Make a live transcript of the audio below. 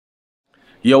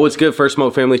Yo, what's good, First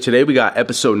Smoke family? Today we got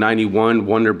episode 91,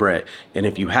 Wonderbrett. And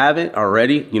if you haven't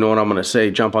already, you know what I'm going to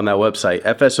say, jump on that website,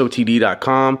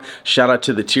 fsotd.com. Shout out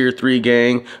to the Tier 3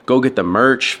 gang. Go get the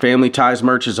merch. Family Ties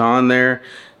merch is on there.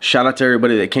 Shout out to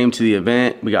everybody that came to the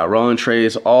event. We got rolling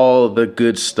trays, all the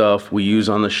good stuff we use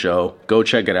on the show. Go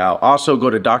check it out. Also,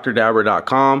 go to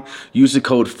drdabber.com. Use the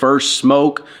code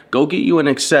FIRSTSMOKE. Go get you an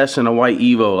Excess and a white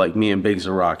Evo like me and Biggs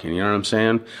are rocking. You know what I'm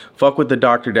saying? Fuck with the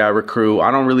Dr. Dabber crew. I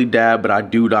don't really dab, but I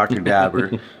do Dr.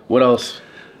 Dabber. What else?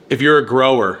 If you're a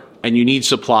grower and you need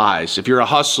supplies, if you're a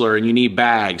hustler and you need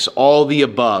bags, all the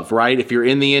above, right? If you're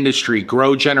in the industry,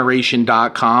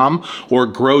 growgeneration.com or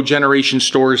Grow Generation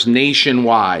stores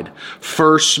nationwide.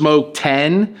 First Smoke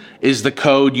 10 is the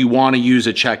code you want to use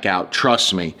at checkout.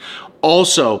 Trust me.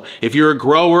 Also, if you're a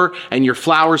grower and your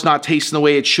flower's not tasting the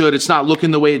way it should, it's not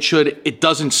looking the way it should, it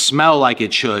doesn't smell like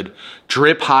it should,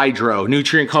 Drip Hydro,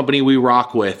 nutrient company we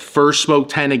rock with, First Smoke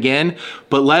 10 again.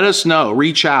 But let us know,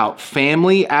 reach out,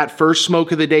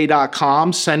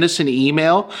 family@firstsmokeoftheday.com, send us an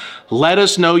email. Let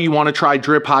us know you want to try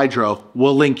Drip Hydro.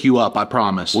 We'll link you up, I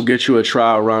promise. We'll get you a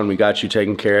trial run. We got you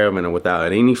taken care of. And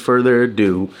without any further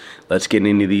ado, let's get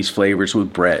into these flavors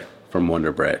with Brett from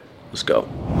Wonderbrett. Let's go.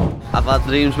 I've had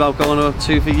dreams about going up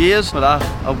to for years for that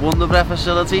a Wonderbrett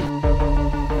facility.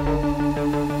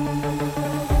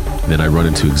 Then I run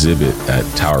into exhibit at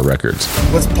Tower Records.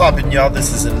 What's poppin', y'all?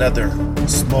 This is another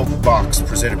Smoke Box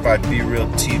presented by Be Real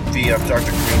TV. I'm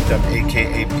Dr. Green Thumb,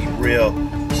 aka Be Real,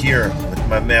 here with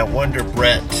my man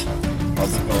Wonderbrett.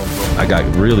 How's it going, bro? I got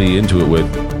really into it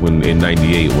when in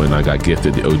 '98 when I got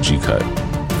gifted the OG cut.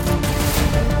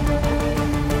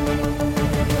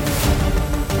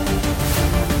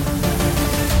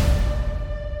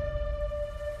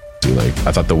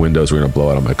 I thought the windows were gonna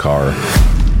blow out of my car.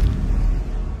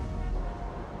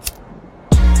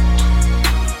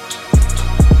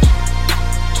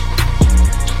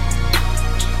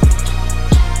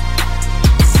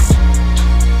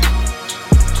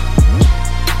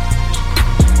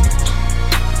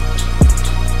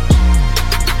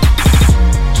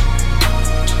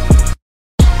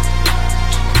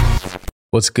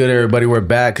 What's good, everybody? We're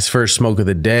back. It's First Smoke of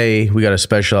the Day. We got a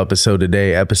special episode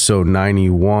today, episode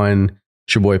 91.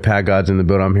 It's your boy Pat God's in the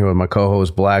building. I'm here with my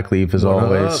co-host Blackleaf as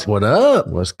always. What up?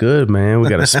 What's good, man? We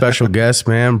got a special guest,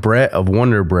 man, Brett of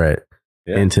Wonderbrett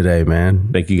in today,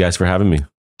 man. Thank you guys for having me.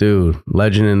 Dude,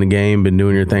 legend in the game, been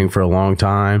doing your thing for a long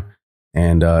time,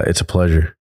 and it's a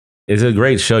pleasure. It's a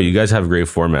great show. You guys have a great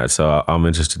format, so I'm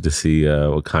interested to see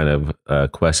what kind of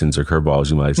questions or curveballs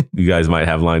you guys might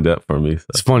have lined up for me. So.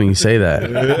 It's funny you say that.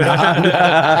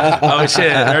 Oh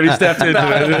shit! I already stepped into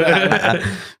it.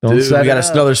 Dude, we got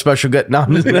another special guest. No,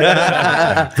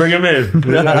 bring him in.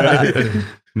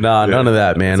 Nah, none of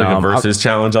that, man. It's like a versus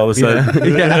challenge all of a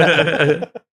sudden. Yeah.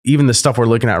 Even the stuff we're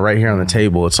looking at right here on the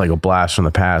table, it's like a blast from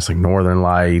the past, like Northern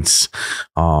Lights,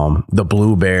 the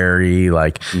blueberry,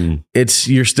 it's,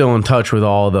 you're still in touch with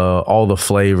all the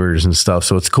flavors and stuff.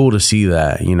 So it's cool to see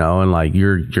that, you know, and like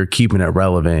you're keeping it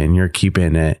relevant and you're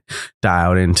keeping it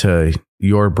dialed into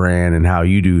your brand and how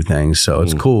you do things. So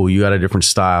it's cool. You got a different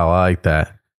style. I like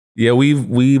that. Yeah,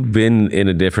 we've been in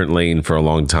a different lane for a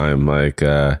long time.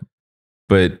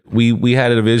 But we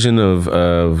had a vision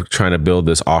of trying to build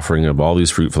this offering of all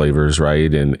these fruit flavors,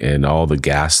 right? And all the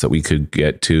gas that we could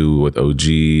get to with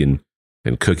OG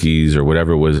and cookies or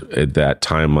whatever it was at that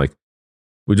time. Like,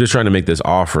 we're just trying to make this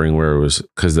offering where it was,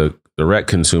 because the rec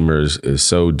consumers is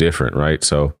so different, right?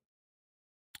 So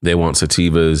they want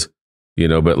sativas, you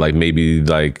know, but like maybe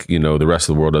like, you know, the rest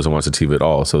of the world doesn't want sativa at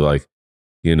all. So like,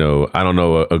 you know, I don't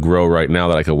know a grow right now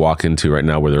that I could walk into right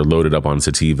now where they're loaded up on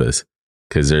sativas.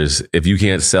 Because if you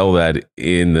can't sell that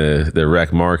in the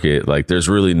rec market, like there's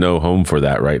really no home for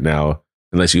that right now,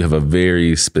 unless you have a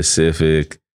very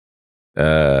specific,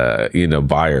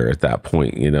 buyer at that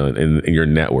point, you know, in your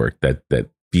network that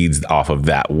feeds off of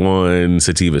that one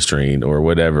sativa strain or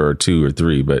whatever, or two or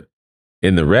three. But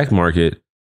in the rec market,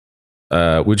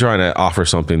 we're trying to offer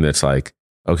something that's like,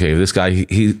 okay, this guy,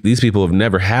 these people have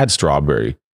never had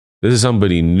strawberry. This is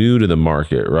somebody new to the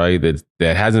market, right?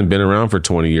 That hasn't been around for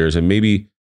 20 years. And maybe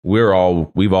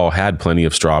we've all had plenty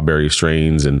of strawberry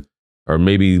strains, or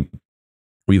maybe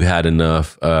we've had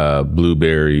enough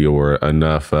blueberry or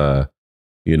enough,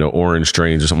 orange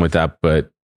strains or something like that.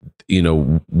 But, you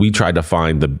know, we tried to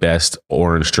find the best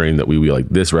orange strain that we like.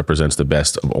 This represents the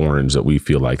best of orange that we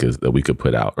feel like is that we could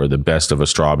put out, or the best of a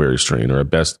strawberry strain, or a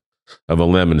best of a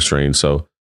lemon strain. So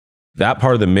that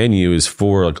part of the menu is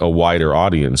for like a wider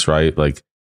audience, right? Like,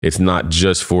 it's not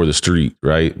just for the street,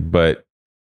 right? But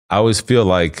I always feel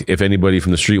like if anybody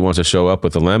from the street wants to show up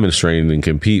with a lemon strain and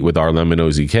compete with our lemon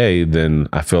OZK, then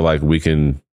I feel like we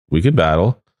can we could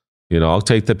battle. You know, I'll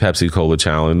take the Pepsi Cola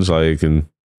challenge. Like, and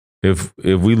if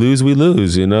we lose, we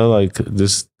lose. You know, like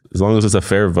just as long as it's a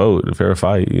fair vote, a fair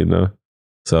fight. You know,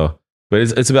 so but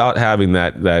it's about having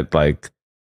that like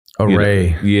array.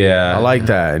 You know, yeah, I like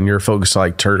that. And you're focused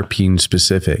like terpene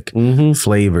specific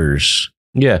flavors.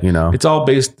 Yeah, you know, it's all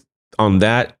based on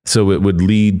that. So it would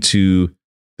lead to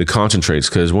the concentrates,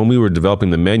 because when we were developing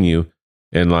the menu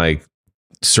and like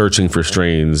searching for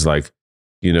strains, like,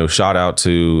 you know, shout out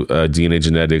to DNA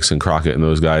Genetics and Crockett and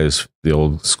those guys, the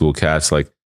old school cats.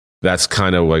 Like that's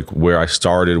kind of like where I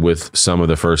started with some of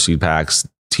the first seed packs,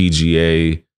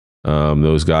 TGA,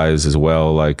 those guys as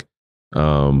well. Like,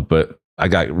 but I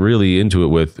got really into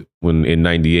it when in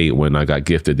 '98 when I got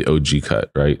gifted the OG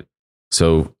cut, right?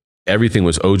 So everything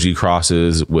was OG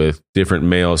crosses with different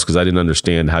males, because I didn't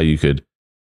understand how you could,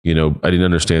 you know, I didn't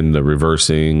understand the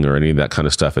reversing or any of that kind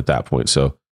of stuff at that point.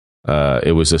 So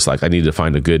it was just like I needed to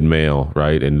find a good male,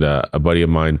 right? And a buddy of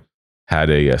mine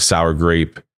had a sour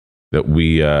grape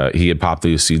that he had popped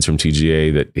these seeds from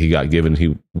TGA that he got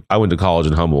given. I went to college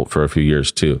in Humboldt for a few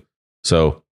years too,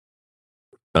 so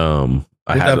We'll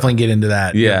definitely get into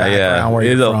that. Yeah.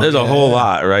 There's a whole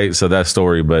lot, right? So that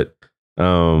story, but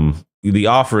the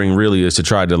offering really is to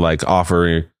try to like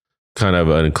offer kind of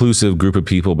an inclusive group of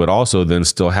people, but also then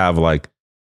still have like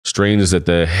strains that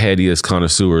the headiest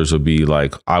connoisseurs would be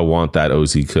like, I want that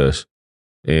OZ Kush,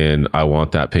 and I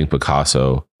want that Pink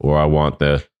Picasso, or I want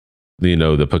the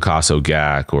Picasso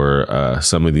GAC, or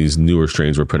some of these newer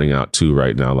strains we're putting out too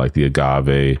right now, like the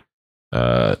Agave,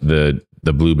 the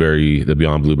Blueberry, the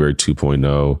Beyond Blueberry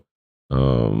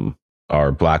 2.0,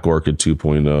 our Black Orchid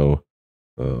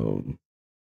 2.0.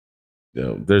 You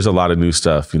know, there's a lot of new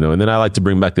stuff, you know, and then I like to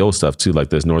bring back the old stuff too, like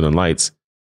this Northern Lights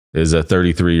is a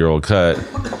 33-year-old cut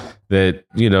that,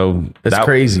 you know, that's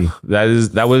crazy.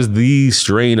 That was the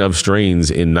strain of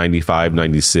strains in 95,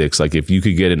 96. Like if you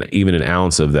could get even an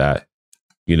ounce of that,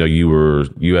 you know,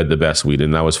 you had the best weed,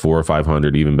 and that was 400 or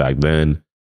 500 even back then.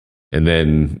 And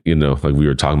then, you know, like we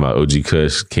were talking about, OG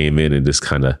Kush came in and just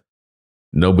kind of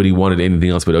nobody wanted anything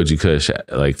else but OG Kush,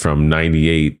 like from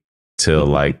 98 till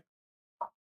like,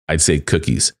 I'd say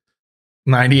cookies.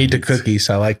 98 to cookies.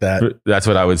 I like that. That's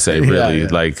what I would say, really. Yeah.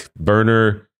 Like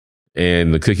Burner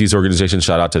and the Cookies organization,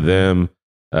 shout out to them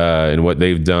and what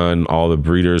they've done, all the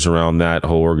breeders around that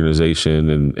whole organization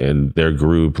and their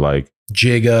group, like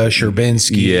Jigga,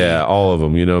 Sherbinsky. Yeah, all of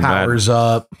them, you know. Powers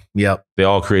Up. Yep. They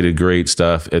all created great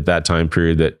stuff at that time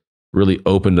period that really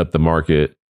opened up the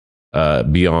market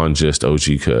beyond just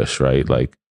OG Kush, right?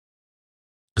 Like,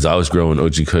 because I was growing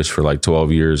OG Kush for like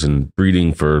 12 years and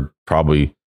breeding for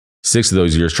probably 6 of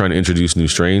those years, trying to introduce new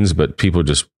strains, but people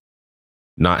just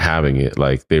not having it.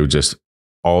 Like they were just,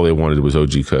 all they wanted was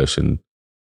OG Kush and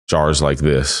jars like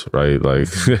this, right? Like,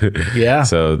 yeah.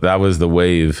 So that was the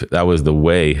wave. That was the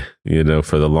way, you know,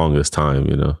 for the longest time,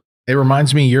 you know. It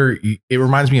reminds me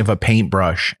of a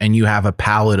paintbrush, and you have a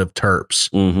palette of terps.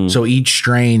 Mm-hmm. So each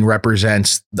strain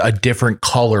represents a different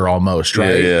color almost,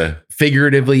 right? Yeah.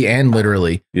 Figuratively and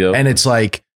literally. Yep. And it's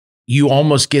like you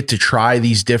almost get to try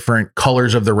these different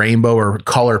colors of the rainbow or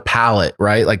color palette,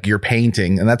 right? Like you're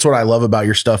painting. And that's what I love about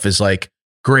your stuff is like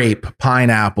grape,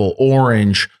 pineapple,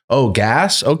 orange. Oh,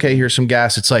 gas. Okay, here's some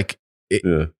gas. It's like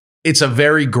it's a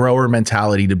very grower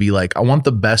mentality to be like, I want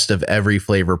the best of every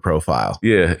flavor profile.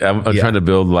 Yeah, I'm trying to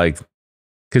build like,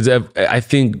 because I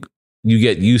think you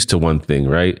get used to one thing,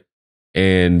 right?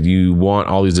 And you want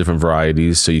all these different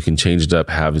varieties so you can change it up,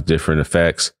 have different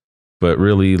effects. But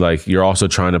really, like, you're also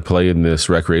trying to play in this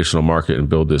recreational market and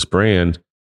build this brand.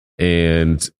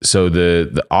 And so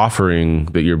the offering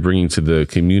that you're bringing to the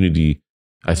community,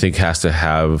 I think, has to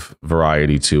have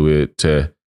variety to it.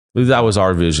 That was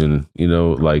our vision, you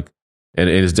know, like, and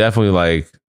it's definitely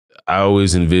like, I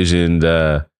always envisioned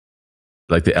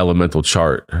like the elemental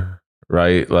chart,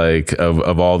 right? Like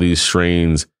of all these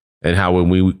strains, and how when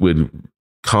we would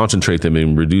concentrate them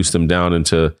and reduce them down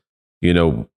into, you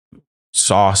know,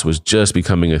 sauce was just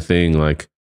becoming a thing. Like,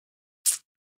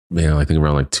 man, I think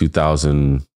around like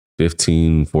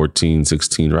 2015, 14,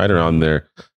 16, right around there.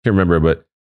 Can't remember, but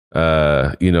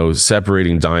you know,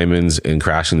 separating diamonds and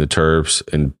crashing the terps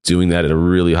and doing that at a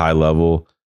really high level,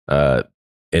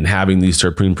 and having these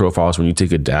terpene profiles when you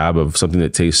take a dab of something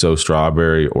that tastes so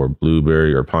strawberry or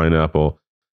blueberry or pineapple,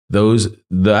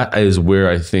 that is where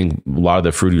I think a lot of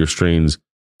the fruitier strains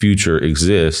future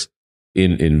exists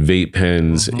in vape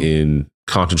pens, in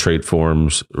concentrate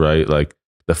forms, right? Like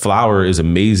the flower is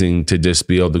amazing to just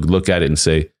be able to look at it and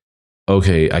say,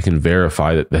 okay, I can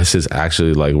verify that this is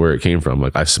actually like where it came from.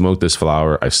 Like I smoked this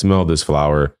flower, I smelled this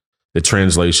flower. The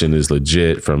translation is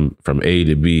legit from A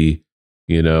to B,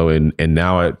 you know, and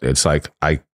now it's like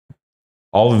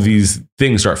all of these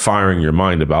things start firing your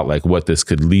mind about like what this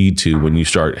could lead to when you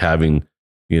start having,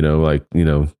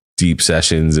 deep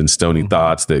sessions and stony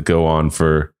thoughts that go on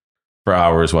for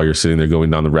hours while you're sitting there going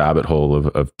down the rabbit hole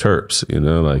of terps.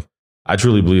 Like I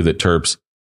truly believe that terps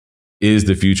is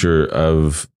the future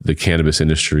of the cannabis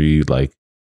industry. Like,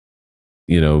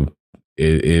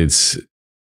 it's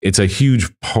a huge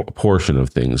portion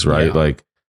of things, right? Yeah. Like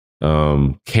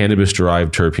cannabis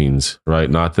derived terpenes, right?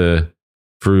 Not the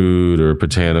fruit or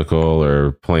botanical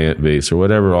or plant based or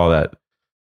whatever, all that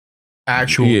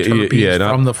Actual terpenes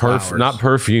from the flowers. Not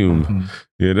perfume,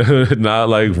 not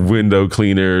like window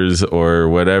cleaners or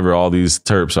whatever all these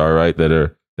terps are, right?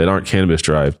 That aren't cannabis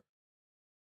derived.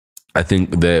 I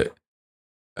think that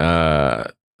I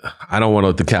don't want to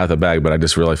let the cat out of the bag, but I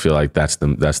just really feel like that's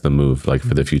the move, like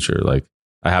for the future. Like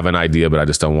I have an idea, but I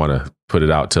just don't want to put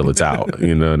it out till it's out.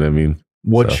 You know what I mean?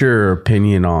 What's your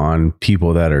opinion on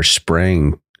people that are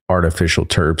spraying artificial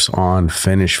terps on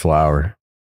finished flower?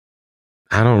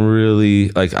 I don't really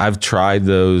like. I've tried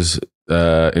those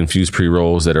infused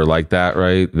pre-rolls that are like that,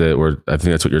 right? I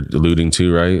think that's what you're alluding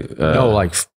to, right? No,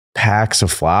 like packs of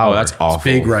flour. Oh, that's awful. It's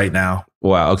big right now.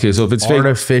 Wow. Okay, so if it's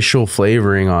artificial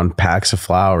flavoring on packs of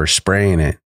flour, spraying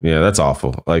it. Yeah, that's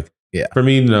awful. Like, yeah, for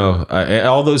me, no.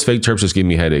 All those fake terps just give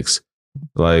me headaches.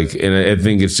 Like, and I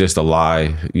think it's just a lie.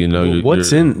 Do you know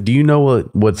what's in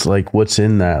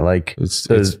that? Like, it's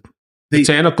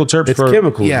botanical terps. It's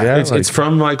chemicals. Yeah, it's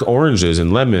from like oranges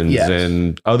and lemons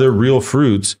and other real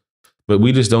fruits. But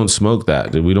we just don't smoke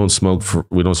that. We don't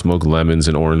smoke lemons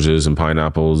and oranges and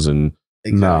pineapples and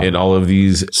all of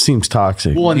these. Seems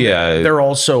toxic. Well, and they're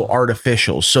also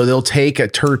artificial. So they'll take a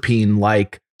terpene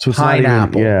like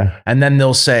pineapple, and then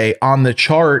they'll say on the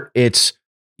chart it's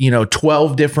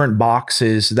 12 different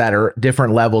boxes that are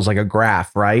different levels, like a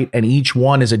graph, right? And each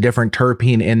one is a different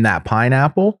terpene in that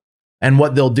pineapple. And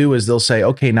what they'll do is they'll say,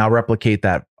 okay, now replicate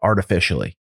that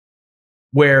artificially.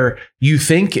 Where you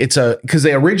think because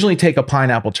they originally take a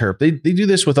pineapple terp. They do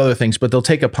this with other things, but they'll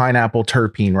take a pineapple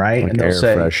terpene, right? Like and they'll air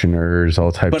say fresheners,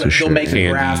 all types of shit. They'll make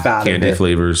a graph out of it.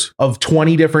 Flavors of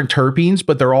 20 different terpenes,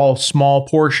 but they're all small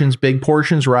portions, big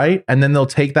portions, right? And then they'll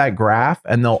take that graph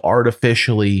and they'll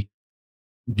artificially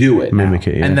do it, mimic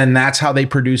it, and then that's how they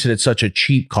produce it at such a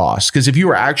cheap cost. Because if you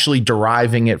were actually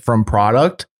deriving it from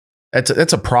product,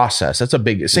 that's a process. That's a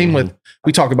big same with,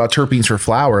 we talk about terpenes for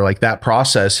flower. Like that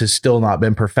process has still not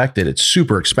been perfected. It's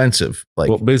super expensive. Like,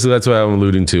 well, basically that's what I'm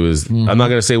alluding to is I'm not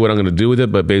going to say what I'm going to do with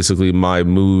it, but basically my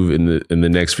move in the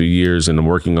next few years, and I'm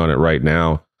working on it right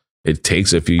now. It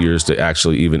takes a few years to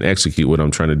actually even execute what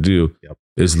I'm trying to do.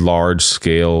 Is large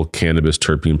scale cannabis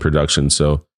terpene production,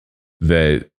 so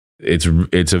that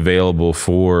it's available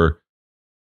for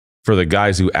the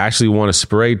guys who actually want to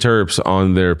spray terps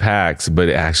on their packs, but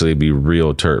it actually be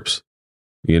real terps.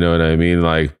 You know what I mean?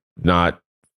 Like not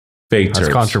fake terps. That's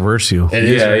controversial. It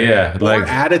is. Yeah. Like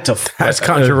add it to that's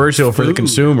controversial for the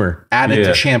consumer. Add it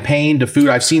to champagne, to food.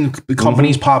 I've seen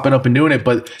companies popping up and doing it,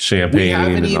 but champagne we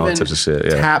haven't and all even types of shit.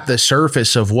 Yeah. tapped the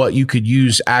surface of what you could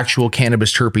use actual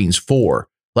cannabis terpenes for.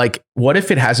 Like, what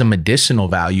if it has a medicinal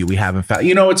value we haven't found?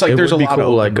 It's like there's a lot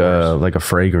of like a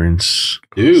fragrance,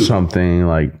 Dude. Something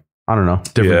like, I don't know,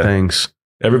 different things.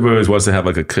 Everybody always wants to have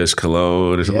like a Kush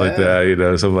cologne or something like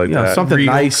that, something like that. Something Real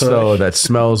nice Kush. though that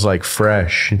smells like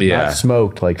fresh, not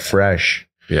smoked, like fresh.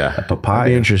 Yeah, papaya.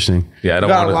 That'd be interesting. Yeah, I don't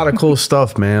got a lot of cool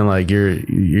stuff, man. Like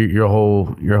your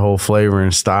whole flavor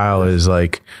and style is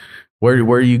like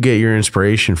where you get your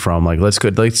inspiration from. Like let's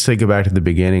take it back to the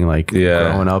beginning, like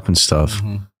growing up and stuff.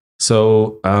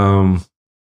 So,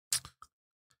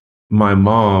 my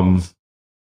mom,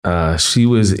 she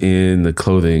was in the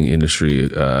clothing industry.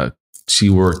 She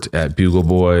worked at Bugle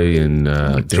Boy and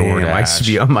DoorDash. I used to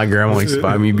be on my grandma used to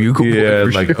buy me Bugle Boy. Yeah,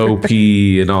 like OP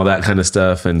and all that kind of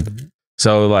stuff. And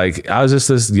so like I was just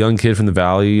this young kid from the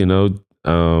valley, and I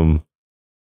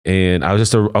was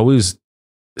just always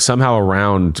somehow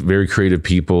around very creative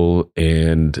people.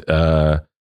 And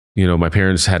my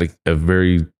parents had a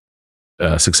very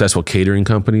successful catering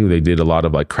company. They did a lot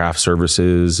of like craft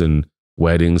services and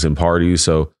weddings and parties.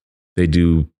 So they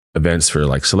do events for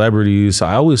like celebrities. So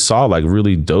I always saw like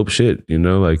really dope shit, and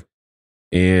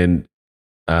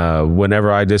whenever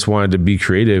I just wanted to be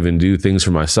creative and do things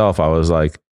for myself, I was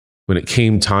like, when it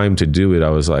came time to do it, I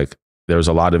was like, there was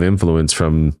a lot of influence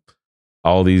from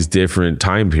all these different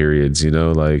time periods,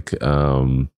 like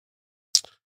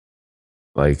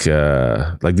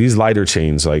these lighter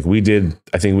chains. Like we did,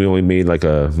 I think we only made like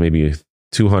maybe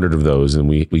 200 of those, and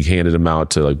we handed them out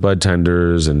to like bud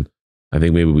tenders, and I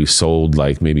think maybe we sold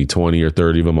like maybe 20 or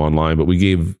 30 of them online, but we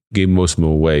gave most of them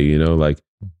away, and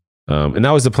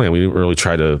that was the plan. We didn't really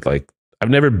try to like I've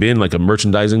never been like a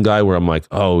merchandising guy where I'm like,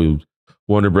 oh,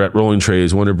 Wonderbrett rolling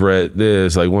trays, Wonderbrett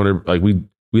this, like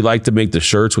we like to make the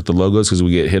shirts with the logos because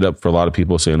we get hit up for a lot of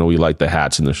people saying, oh, we like the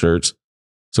hats and the shirts.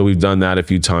 So we've done that a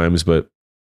few times, but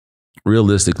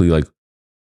realistically, like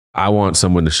I want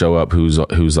someone to show up who's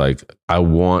like, I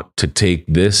want to take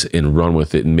this and run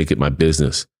with it and make it my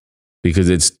business, because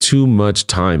it's too much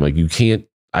time. Like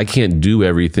I can't do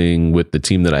everything with the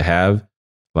team that I have.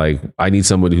 Like I need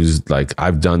somebody who's like,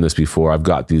 I've done this before. I've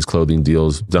got these clothing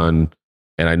deals done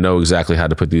and I know exactly how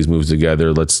to put these moves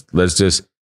together. Let's just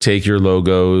take your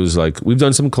logos. Like we've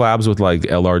done some collabs with like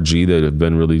LRG that have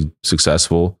been really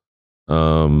successful.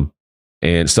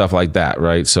 And stuff like that.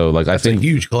 Right. So like, That's I think a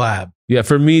huge collab. Yeah.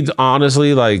 For me,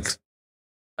 honestly, like,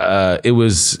 it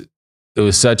was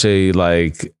such a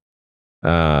like, I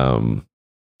don't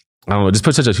know, it just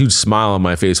put such a huge smile on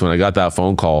my face when I got that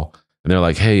phone call and they're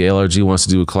like, hey, LRG wants to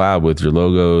do a collab with your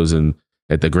logos and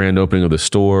at the grand opening of the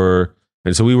store.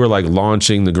 And so we were like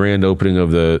launching the grand opening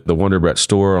of the Wonderbrett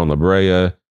store on La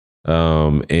Brea.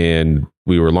 And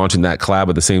we were launching that collab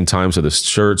at the same time. So the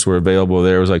shirts were available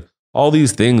there. It was like all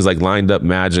these things like lined up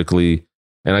magically.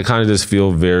 And I kind of just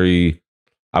feel very,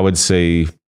 I would say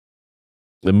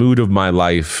the mood of my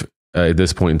life at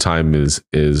this point in time is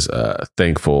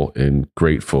thankful and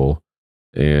grateful.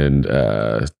 And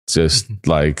just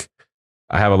like,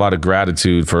 I have a lot of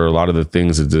gratitude for a lot of the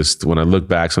things that just, when I look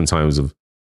back sometimes of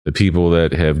the people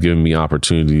that have given me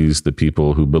opportunities, the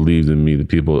people who believed in me, the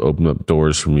people who opened up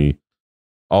doors for me,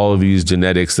 all of these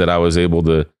genetics that I was able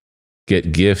to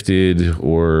get gifted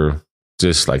or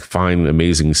just like find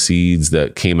amazing seeds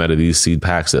that came out of these seed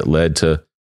packs that led to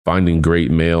finding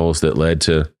great males, that led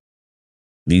to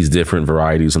these different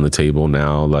varieties on the table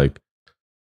now. Like,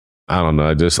 I don't know.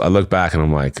 I look back and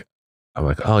I'm like,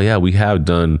 oh yeah, we have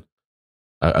done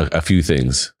a few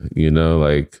things, you know,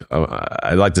 like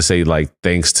I like to say like,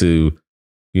 thanks to,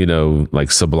 you know,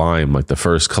 like Sublime, like the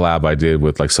first collab I did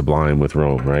with like Sublime with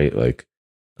Rome, right? Like,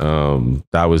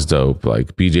 that was dope.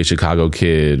 Like BJ Chicago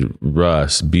Kid,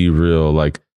 Russ, Be Real,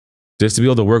 like just to be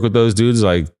able to work with those dudes,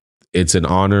 like it's an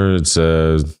honor. It's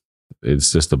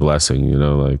just a blessing, you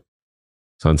know, like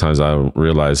sometimes I don't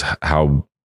realize how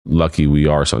lucky we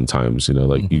are sometimes, you know,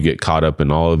 like you get caught up in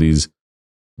all of these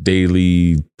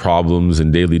daily problems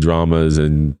and daily dramas.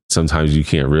 And sometimes you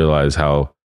can't realize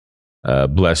how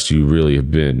blessed you really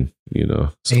have been, you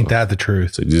know. So, ain't that the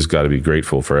truth? So you just got to be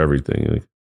grateful for everything. Like,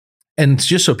 and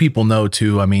just so people know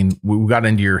too, I mean, we got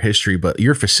into your history, but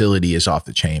your facility is off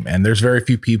the chain, and there's very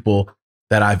few people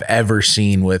that I've ever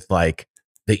seen with like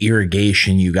the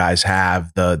irrigation you guys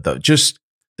have,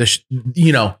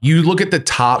 you know, you look at the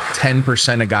top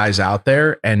 10% of guys out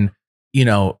there, and you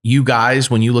know, you guys,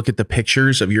 when you look at the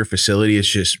pictures of your facility, it's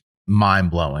just mind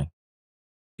blowing.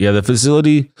 Yeah, the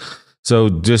facility. So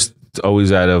just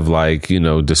always out of like, you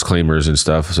know, disclaimers and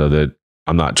stuff so that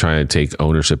I'm not trying to take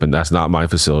ownership, and that's not my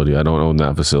facility. I don't own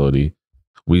that facility.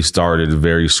 We started a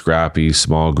very scrappy,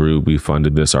 small group. We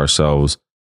funded this ourselves.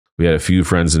 We had a few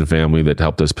friends and family that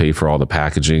helped us pay for all the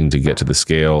packaging to get to the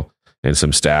scale and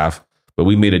some staff. But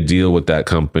we made a deal with that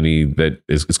company that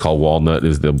it's called Walnut,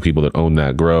 is the people that own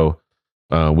that grow.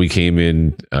 We came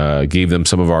in, gave them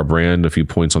some of our brand, a few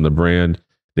points on the brand.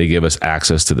 They gave us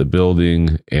access to the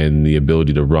building and the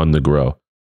ability to run the grow.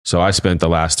 So I spent the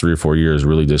last 3 or 4 years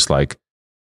really just like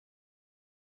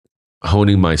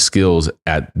honing my skills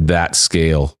at that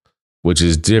scale, which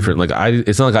is different. Like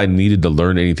it's not like I needed to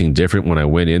learn anything different when I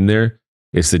went in there.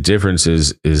 It's the difference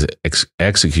is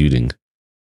executing,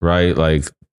 right? Like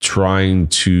trying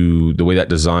to, the way that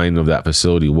design of that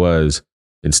facility was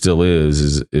and still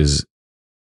is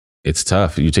it's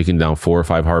tough. You're taking down 4 or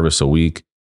 5 harvests a week.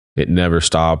 It never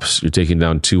stops. You're taking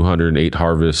down 208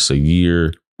 harvests a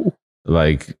year.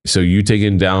 Like, so you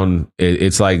taking down,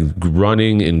 it's like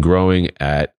running and growing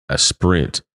at a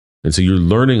sprint. And so you're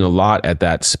learning a lot at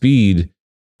that speed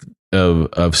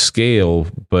of scale,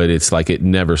 but it's like it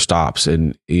never stops.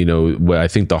 And, you know, what I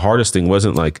think the hardest thing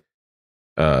wasn't like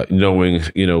knowing,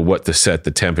 you know, what to set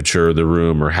the temperature of the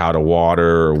room or how to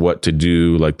water or what to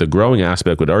do. Like the growing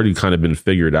aspect would already kind of been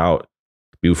figured out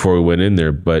before we went in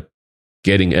there, but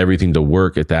getting everything to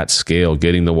work at that scale,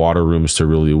 getting the water rooms to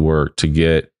really work, to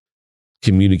get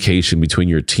communication between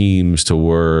your teams to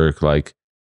work. Like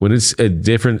when it's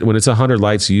when it's 100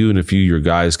 lights, you and a few of your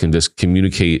guys can just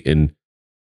communicate and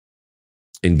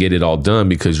get it all done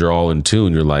because you're all in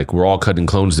tune. You're like, we're all cutting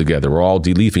clones together. We're all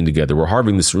de-leafing together. We're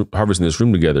harvesting this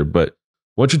room together. But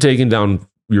once you're taking down,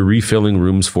 you're refilling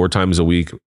rooms 4 times a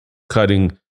week,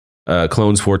 cutting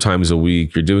clones 4 times a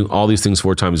week. You're doing all these things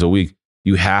 4 times a week.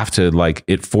 You have to, like,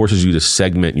 it forces you to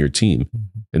segment your team.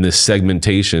 And this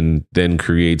segmentation then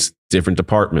creates different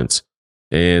departments.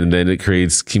 And then it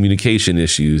creates communication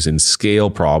issues and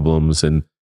scale problems. And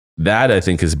that, I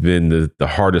think, has been the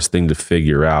hardest thing to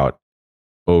figure out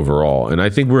overall. And I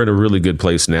think we're in a really good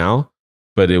place now,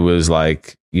 but it was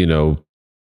like,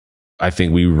 I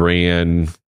think we ran,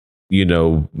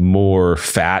 more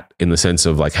fat in the sense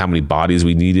of like how many bodies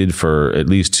we needed for at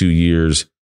least 2 years.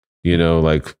 When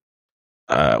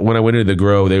I went into the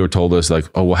grow, they were told us like,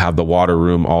 oh, we'll have the water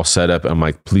room all set up. I'm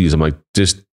like, please. I'm like,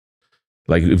 just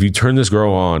like, if you turn this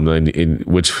grow on, in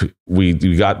which we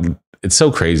got, it's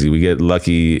so crazy. We get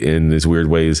lucky in these weird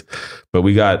ways, but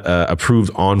we got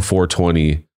approved on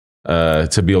 420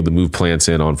 to be able to move plants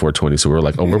in on 420. So we're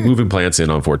like, oh, we're moving plants in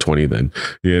on 420 then,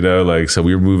 so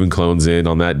we were moving clones in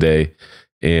on that day.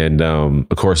 And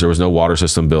of course there was no water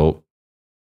system built.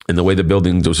 And the way the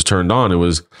building was turned on,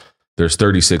 there's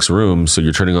 36 rooms. So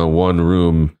you're turning on one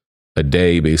room a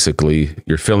day, basically.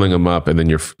 You're filling them up. And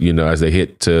then as they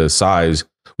hit to size,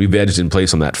 we vegged in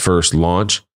place on that first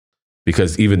launch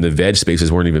because even the veg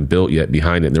spaces weren't even built yet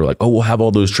behind it. And they were like, oh, we'll have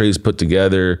all those trays put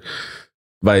together.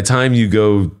 By the time you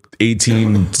go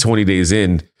 18, 20 days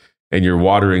in and you're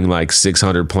watering like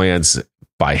 600 plants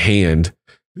by hand,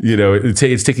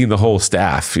 it's taking the whole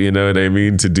staff, you know what I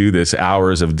mean, to do this,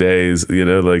 hours of days,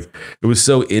 like it was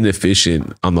so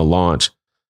inefficient on the launch.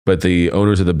 But the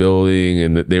owners of the building,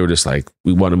 and they were just like,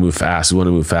 we want to move fast. We want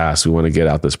to move fast. We want to get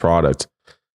out this product.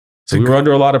 So we were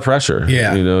under a lot of pressure,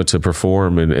 to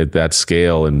perform at that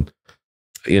scale. And,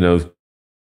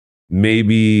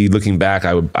 maybe looking back,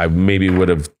 I maybe would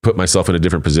have put myself in a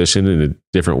different position in a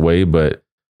different way, but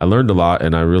I learned a lot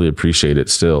and I really appreciate it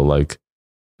still. Like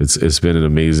it's been an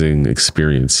amazing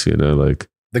experience, like.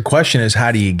 The question is,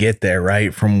 how do you get there?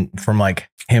 Right. From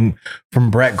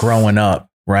Brett growing up,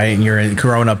 right. And you're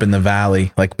growing up in the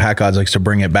Valley, like Pat Gods likes to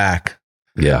bring it back.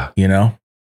 Yeah. Yeah.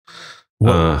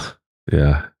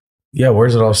 Yeah.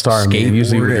 Where's it all start?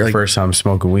 Usually with your like, first time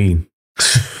smoking weed.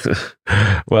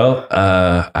 Well,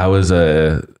 I was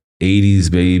a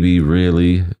 80s baby,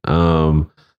 really.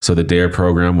 So the DARE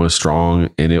program was strong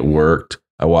and it worked.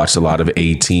 I watched a lot of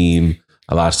A-Team.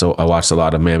 I watched a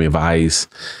lot of Miami Vice,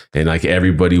 and like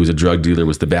everybody was a drug dealer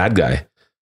was the bad guy.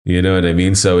 You know what I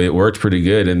mean? So it worked pretty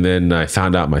good. And then I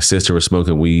found out my sister was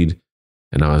smoking weed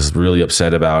and I was really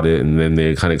upset about it. And then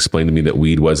they kind of explained to me that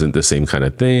weed wasn't the same kind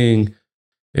of thing.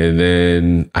 And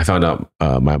then I found out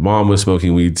my mom was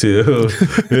smoking weed too.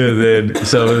 And then,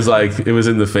 so it was like, it was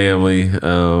in the family.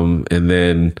 And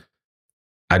then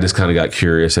I just kind of got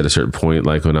curious at a certain point,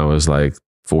 like when I was like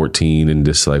 14 and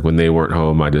just like when they weren't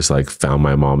home, I just like found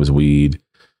my mom's weed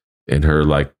and her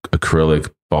like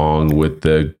acrylic bong with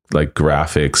the like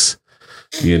graphics,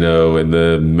 and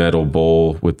the metal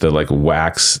bowl with the like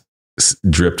wax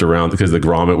dripped around because the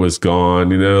grommet was gone,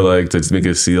 like to make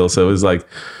a seal. So it was like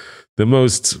the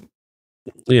most,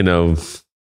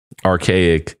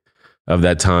 archaic of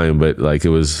that time, but like it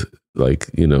was like,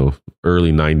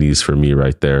 early 90s for me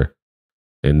right there.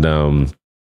 And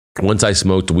once I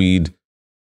smoked weed,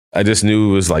 I just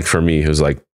knew it was like, for me, it was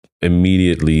like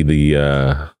immediately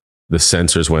the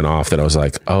sensors went off that I was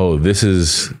like, oh, this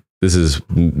is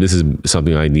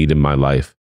something I need in my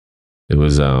life. It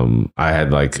was,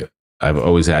 I've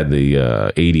always had the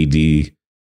ADD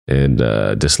and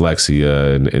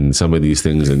dyslexia and some of these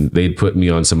things. And they'd put me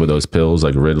on some of those pills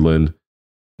like Ritalin.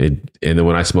 And then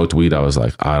when I smoked weed, I was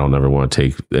like, I don't ever want to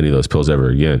take any of those pills ever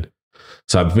again.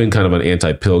 So I've been kind of an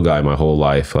anti-pill guy my whole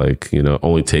life. Like,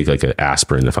 only take like an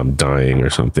aspirin if I'm dying or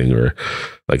something, or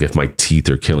like if my teeth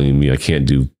are killing me, I can't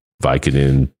do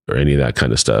Vicodin or any of that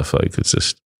kind of stuff. Like it's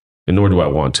just, and nor do I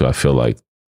want to. I feel like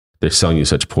they're selling you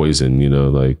such poison,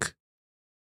 like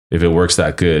if it works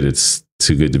that good, it's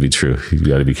too good to be true. You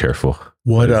got to be careful.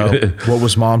 What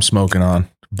was mom smoking on?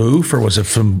 Boof, or was it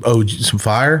some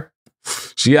fire?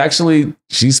 She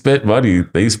spent money.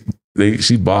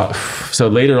 She bought. So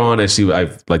later on, as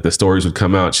like the stories would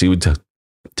come out, she would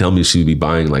tell me she would be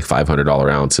buying like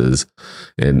 $500 ounces,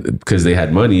 and because they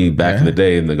had money back in the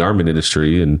day in the garment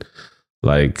industry, and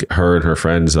like her and her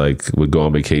friends like would go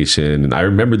on vacation. And I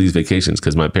remember these vacations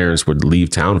because my parents would leave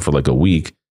town for like a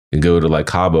week and go to like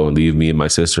Cabo and leave me and my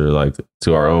sister like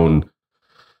to our own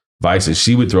vices.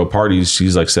 She would throw parties.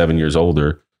 She's like 7 years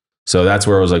older. So that's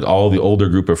where it was like all the older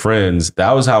group of friends.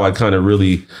 That was how I kind of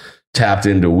really tapped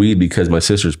into weed, because my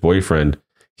sister's boyfriend,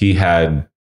 he had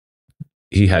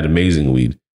amazing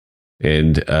weed.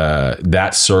 And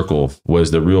that circle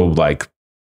was the real like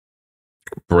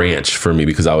branch for me,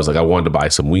 because I was like, I wanted to buy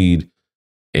some weed.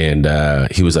 And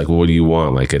he was like, well, what do you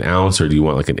want? Like an ounce, or do you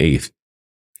want like an eighth?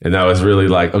 And that was really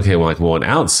like, okay, well, an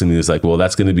ounce. And he was like, well,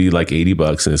 that's going to be like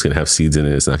 $80 and it's going to have seeds in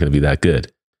it. It's not going to be that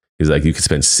good. He's like, you could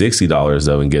spend $60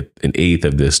 though and get an eighth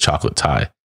of this chocolate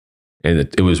Thai. And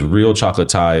it was real chocolate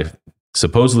Thai.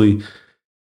 Supposedly,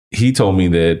 he told me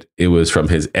that it was from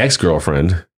his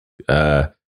ex-girlfriend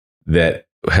that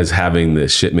has having the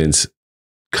shipments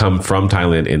come from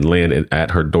Thailand and land at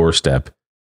her doorstep.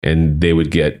 And they would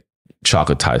get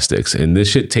chocolate Thai sticks. And this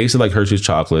shit tasted like Hershey's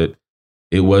chocolate.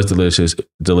 It was delicious.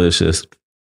 It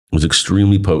was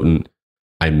extremely potent.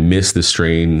 I miss the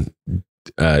strain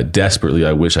desperately.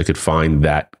 I wish I could find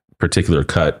that particular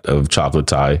cut of chocolate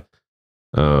Thai.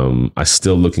 I'm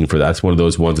still looking for that. It's one of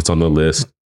those ones that's on the list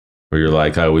where you're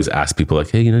like, I always ask people like,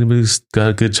 hey, anybody's got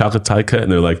a good chocolate Thai cut?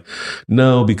 And they're like,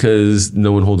 no, because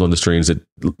no one holds on to strains that,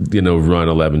 run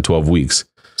 11, 12 weeks.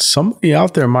 Somebody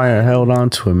out there might have held on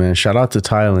to it, man. Shout out to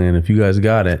Thailand if you guys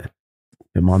got it.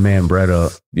 Hit my man Brett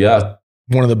up. Yeah.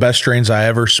 One of the best strains I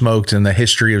ever smoked in the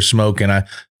history of smoking.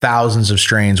 Thousands of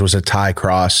strains was a Thai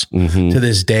cross. To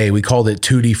this day, we called it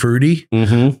Tutti Frutti.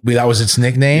 That was its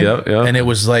nickname. Yep. And it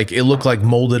was like, it looked like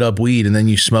molded up weed. And then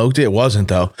you smoked it. It wasn't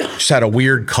though. It just had a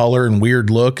weird color and weird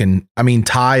look. And I mean,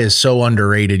 Thai is so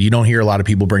underrated. You don't hear a lot of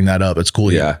people bring that up. It's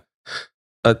cool. Yeah.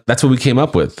 That's what we came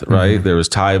up with, right? There was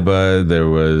Thai bud. There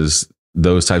was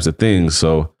those types of things.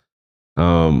 So,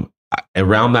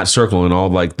 around that circle and all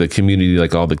like the community,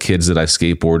 like all the kids that I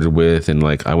skateboarded with, and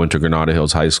like I went to Granada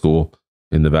Hills High School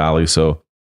in the Valley. So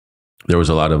there was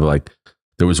a lot of like,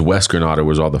 there was West Granada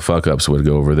was all the fuck ups would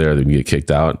go over there. Then you get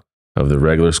kicked out of the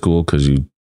regular school because you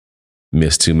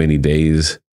missed too many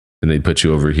days, and they put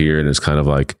you over here. And it's kind of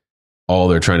like all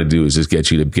they're trying to do is just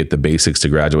get you to get the basics to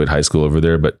graduate high school over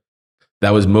there. But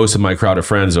that was most of my crowd of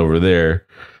friends over there.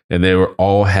 And they were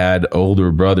all had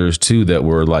older brothers too that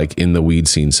were like in the weed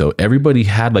scene. So everybody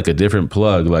had like a different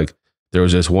plug. Like there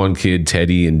was this one kid,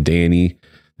 Teddy and Danny,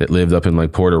 that lived up in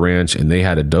like Porter Ranch, and they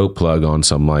had a dope plug on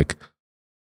some like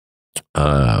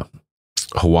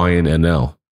Hawaiian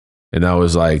NL. And that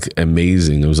was like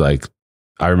amazing. It was like,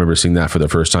 I remember seeing that for the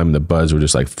first time, and the buds were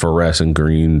just like fluorescent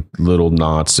green, little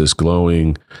knots just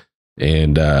glowing.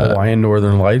 And Hawaiian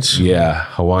Northern Lights. Yeah,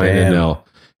 Hawaiian NL.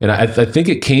 And I think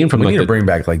it came from we like need to bring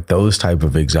back like those type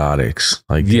of exotics.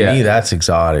 Like to me, that's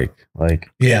exotic. Like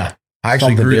I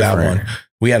actually grew that one.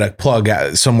 We had a plug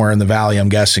somewhere in the Valley, I'm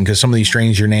guessing, because some of these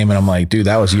strains you're naming, I'm like, dude,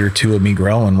 that was year 2 of me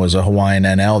growing, was a Hawaiian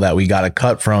NL that we got a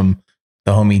cut from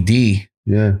the homie D.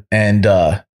 Yeah. And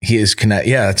he is connect.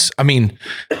 Yeah. It's, I mean,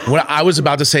 when I was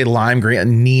about to say lime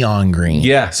green, neon green.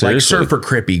 Yeah. Like Surfer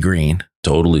Crippy green.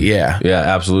 Totally. Yeah. Yeah,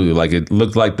 absolutely. Like it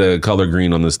looked like the color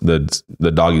green on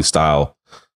the Doggy Style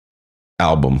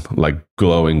album, like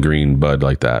glowing green bud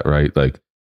like that, right? Like,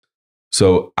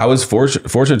 so I was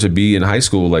fortunate to be in high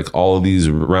school, like all of these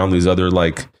around these other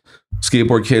like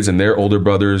skateboard kids and their older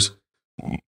brothers.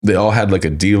 They all had like a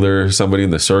dealer, somebody in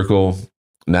the circle.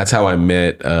 And that's how I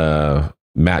met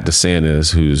Matt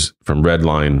DeSantis, who's from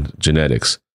Redline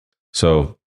Genetics.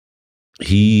 So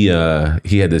he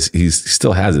had this, he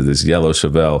still has it, this yellow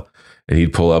Chevelle, and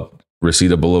he'd pull up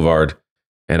Reseda Boulevard.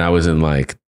 And I was in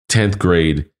like 10th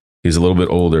grade. He's a little bit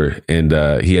older, and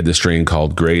he had this strain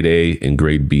called Grade A and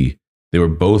Grade B. They were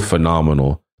both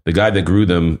phenomenal. The guy that grew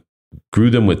them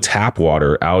with tap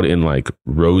water out in like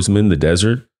Roseman, the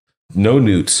desert, no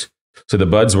newts. So the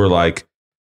buds were like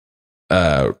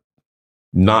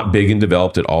not big and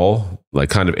developed at all, like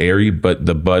kind of airy, but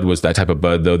the bud was that type of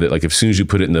bud though that like as soon as you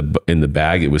put it in the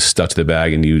bag, it was stuck to the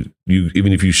bag, and you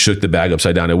even if you shook the bag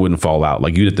upside down, it wouldn't fall out.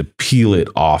 Like you'd have to peel it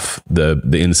off the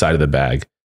inside of the bag.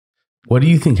 What do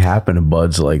you think happened to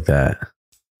buds like that?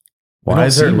 Why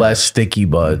is there less sticky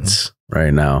buds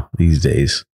right now these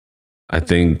days? I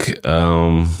think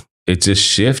it just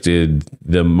shifted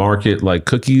the market. Like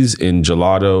cookies and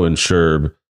gelato and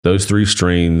sherb, those 3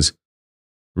 strains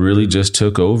really just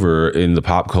took over in the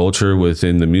pop culture,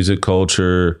 within the music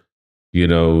culture. You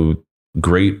know,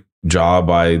 great job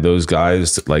by those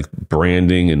guys, like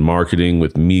branding and marketing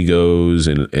with Migos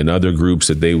and other groups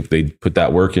that they put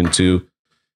that work into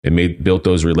and built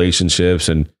those relationships,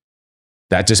 and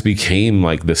that just became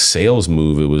like the sales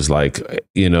move. It was like,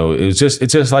 you know, it's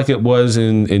just like it was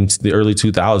in the early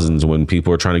 2000s when people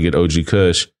were trying to get OG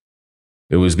Kush.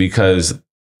 It was because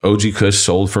OG Kush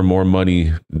sold for more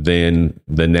money than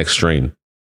the next strain.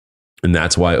 And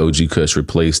that's why OG Kush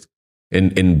replaced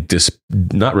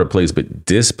not replaced, but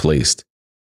displaced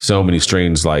so many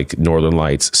strains like Northern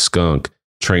Lights, Skunk,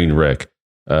 Trainwreck,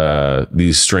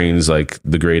 these strains like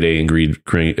the Grade A and Grade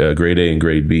A and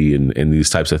Grade B and these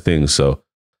types of things. So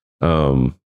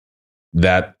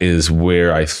that is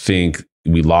where I think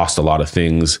we lost a lot of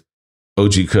things.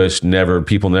 OG Kush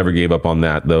people never gave up on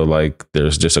that though. Like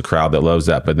there's just a crowd that loves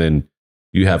that. But then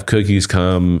you have Cookies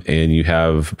come, and you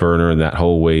have Burner and that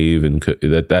whole wave, and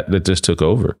that just took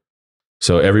over.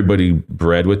 So everybody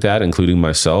bred with that, including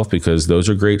myself, because those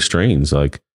are great strains.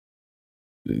 Like,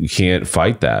 you can't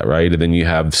fight that, right? And then you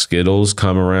have Skittles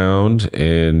come around,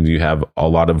 and you have a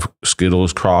lot of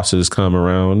Skittles crosses come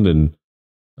around, and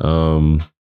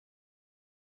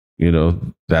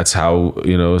that's how,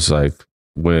 it's like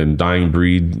when Dying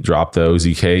Breed dropped the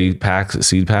OZK packs,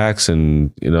 seed packs,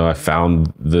 and I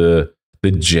found the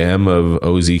gem of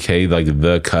OZK, like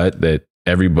the cut that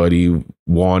everybody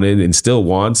wanted and still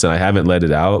wants, and I haven't let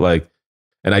it out. Like,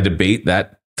 and I debate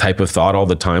that type of thought all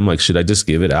the time. Like, should I just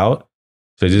give it out?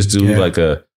 Should I just do like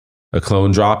a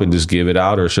clone drop and just give it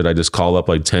out? Or should I just call up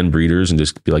like 10 breeders and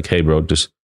just be like, hey bro, just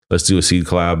let's do a seed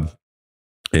collab,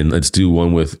 and let's do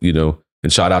one with,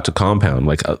 and shout out to Compound.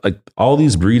 Like all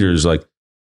these breeders, like,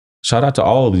 shout out to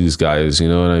all of these guys, you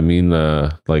know what I mean?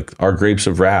 Like our Grapes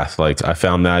of Wrath, like I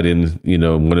found that in,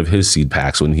 one of his seed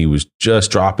packs when he was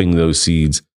just dropping those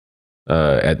seeds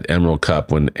at Emerald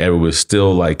Cup, when it was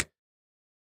still like,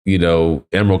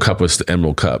 Emerald Cup was the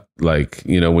Emerald Cup. Like,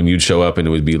 when you'd show up and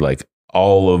it would be like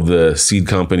all of the seed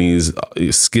companies,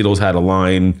 Skittles had a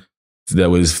line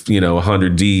that was,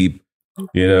 100 deep,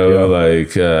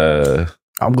 like,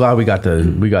 I'm glad we got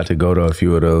to go to a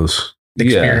few of those.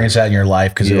 Experience that in your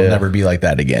life, because it'll never be like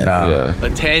that again.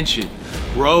 Attention,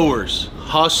 growers,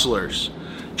 hustlers,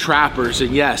 trappers,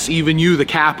 and yes, even you, the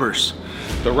cappers.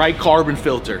 The right carbon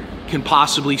filter can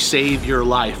possibly save your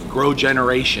life. Grow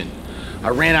Generation. I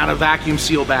ran out of vacuum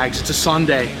seal bags. It's a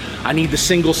Sunday. I need the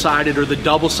single-sided or the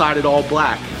double-sided all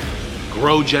black.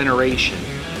 Grow Generation.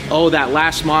 Oh, that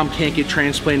last mom can't get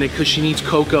transplanted because she needs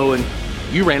cocoa and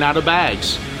you ran out of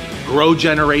bags. Grow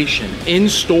Generation, in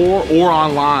store or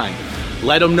online.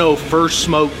 Let them know First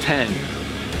Smoke 10.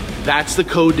 That's the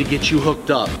code to get you hooked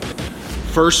up.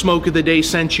 First Smoke of the Day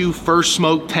sent you, First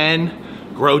Smoke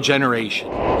 10, Grow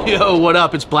Generation. Yo, what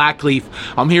up? It's Blackleaf.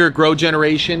 I'm here at Grow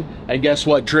Generation, and guess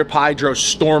what? Drip Hydro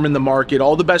storming the market.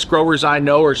 All the best growers I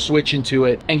know are switching to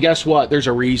it, and guess what? There's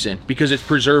a reason, because it's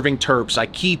preserving terps. I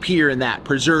keep hearing that,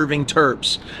 preserving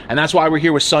terps, and that's why we're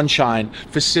here with Sunshine,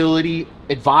 facility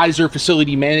advisor,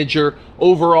 facility manager,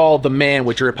 overall the man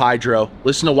with Drip Hydro.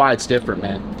 Listen to why it's different,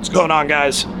 man. What's going on,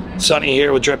 guys? Sonny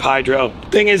here with Drip Hydro.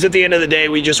 Thing is, at the end of the day,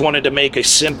 we just wanted to make a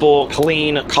simple,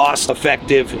 clean,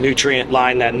 cost-effective nutrient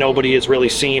line that nobody has really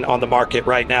seen on the market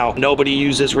right now. Nobody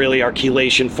uses really our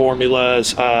chelation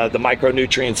formulas. The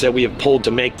micronutrients that we have pulled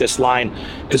to make this line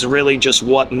is really just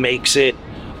what makes it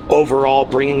overall,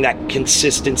 bringing that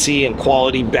consistency and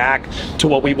quality back to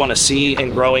what we want to see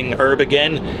in growing herb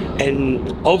again. And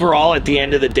overall, at the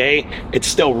end of the day, it's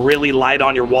still really light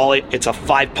on your wallet. It's a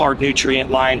 5-part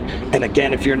nutrient line. And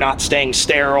again, if you're not staying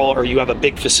sterile, or you have a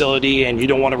big facility and you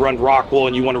don't want to run rock wool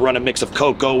and you want to run a mix of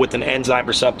cocoa with an enzyme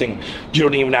or something, you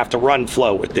don't even have to run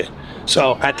flow with it.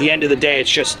 So at the end of the day, it's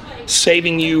just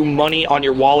saving you money on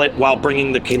your wallet while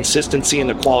bringing the consistency and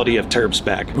the quality of terps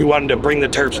back. We wanted to bring the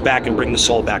terps back and bring the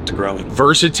soul back to growing.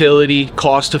 Versatility,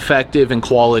 cost effective, and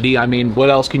quality. I mean,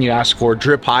 what else can you ask for?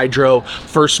 Drip Hydro,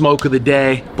 First Smoke of the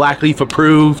Day, Blackleaf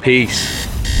approved. Peace.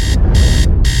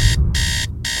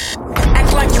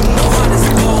 Act like you know how this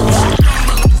goes.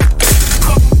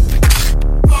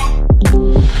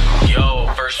 Yo,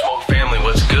 First Smoke family,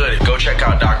 what's good? Go check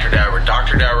out Dr. Dabber,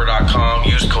 drdabber.com.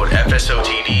 Use code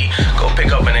FSOTD. Go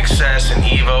pick up an Excess and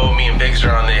Evo. Me and Biggs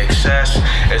are on the Excess,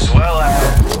 as well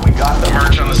as we got the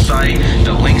merch on the site.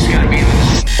 The link's gonna be in the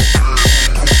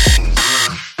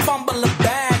Fumble a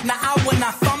bag, now I will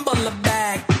not fumble a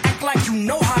bag. Act like you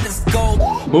know how this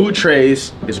goes. Mood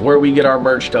Trays is where we get our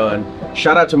merch done.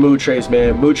 Shout out to Mood Trays,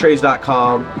 man.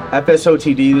 Moodtrays.com.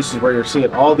 FSOTD, this is where you're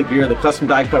seeing all the gear, the custom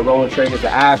die cut rolling trays, the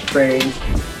ashtrays.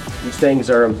 These things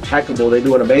are impeccable. They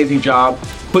do an amazing job.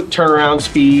 Quick turnaround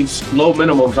speeds, low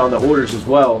minimums on the orders as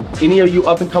well. Any of you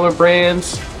up and coming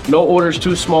brands, no orders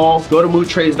too small, go to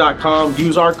moodtrays.com,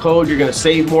 use our code, you're gonna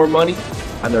save more money,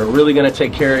 and they're really gonna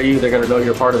take care of you. They're gonna know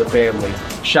you're part of the family.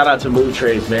 Shout out to Mood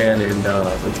Trays, man, and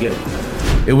let's get it.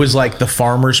 It was like the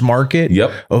farmer's market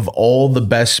of all the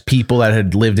best people that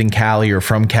had lived in Cali or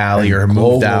from Cali or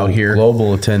moved out here.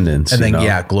 Global attendance. And then,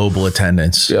 global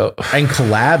attendance. Yep. And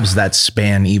collabs that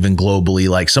span even globally.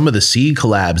 Like some of the seed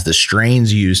collabs, the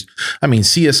strains used. I mean,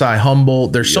 CSI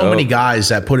Humboldt. There's so many guys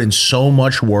that put in so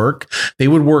much work. They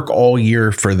would work all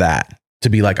year for that. To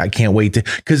be like, I can't wait to,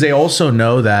 because they also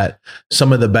know that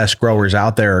some of the best growers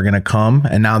out there are going to come,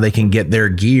 and now they can get their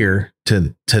gear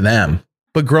to them.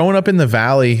 But growing up in the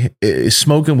Valley,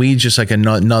 smoking weed just like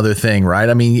another thing, right?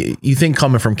 I mean, you think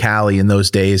coming from Cali in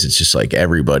those days, it's just like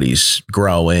everybody's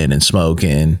growing and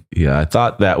smoking. Yeah, I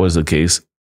thought that was the case.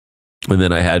 And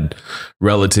then I had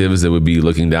relatives that would be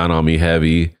looking down on me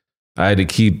heavy. I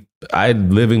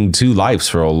had living two lives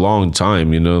for a long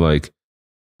time, like,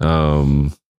 I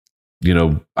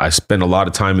spent a lot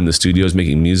of time in the studios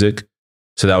making music.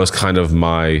 So that was kind of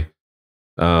my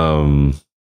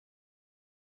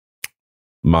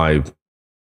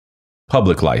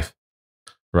public life.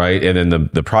 Right. And then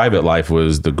the private life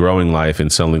was the growing life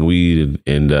and selling weed.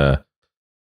 And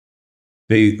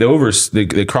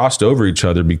they crossed over each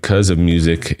other because of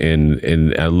music.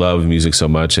 And I love music so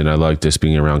much. And I like just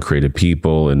being around creative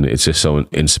people. And it's just so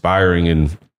inspiring.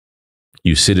 And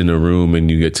you sit in a room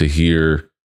and you get to hear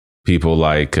people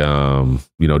like,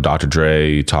 Dr.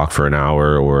 Dre talk for an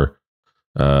hour, or,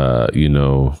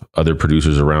 other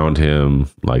producers around him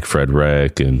like Fred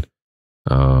Reck and,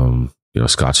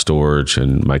 Scott Storch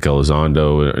and Mike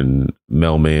Elizondo and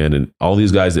Melman and all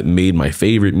these guys that made my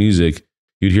favorite music.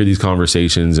 You'd hear these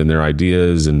conversations and their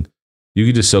ideas, and you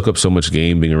could just soak up so much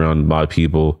game being around a lot of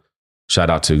people. Shout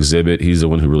out to Exhibit. He's the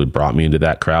one who really brought me into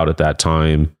that crowd at that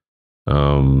time.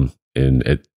 And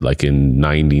like in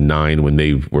 99 when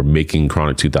they were making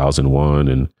Chronic 2001.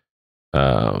 And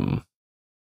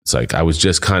it's like I was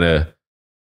just kind of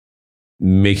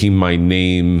making my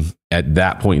name at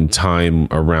that point in time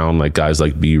around like guys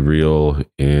like Be Real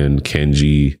and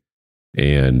Kenji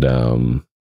and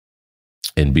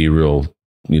Be Real,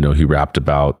 he rapped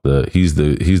about he's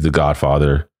the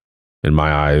godfather in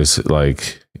my eyes.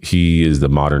 Like he is the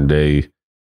modern day,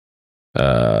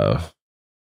 and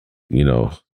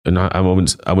I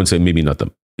wouldn't say maybe not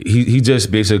the, he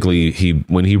just basically,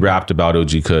 when he rapped about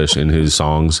OG Kush in his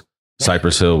songs,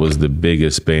 Cypress Hill was the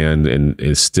biggest band, and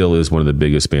it still is one of the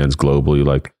biggest bands globally.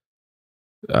 Like,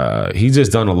 he's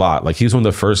just done a lot. Like he's one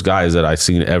of the first guys that I've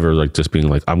seen ever, like just being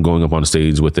like, I'm going up on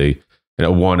stage with a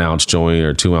 1 ounce joint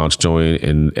or 2 ounce joint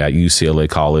at UCLA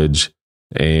College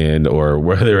or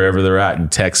wherever they're at in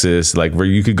Texas, like where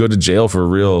you could go to jail for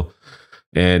real.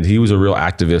 And he was a real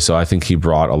activist. So I think he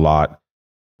brought a lot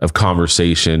of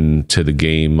conversation to the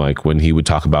game, like when he would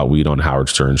talk about weed on Howard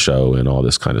Stern show and all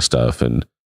this kind of stuff. And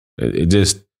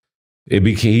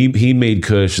he made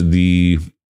Kush the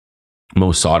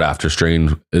most sought after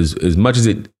strain as much as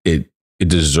it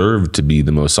deserved to be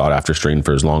the most sought after strain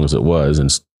for as long as it was,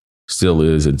 and still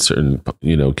is in certain,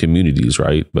 communities.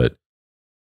 Right. But,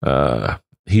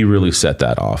 he really set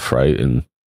that off. Right. And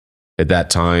at that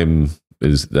time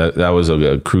that was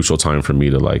a crucial time for me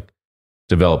to like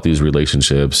develop these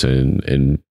relationships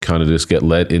and kind of just get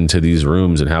let into these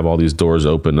rooms and have all these doors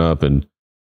open up, and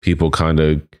people kind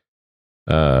of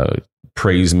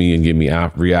praise me and give me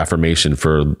reaffirmation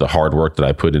for the hard work that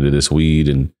I put into this weed.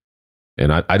 And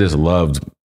I just loved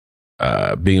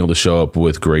being able to show up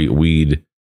with great weed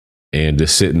and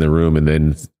just sit in the room and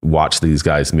then watch these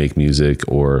guys make music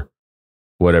or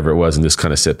whatever it was, and just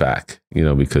kind of sit back,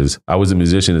 because I was a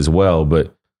musician as well,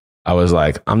 but I was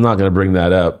like, I'm not going to bring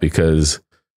that up because,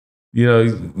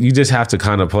 you just have to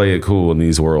kind of play it cool in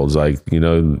these worlds. Like,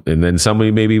 and then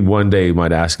somebody maybe one day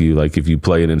might ask you, like, if you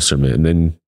play an instrument,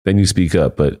 and then you speak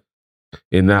up. But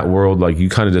in that world, like, you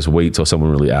kind of just wait till someone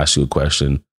really asks you a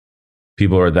question.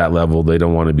 People are at that level. They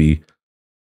don't want to be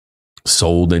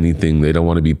sold anything. They don't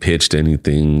want to be pitched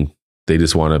anything. They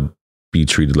just want to be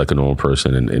treated like a normal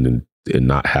person and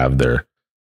not have their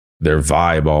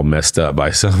vibe all messed up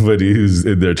by somebody who's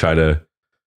in there trying to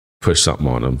push something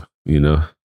on them,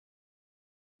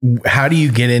 How do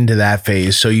you get into that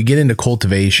phase? So you get into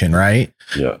cultivation, right?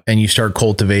 Yeah. And you start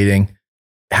cultivating.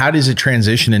 How does it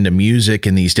transition into music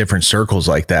in these different circles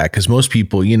like that? Because most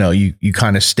people, you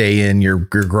kind of stay in, you're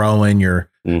growing, you're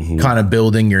kind of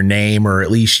building your name, or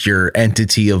at least your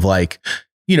entity of like,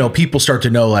 people start to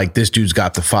know like this dude's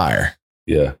got the fire.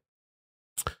 Yeah.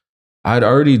 I'd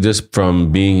already, just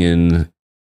from being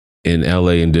in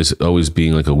LA and just always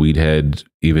being like a weed head,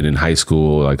 even in high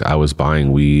school, like I was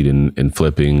buying weed and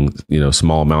flipping,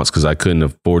 small amounts because I couldn't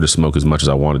afford to smoke as much as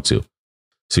I wanted to.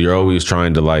 So you're always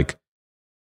trying to like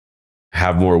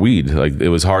have more weed. Like it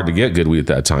was hard to get good weed at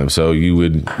that time. So you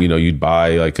would, you'd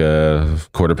buy like a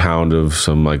quarter pound of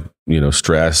some like,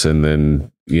 stress, and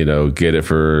then, get it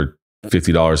for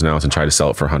 $50 an ounce and try to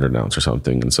sell it for 100 an ounce or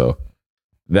something. And so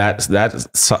that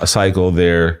cycle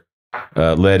there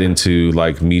led into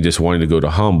like me just wanting to go to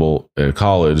Humboldt at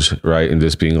college, right? And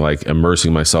just being like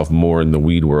immersing myself more in the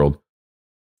weed world,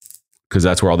 because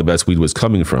that's where all the best weed was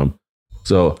coming from.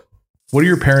 So what do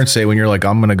your parents say when you're like,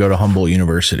 I'm going to go to Humboldt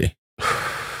University?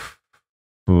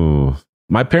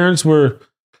 My parents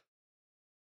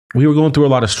we were going through a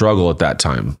lot of struggle at that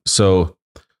time. So,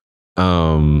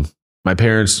 my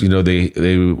parents,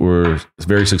 they were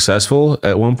very successful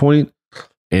at one point,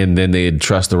 and then they'd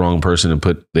trust the wrong person and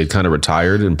they'd kind of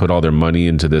retired and put all their money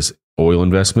into this oil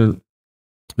investment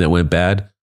that went bad.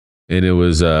 And it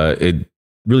was, it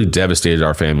really devastated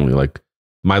our family. Like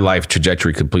my life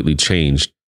trajectory completely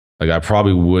changed. Like I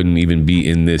probably wouldn't even be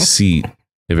in this seat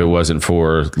if it wasn't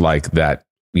for like that,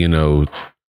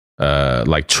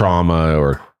 like trauma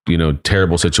or,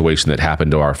 terrible situation that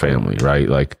happened to our family, right?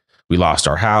 Like we lost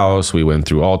our house. We went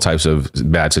through all types of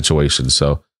bad situations.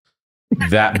 So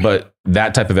but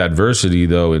that type of adversity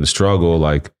though, and struggle,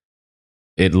 like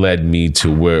it led me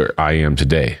to where I am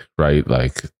today, right?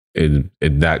 Like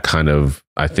that kind of,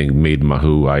 I think, made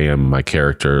who I am, my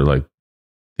character, like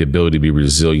the ability to be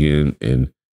resilient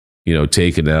and,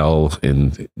 take an L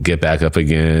and get back up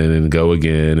again and go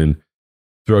again and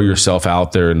throw yourself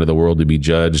out there into the world to be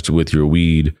judged with your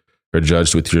weed or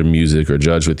judged with your music or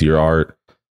judged with your art,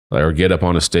 or get up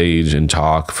on a stage and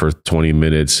talk for 20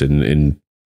 minutes in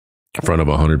front of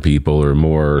 100 people or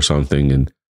more or something.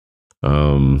 And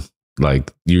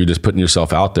like you're just putting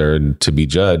yourself out there to be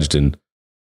judged. And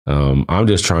I'm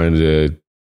just trying to,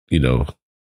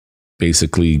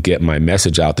 basically get my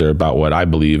message out there about what I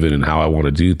believe in and how I want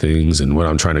to do things and what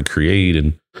I'm trying to create,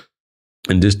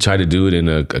 and just try to do it in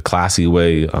a classy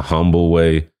way, a humble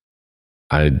way.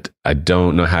 I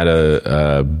don't know how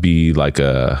to be like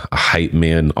a hype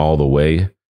man all the way.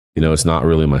 It's not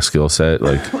really my skill set.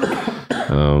 Like,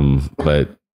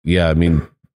 but yeah, I mean,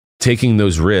 taking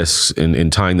those risks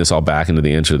and tying this all back into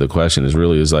the answer to the question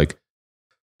is like,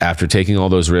 after taking all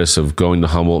those risks of going to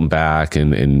Humboldt and back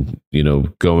and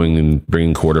going and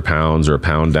bringing quarter pounds or a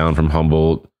pound down from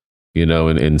Humboldt,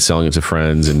 and selling it to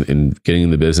friends and getting in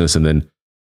the business, and then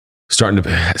starting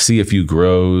to see a few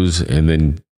grows, and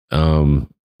then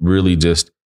really just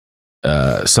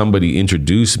somebody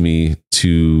introduced me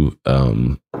to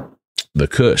the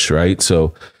Kush, right?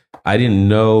 So I didn't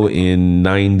know in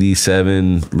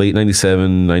 97, late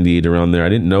 97, 98, around there, I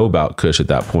didn't know about Kush at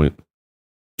that point.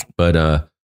 But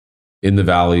in the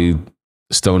Valley,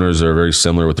 stoners are very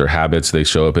similar with their habits. They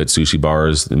show up at sushi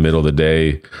bars in the middle of the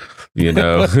day, and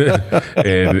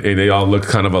they all look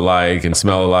kind of alike and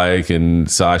smell alike. And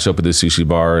so I show up at this sushi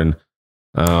bar, and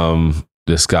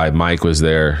this guy, Mike, was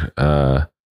there.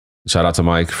 Shout out to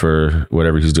Mike for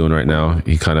whatever he's doing right now.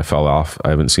 He kind of fell off. I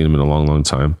haven't seen him in a long, long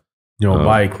time.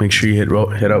 Mike, make sure you hit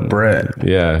up Brett.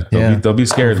 Yeah. Don't be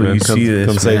scared, Hopefully man.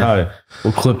 Come say hi.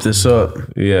 We'll clip this up.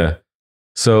 Yeah.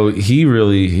 So he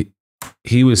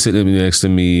was sitting next to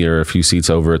me or a few seats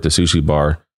over at the sushi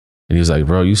bar, and he's like,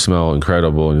 "Bro, you smell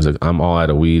incredible." And he's like, "I'm all out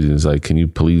of weed." And he's like, "Can you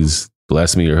please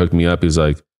bless me or hook me up?" He's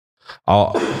like,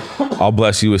 I'll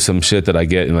bless you with some shit that I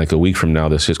get in like a week from now.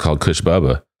 This shit's called Kush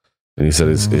Bubba. And he said,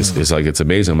 it's like, it's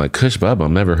amazing. I'm like, Kush Bubba,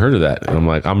 I've never heard of that. And I'm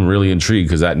like, I'm really intrigued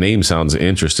because that name sounds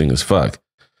interesting as fuck.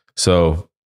 So,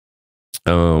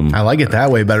 I like it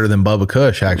that way better than Bubba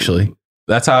Kush, actually.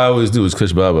 That's how I always do, is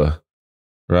Kush Bubba,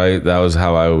 right? That was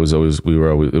how I was always, it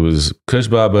was Kush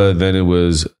Bubba. Then it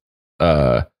was,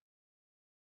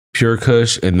 Pure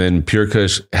Kush, and then Pure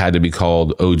Kush had to be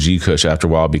called OG Kush after a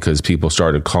while because people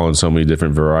started calling so many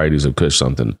different varieties of Kush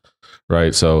something,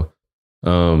 right? So,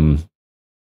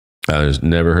 I just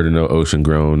never heard of no ocean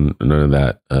grown, none of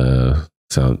that. I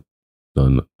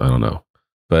don't know,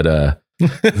 but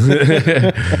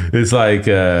it's like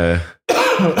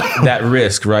that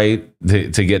risk, right?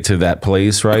 To get to that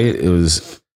place, right?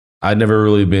 I'd never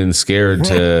really been scared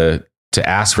to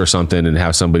ask for something and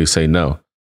have somebody say no.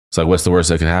 It's like, what's the worst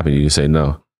that can happen? You say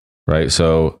no, right?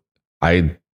 So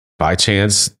I, by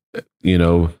chance,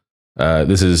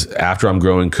 this is after I'm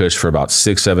growing Kush for about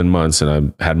 6-7 months,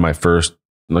 and I had my first,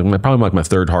 probably my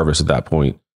third harvest at that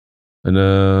point, and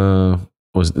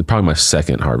was probably my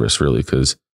second harvest really,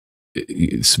 because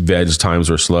veg times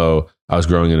were slow. I was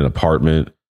growing in an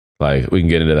apartment. Like, we can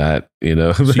get into that,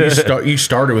 So you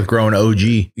started with growing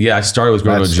OG. Yeah, I started with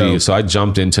growing OG. Dope. So I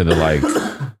jumped into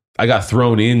I got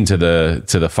thrown into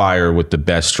the fire with the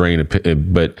best strain,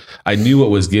 but I knew what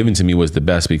was given to me was the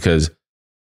best, because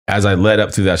as I led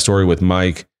up through that story with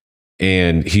Mike,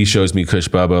 and he shows me Kush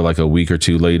Bubba like a week or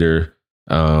two later,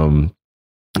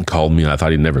 called me. I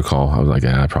thought he'd never call. I was like,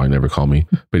 I'd probably never call me,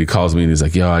 but he calls me and he's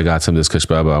like, yo, I got some of this Kush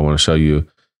Bubba I want to show you.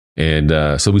 And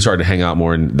so we started to hang out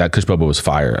more, and that Kush Bubba was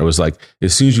fire. I was like,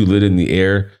 as soon as you lit it in the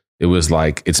air, it was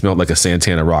like, it smelled like a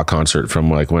Santana Rock concert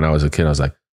from like when I was a kid. I was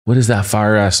like, what is that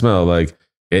fire ass smell? Like,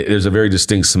 there's a very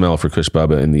distinct smell for Kush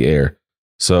Bubba in the air.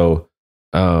 So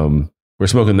we're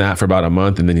smoking that for about a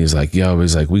month, and then he's like,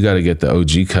 we got to get the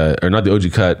OG cut, or not the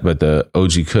OG cut, but the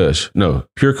OG Kush. No,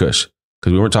 Pure Kush,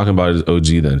 because we weren't talking about it as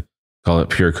OG then, calling it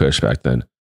Pure Kush back then.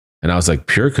 And I was like,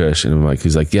 Pure Kush? And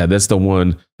he's like, yeah, that's the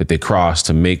one that they crossed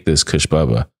to make this Kush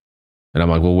Bubba. And I'm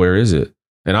like, well, where is it?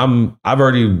 And I've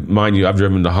already, mind you, I've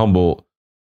driven to Humboldt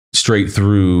straight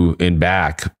through and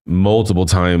back multiple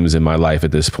times in my life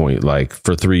at this point, like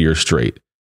for 3 years straight.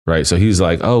 Right. So he's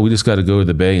like, oh, we just got to go to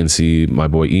the Bay and see my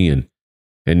boy Ian.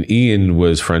 And Ian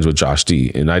was friends with Josh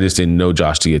D. And I just didn't know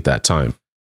Josh D at that time.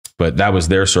 But that was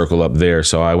their circle up there.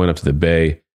 So I went up to the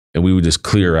Bay and we would just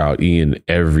clear out Ian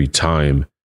every time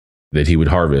that he would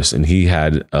harvest. And he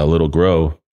had a little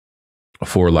grow, a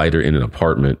 4-lighter in an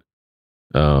apartment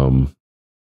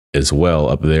as well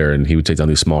up there. And he would take down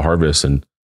these small harvests and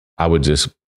I would just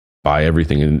buy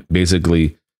everything. And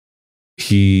basically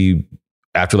he,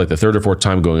 after like the third or fourth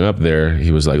time going up there,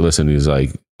 he was like, listen, he's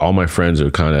like, all my friends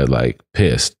are kind of like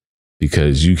pissed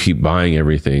because you keep buying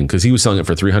everything. Cause he was selling it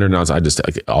for 300 ounces. I just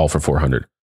like all for 400.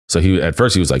 So at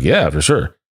first he was like, yeah, for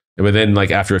sure. But then like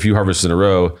after a few harvests in a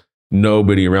row,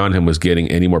 nobody around him was getting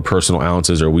any more personal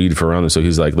ounces or weed for around them. So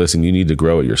he's like, listen, you need to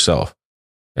grow it yourself.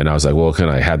 And I was like, well, can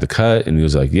I have the cut? And he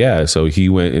was like, yeah. So he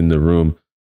went in the room,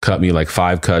 cut me like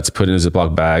 5 cuts, put it in a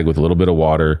Ziploc bag with a little bit of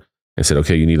water and said,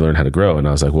 okay, you need to learn how to grow. And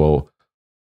I was like, well,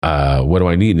 what do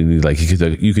I need? And he's like,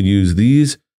 you can use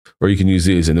these or you can use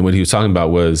these. And then what he was talking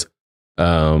about was,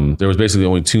 there was basically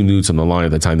only 2 newts on the line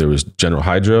at the time. There was General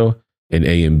Hydro and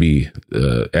A and B,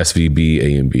 SVB,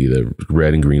 A and B, the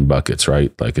red and green buckets,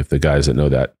 right? Like if the guys that know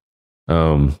that.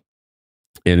 And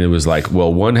it was like,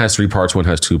 well, one has 3 parts, one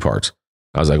has 2 parts.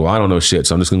 I was like, well, I don't know shit.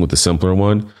 So I'm just going with the simpler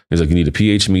one. He's like, you need a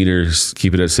pH meter,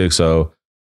 keep it at 6.0.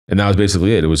 And that was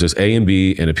basically it. It was just A and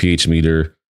B and a pH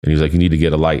meter. And he's like, you need to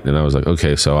get a light. And I was like,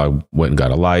 okay. So I went and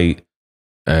got a light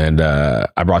and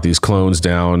I brought these clones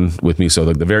down with me. So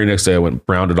like the very next day I went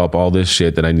rounded up all this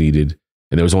shit that I needed.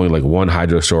 And there was only like one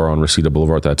hydro store on Reseda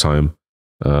Boulevard at that time,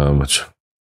 which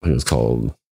I think it was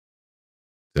called,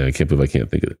 I can't believe I can't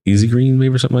think of it. Easy Green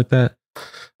maybe or something like that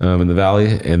in the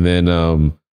Valley. And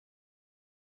then,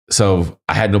 so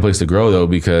I had no place to grow though,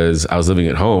 because I was living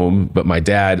at home, but my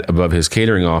dad above his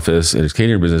catering office in his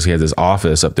catering business, he had this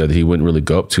office up there that he wouldn't really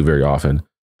go up to very often.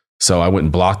 So I went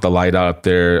and blocked the light out up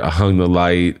there. I hung the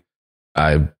light.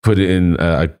 I put it in,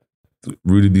 I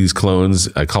rooted these clones.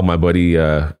 I called my buddy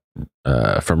from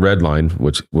Redline,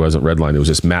 which wasn't Redline. It was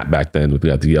just Matt back then. We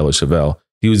got the yellow Chevelle.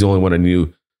 He was the only one I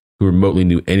knew who remotely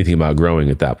knew anything about growing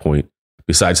at that point.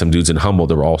 Besides some dudes in Humboldt,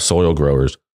 they were all soil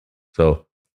growers. So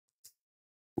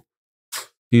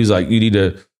he was like, you need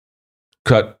to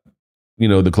cut,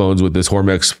 the clones with this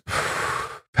Hormex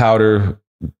powder,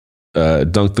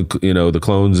 dunk the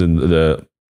clones in the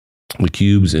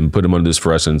cubes and put them under this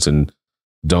fluorescence and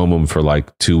dome them for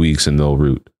like 2 weeks and they'll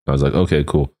root. I was like, okay,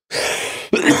 cool.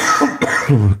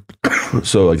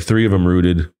 So like 3 of them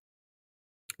rooted.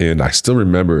 And I still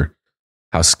remember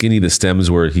how skinny the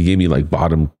stems were. He gave me like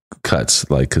bottom cuts,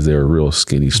 like, cause they were real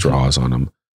skinny straws on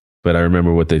them. But I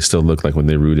remember what they still looked like when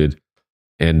they rooted.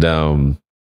 And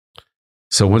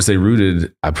so once they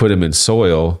rooted, I put them in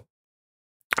soil.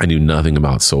 I knew nothing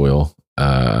about soil.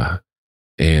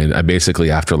 And I basically,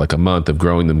 after like a month of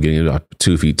growing them, getting about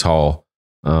 2 feet tall.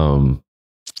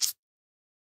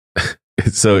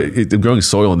 So growing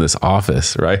soil in this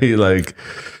office, right? Like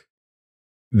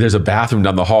there's a bathroom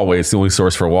down the hallway. It's the only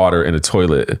source for water and a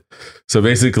toilet. So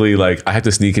basically like I have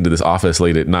to sneak into this office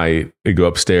late at night and go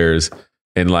upstairs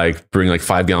and like bring like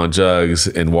 5-gallon jugs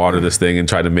and water this thing and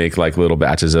try to make like little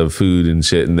batches of food and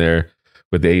shit in there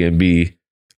with the A and B,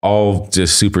 all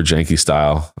just super janky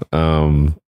style.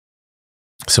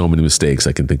 So many mistakes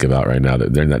I can think about right now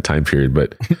that during that time period,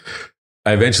 but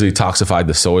I eventually toxified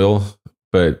the soil,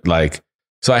 but like,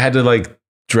 so I had to like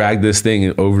drag this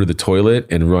thing over the toilet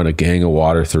and run a gang of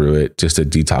water through it just to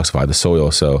detoxify the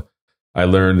soil. So I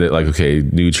learned that like, okay,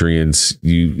 nutrients,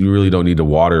 you really don't need to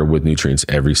water with nutrients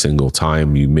every single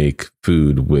time you make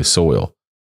food with soil.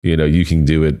 You can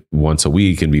do it once a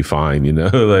week and be fine,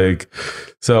 like,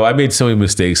 so I made so many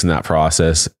mistakes in that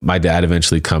process. My dad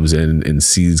eventually comes in and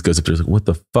goes up there, like, what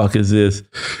the fuck is this?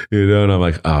 And I'm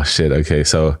like, oh shit. Okay.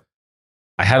 So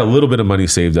I had a little bit of money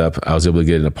saved up. I was able to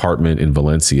get an apartment in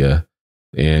Valencia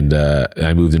and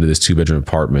I moved into this 2-bedroom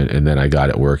apartment and then I got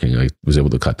it working. I was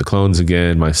able to cut the clones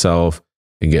again myself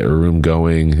and get a room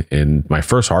going. And my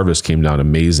first harvest came down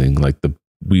amazing. Like the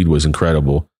weed was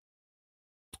incredible.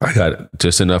 I got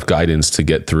just enough guidance to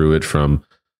get through it from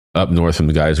up north from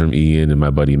the guys from Ian and my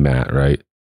buddy Matt, right?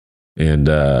 And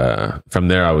from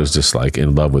there, I was just like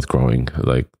in love with growing,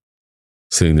 like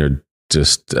sitting there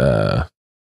just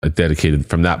dedicated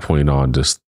from that point on,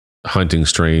 just hunting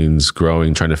strains,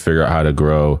 growing, trying to figure out how to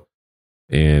grow.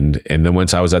 And then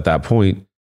once I was at that point,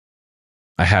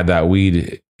 I had that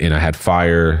weed and I had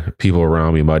fire, people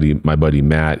around me, my buddy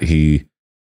Matt, he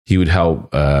would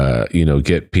help,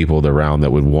 get people around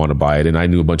that would want to buy it. And I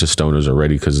knew a bunch of stoners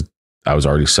already because I was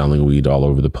already selling weed all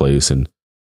over the place. And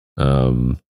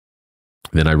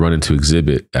then I run into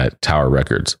Exhibit at Tower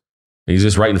Records. And he's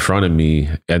just right in front of me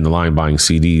in the line buying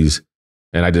CDs.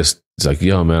 And it's like,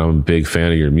 yo, man, I'm a big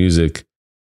fan of your music.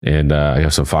 And I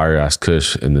have some fire ass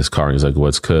Kush in this car. And he's like,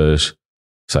 what's Kush?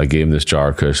 So I gave him this jar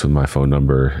of Kush with my phone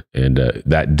number. And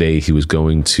that day he was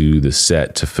going to the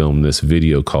set to film this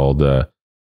video for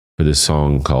this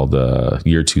song called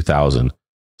Year 2000.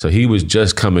 So he was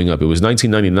just coming up. It was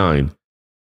 1999.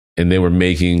 And they were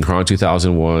making Chron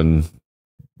 2001,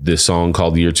 this song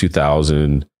called Year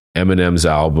 2000, Eminem's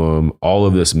album, all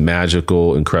of this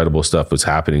magical, incredible stuff was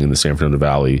happening in the San Fernando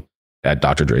Valley at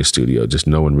Dr. Dre's studio. Just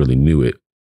no one really knew it,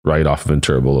 right off of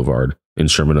Ventura Boulevard in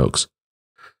Sherman Oaks.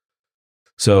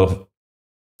 So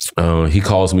he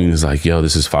calls me and he's like, yo,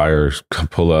 this is fire. Come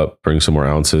pull up, bring some more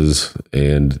ounces.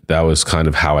 And that was kind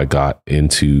of how I got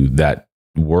into that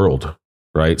world,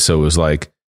 right? So it was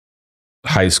like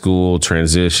high school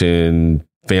transition,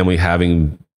 family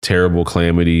having terrible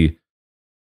calamity,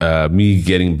 me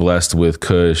getting blessed with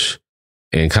Kush,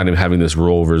 and kind of having this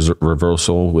role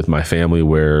reversal with my family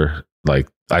where like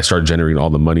I started generating all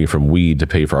the money from weed to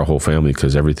pay for our whole family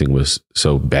because everything was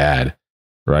so bad,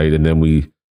 right? And then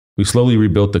we slowly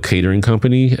rebuilt the catering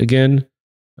company again.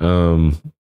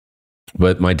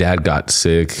 But my dad got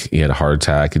sick. He had a heart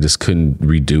attack. He just couldn't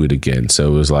redo it again. So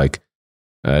it was like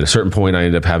at a certain point, I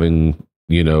ended up having,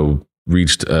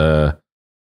 reached,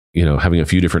 having a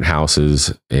few different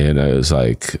houses. And I was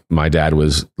like, my dad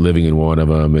was living in one of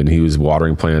them and he was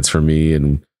watering plants for me.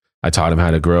 And I taught him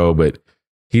how to grow, but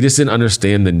he just didn't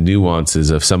understand the nuances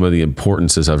of some of the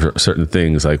importances of certain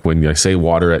things. Like when I say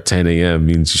water at 10 a.m.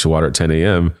 means you should water at 10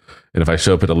 a.m. And if I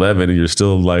show up at 11 and you're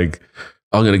still like,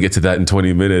 I'm going to get to that in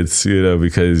 20 minutes,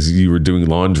 because you were doing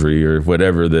laundry or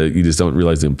whatever, that you just don't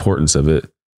realize the importance of it.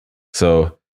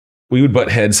 So we would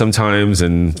butt heads sometimes,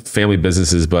 and family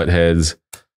businesses butt heads.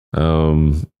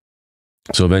 So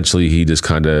eventually he just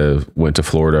kind of went to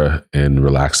Florida and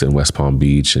relaxed in West Palm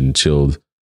Beach and chilled.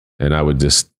 And I would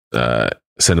just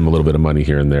send him a little bit of money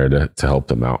here and there to help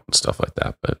them out and stuff like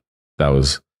that. But that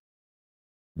was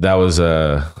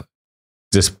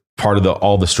just part of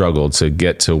all the struggle to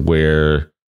get to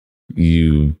where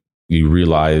you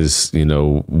realize,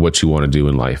 what you want to do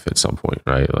in life at some point,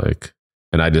 right? Like,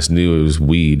 and I just knew it was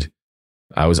weed.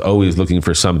 I was always looking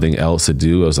for something else to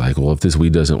do. I was like, well, if this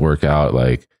weed doesn't work out,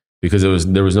 like, because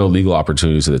there was no legal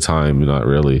opportunities at the time, not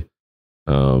really,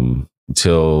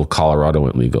 until Colorado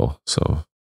went legal. So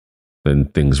then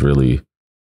things really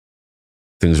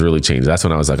changed. That's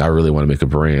when I was like, I really want to make a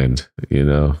brand,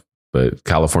 but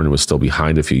California was still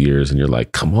behind a few years. And you're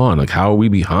like, come on, like, how are we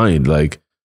behind? Like,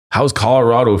 how's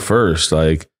Colorado first?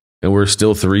 Like, and we're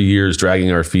still 3 years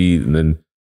dragging our feet. And then,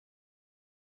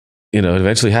 it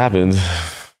eventually happened.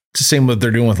 It's the same what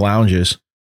they're doing with lounges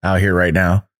out here right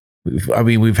now.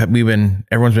 Everyone's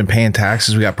been paying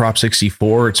taxes. We got Prop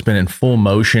 64. It's been in full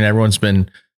motion. Everyone's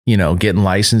been, getting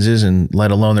licenses, and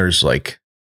let alone there's like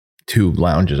 2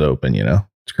 lounges open,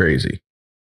 it's crazy.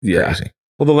 Yeah. Crazy.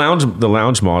 Well, the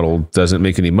lounge model doesn't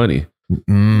make any money.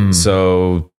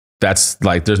 So that's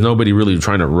like, there's nobody really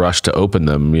trying to rush to open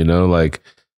them, like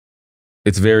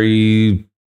it's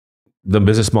the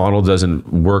business model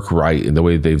doesn't work right in the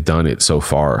way they've done it so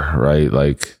far. Right.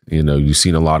 Like, you've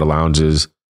seen a lot of lounges.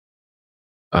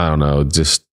 I don't know,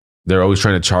 just, they're always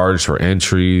trying to charge for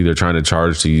entry. They're trying to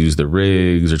charge to use the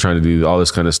rigs. They're trying to do all this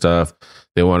kind of stuff.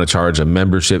 They want to charge a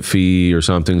membership fee or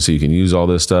something so you can use all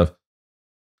this stuff.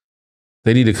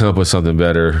 They need to come up with something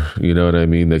better. You know what I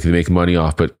mean? They can make money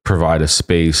off, but provide a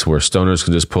space where stoners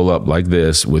can just pull up like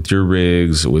this with your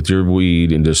rigs, with your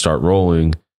weed, and just start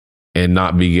rolling and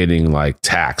not be getting like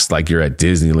taxed like you're at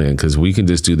Disneyland, because we can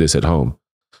just do this at home.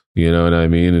 You know what I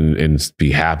mean? And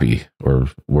be happy, or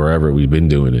wherever we've been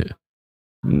doing it.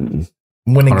 When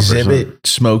 100%. Exhibit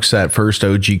smokes that first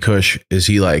OG Kush, is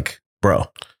he like,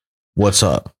 bro, what's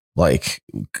up? Like,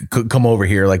 come over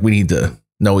here. Like, we need to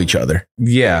know each other.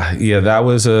 Yeah. That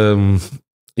was, I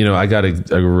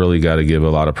really got to give a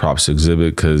lot of props to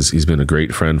Exhibit, because he's been a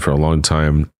great friend for a long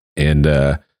time.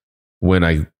 And when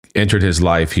I entered his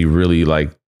life, he really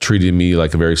like treated me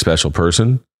like a very special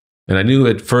person. And I knew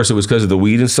at first it was because of the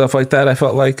weed and stuff like that. I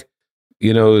felt like,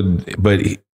 but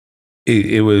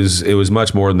it was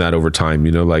much more than that over time.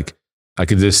 Like I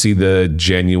could just see the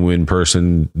genuine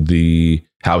person,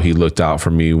 how he looked out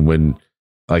for me when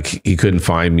like he couldn't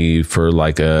find me for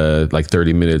like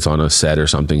 30 minutes on a set or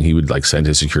something. He would like send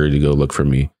his security to go look for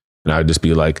me. And I would just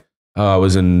be like, oh, I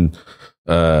was in,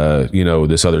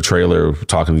 this other trailer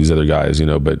talking to these other guys,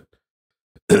 but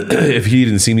if he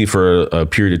didn't see me for a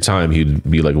period of time, he'd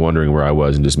be like wondering where I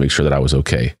was and just make sure that I was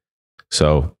okay.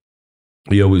 So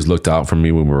he always looked out for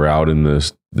me when we were out in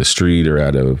the street or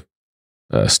at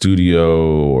a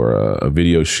studio or a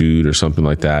video shoot or something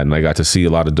like that. And I got to see a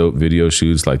lot of dope video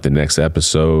shoots, like the next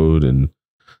episode and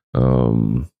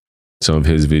some of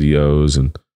his videos.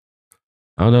 And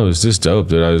I don't know, it's just dope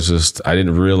that I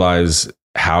didn't realize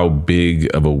how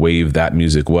big of a wave that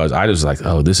music was. I was like,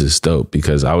 oh, this is dope,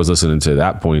 because I was listening to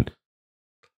that point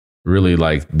really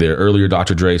like their earlier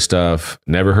Dr. Dre stuff.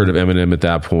 Never heard of Eminem at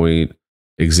that point.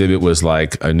 Exhibit was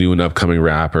like a new and upcoming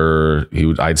rapper.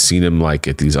 I'd seen him like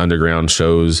at these underground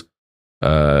shows,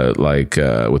 with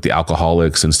the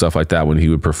Alcoholics and stuff like that when he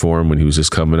would perform when he was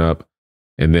just coming up.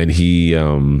 And then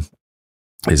his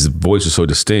voice was so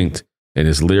distinct and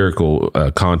his lyrical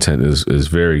content is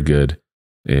very good.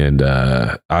 And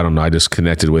I don't know, I just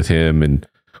connected with him, and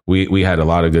we had a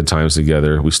lot of good times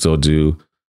together. We still do.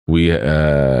 We did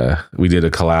a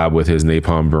collab with his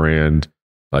Napalm brand,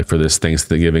 like for this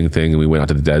Thanksgiving thing, and we went out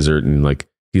to the desert, and like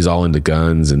he's all into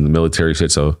guns and the military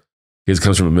shit. So he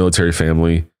comes from a military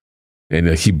family, and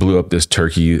he blew up this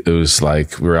turkey. It was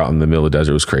like we were out in the middle of the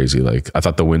desert. It was crazy. Like I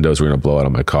thought the windows were gonna blow out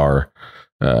on my car.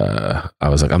 I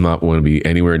was like, I'm not going to be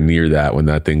anywhere near that when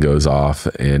that thing goes off.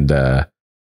 And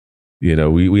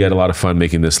we had a lot of fun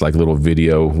making this like little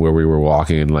video where we were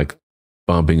walking and like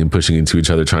bumping and pushing into each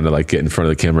other, trying to like get in front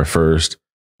of the camera first,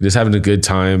 just having a good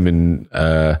time. And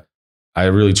I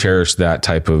really cherish that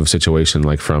type of situation,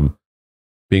 like from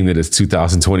being that it's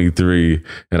 2023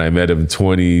 and I met him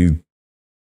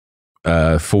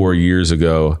 24 years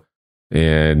ago,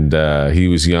 and he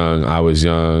was young, I was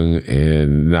young,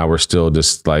 and now we're still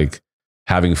just like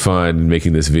having fun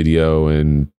making this video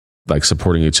and like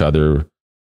supporting each other.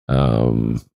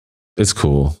 It's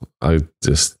cool. I'm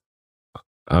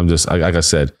just like I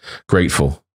said,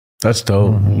 grateful. That's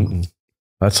dope. Mm-hmm.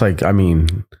 That's like, I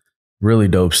mean, really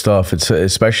dope stuff. It's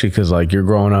especially because like you're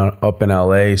growing up in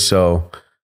LA, so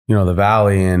the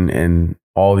Valley and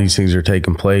all these things are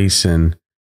taking place, and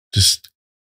it's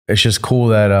just cool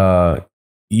that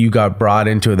you got brought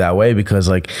into it that way, because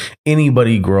like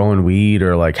anybody growing weed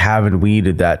or like having weed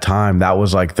at that time, that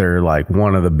was like their like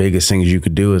one of the biggest things you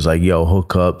could do is like, yo,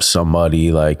 hook up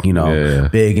somebody like,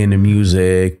 big into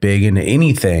music, big into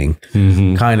anything.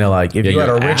 Mm-hmm. Kind of like if you had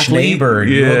a rich neighbor,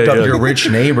 you hooked up your rich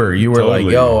neighbor, you were totally.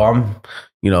 Like, yo, I'm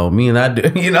me and that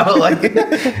dude, like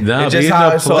no, it's just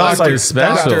how it's like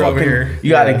special over here.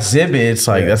 You got exhibits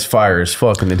like that's fire as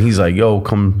fuck, and then he's like, yo,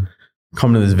 come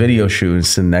to this video shoot.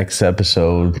 It's the next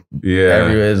episode. Yeah,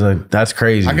 everybody's like, that's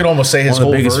crazy. I could almost say his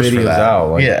whole biggest videos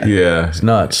out. Like, yeah, it's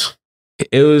nuts.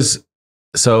 It was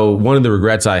so one of the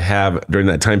regrets I have during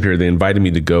that time period. They invited me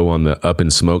to go on the Up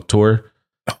in Smoke tour.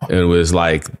 And it was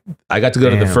like I got to go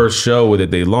to the first show with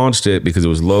it. They launched it because it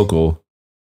was local,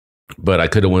 but I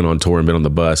could have went on tour and been on the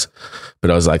bus. But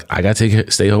I was like, I got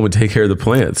to stay home and take care of the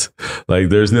plants. Like,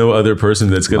 there's no other person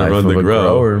that's going to run the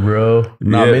grower, bro.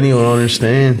 Not many will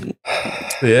understand.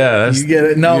 Yeah, you get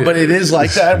it. No, but it is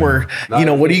like that. Where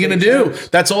what are you going to do?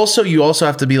 That's also you also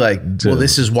have to be like, well,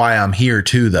 this is why I'm here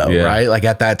too, though, right? Like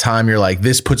at that time, you're like,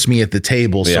 this puts me at the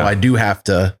table, so I do have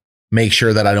to make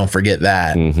sure that I don't forget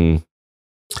that. Mm-hmm.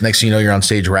 Next thing you know, you're on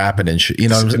stage rapping and shit.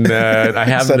 I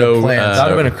have no. That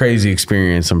would have been a crazy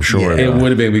experience, I'm sure. Yeah, it would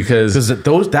have been because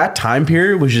that time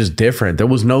period was just different. There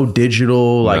was no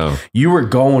digital. Like you were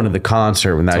going to the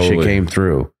concert when that shit came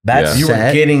through. You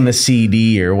were getting the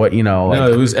CD or what No,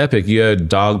 it was epic. You had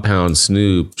Dog Pound,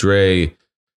 Snoop, Dre,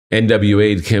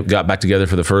 NWA got back together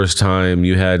for the first time.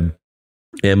 You had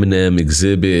Eminem,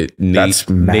 Exhibit, Nate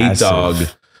Dogg.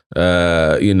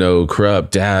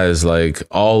 Corrupt, Daz, like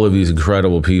all of these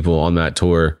incredible people on that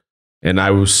tour. And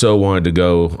I was so wanted to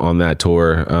go on that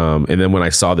tour. And then when I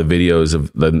saw the videos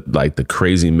of the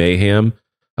crazy mayhem,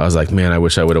 I was like, man, I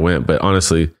wish I would have went. But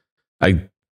honestly, I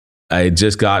had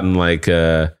just gotten my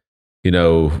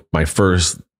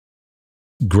first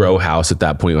grow house at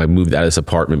that point. I moved out of this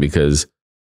apartment because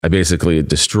I basically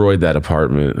destroyed that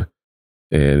apartment.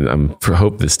 And I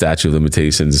hope the statute of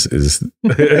limitations is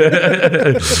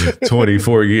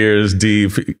 24 years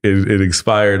deep. It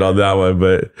expired on that one,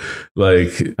 but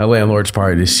like that landlord's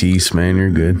probably deceased, man.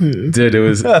 You're good, dude. It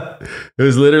was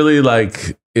literally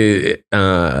like the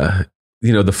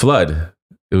flood.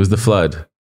 It was the flood,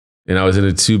 and I was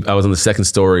on the second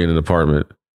story in an apartment,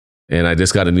 and I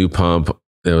just got a new pump.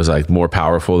 It was like more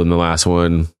powerful than the last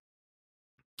one,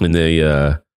 and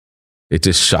it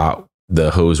just shot the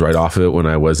hose right off of it when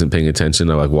I wasn't paying attention.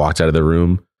 I walked out of the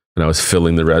room and I was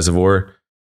filling the reservoir,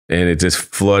 and it just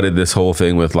flooded this whole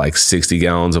thing with 60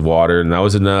 gallons of water. And that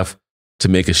was enough to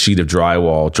make a sheet of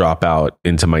drywall drop out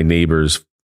into my neighbors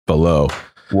below.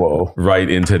 Whoa. Right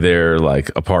into their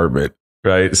apartment.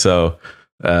 Right. So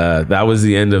that was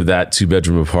the end of that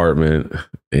 2-bedroom apartment.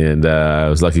 And I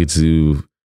was lucky to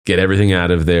get everything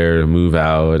out of there, move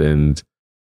out, and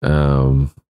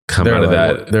come out of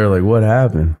that. They're like, what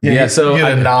happened? Yeah, so you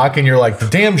get a knock and you're like, the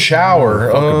damn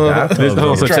shower.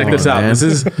 So check this out.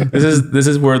 This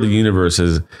is where the universe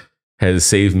has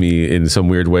saved me in some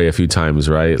weird way a few times,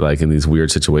 right? Like in these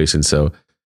weird situations. So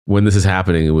when this is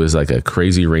happening, it was like a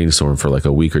crazy rainstorm for like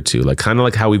a week or two, like kind of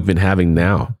like how we've been having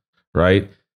now, right?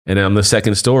 And on the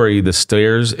second story, the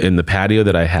stairs and the patio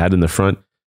that I had in the front,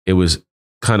 it was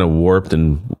kind of warped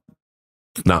and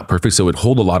not perfect. So it would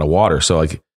hold a lot of water. So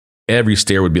like every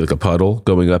stair would be like a puddle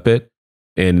going up it.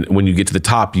 And when you get to the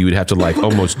top, you would have to like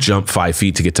almost jump 5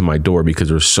 feet to get to my door because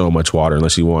there was so much water,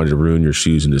 unless you wanted to ruin your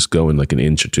shoes and just go in like an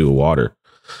inch or two of water.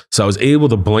 So I was able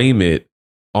to blame it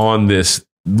on this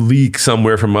leak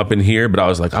somewhere from up in here, but I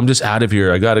was like, I'm just out of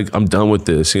here. I'm done with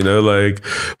this, like,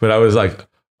 but I was like,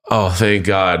 oh, thank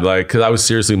God. Like, cause I was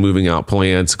seriously moving out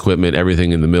plants, equipment,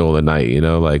 everything in the middle of the night,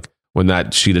 like when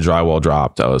that sheet of drywall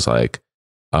dropped, I was like,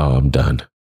 oh, I'm done.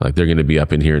 Like they're going to be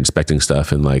up in here inspecting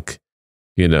stuff in like,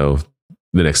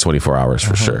 the next 24 hours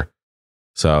for sure.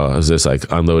 So I was just like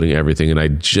unloading everything. And I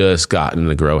just got in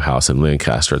the grow house in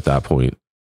Lancaster at that point.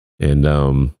 And,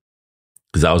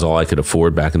 cause that was all I could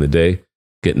afford back in the day.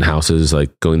 Getting houses,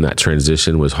 like going that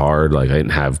transition was hard. Like I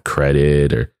didn't have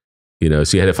credit or,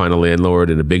 so you had to find a landlord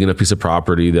and a big enough piece of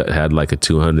property that had like a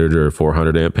 200 or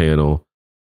 400 amp panel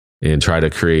and try to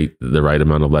create the right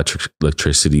amount of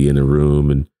electricity in a room.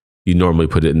 And you normally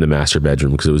put it in the master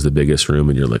bedroom because it was the biggest room.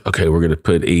 And you're like, okay, we're going to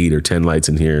put 8 or 10 lights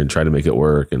in here and try to make it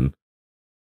work. And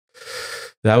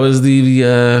that was the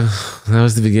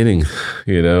beginning,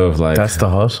 of like, that's the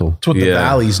hustle. That's what the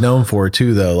Valley's known for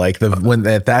too, though. Like when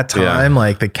at that time,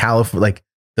 like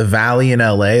the Valley in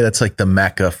LA, that's like the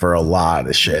mecca for a lot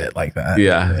of shit like that.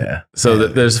 Yeah. So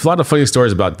there's a lot of funny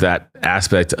stories about that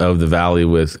aspect of the Valley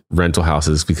with rental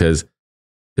houses, because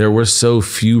there were so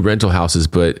few rental houses,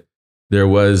 but there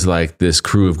was like this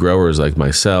crew of growers like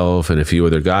myself and a few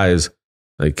other guys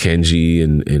like Kenji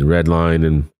and Redline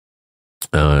and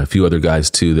a few other guys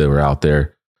too that were out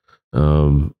there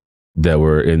that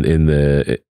were in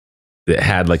that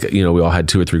had like, we all had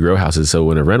 2 or 3 grow houses. So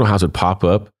when a rental house would pop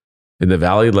up in the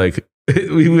Valley, like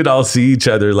we would all see each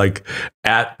other like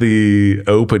at the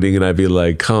opening and I'd be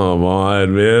like, come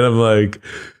on, man. I'm like,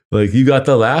 you got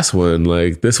the last one.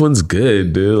 Like this one's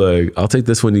good, dude. Like I'll take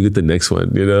this one. You get the next one,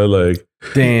 like,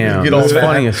 damn, that's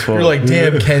funny as fuck. You're like,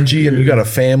 damn, Kenji, and you got a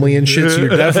family and shit. So you're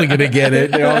definitely going to get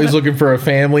it. You're always looking for a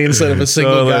family instead of a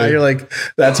single guy. You're like,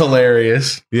 that's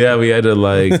hilarious. Yeah. We had to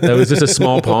that was just a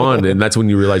small pond. And that's when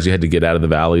you realized you had to get out of the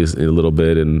valleys a little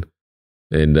bit and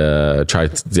try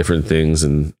different things.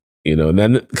 And, and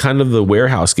then kind of the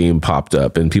warehouse game popped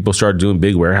up and people started doing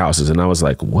big warehouses. And I was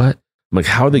like, what? I'm like,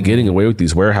 how are they getting away with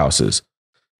these warehouses?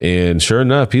 And sure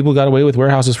enough, people got away with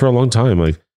warehouses for a long time.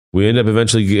 Like we ended up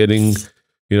eventually getting,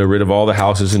 rid of all the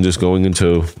houses and just going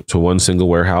into one single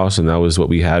warehouse. And that was what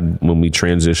we had when we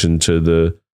transitioned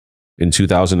in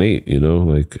 2008,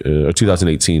 or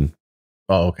 2018.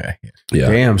 Oh, okay. Yeah.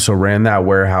 Damn. So ran that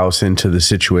warehouse into the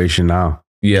situation now.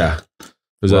 Yeah.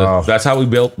 Wow. That's how we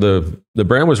built the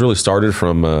brand. Was really started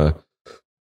from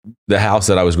the house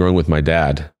that I was growing with my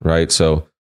dad. Right. So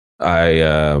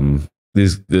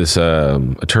this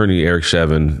attorney, Eric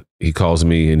Shevin, he calls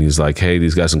me and he's like, hey,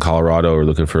 these guys in Colorado are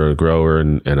looking for a grower.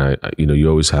 And I you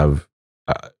always have,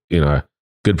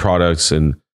 good products.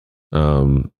 And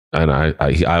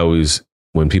I always,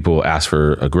 when people ask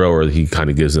for a grower, he kind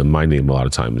of gives them my name a lot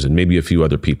of times. And maybe a few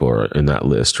other people are in that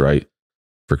list, right?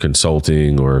 For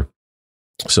consulting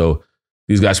so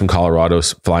these guys from Colorado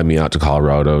fly me out to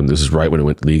Colorado. And this is right when it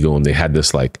went legal. And they had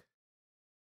this like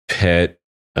pet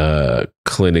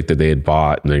clinic that they had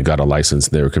bought and they got a license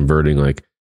and they were converting like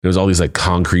there was all these like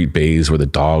concrete bays where the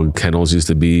dog kennels used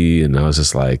to be. And I was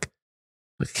just like,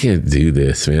 I can't do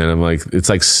this, man. I'm like, it's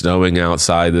like snowing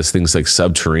outside. This thing's like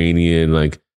subterranean.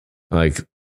 Like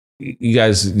you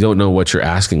guys don't know what you're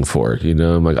asking for.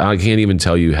 I'm like, I can't even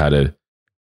tell you how to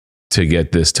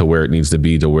get this to where it needs to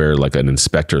be, to where like an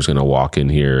inspector is going to walk in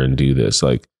here and do this,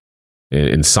 like,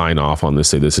 and sign off on this,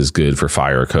 say this is good for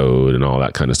fire code and all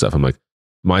that kind of stuff. I'm like,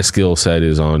 my skill set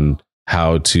is on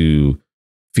how to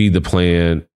feed the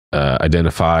plant,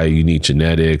 identify unique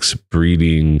genetics,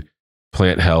 breeding,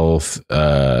 plant health,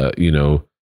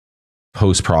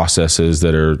 post processes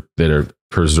that are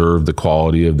preserve the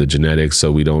quality of the genetics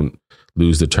so we don't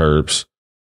lose the terps.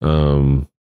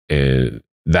 And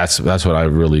that's what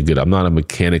I'm really good. I'm not a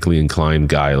mechanically inclined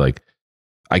guy. Like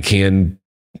I can,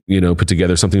 put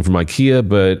together something from IKEA,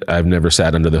 but I've never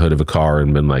sat under the hood of a car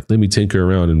and been like, let me tinker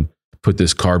around and put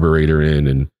this carburetor in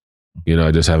and You know,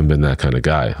 I just haven't been that kind of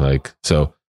guy. Like,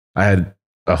 so I had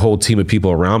a whole team of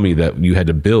people around me that you had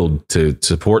to build to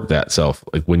support that self.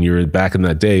 Like when you were back in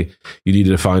that day, you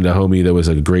needed to find a homie that was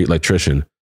a great electrician.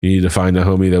 You needed to find a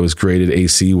homie that was great at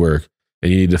AC work,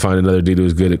 and you needed to find another dude who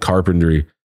was good at carpentry.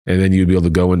 And then you'd be able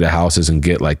to go into houses and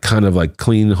get like kind of like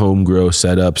clean home grow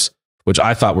setups, which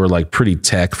I thought were like pretty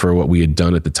tech for what we had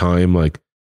done at the time. Like,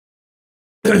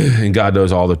 and God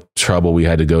knows all the trouble we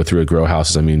had to go through at grow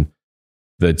houses. I mean,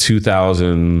 the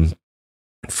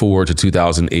 2004 to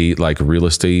 2008, like real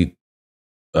estate,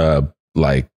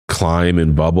 like climb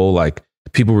and bubble, like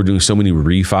people were doing so many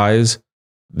refis.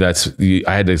 I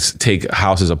had to take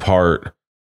houses apart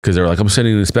because they were like, I'm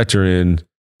sending an inspector in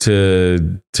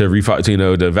to refi,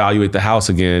 to evaluate the house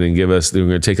again and they're going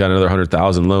to take out another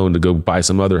 100,000 loan to go buy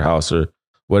some other house or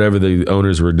whatever the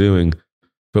owners were doing.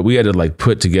 But we had to like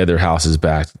put together houses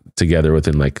back together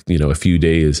within like, a few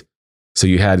days. So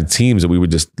you had teams that we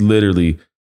would just literally,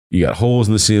 you got holes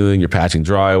in the ceiling, you're patching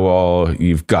drywall,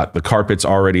 you've got the carpets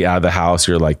already out of the house.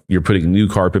 You're putting new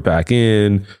carpet back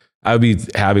in. I would be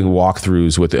having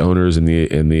walkthroughs with the owners and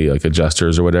the like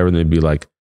adjusters or whatever. And they'd be like,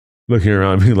 looking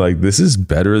around me like, this is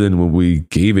better than what we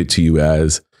gave it to you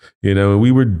as, and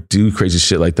we would do crazy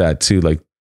shit like that too. Like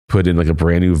put in like a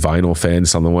brand new vinyl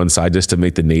fence on the one side just to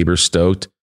make the neighbors stoked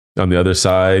on the other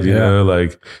side,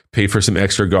 like pay for some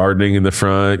extra gardening in the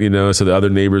front, so the other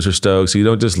neighbors are stoked. So you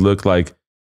don't just look like,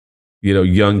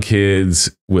 young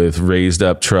kids with raised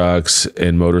up trucks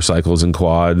and motorcycles and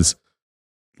quads.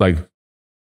 Like,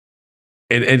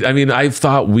 and I mean, I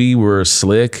thought we were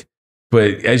slick.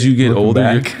 But as you get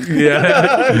older,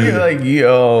 you're like,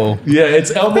 yo. Yeah,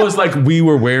 it's almost like we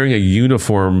were wearing a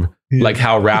uniform, like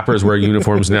how rappers wear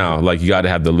uniforms now. Like you got to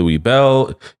have the Louis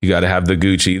belt, you got to have the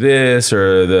Gucci this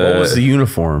or the. What was the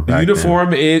uniform? The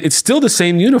uniform, it's still the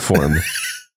same uniform.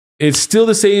 It's still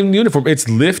the same uniform. It's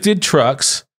lifted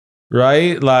trucks,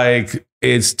 right? Like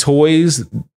it's toys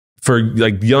for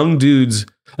like young dudes,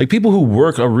 like people who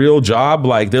work a real job.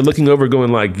 Like they're looking over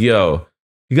going like, yo,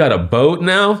 you got a boat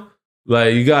now?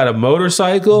 Like you got a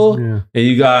motorcycle and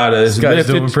you got this guy's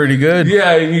doing pretty good.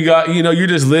 Yeah, and you got, you're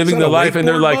just living the life and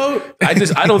they're like,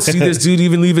 I don't see this dude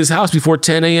even leave his house before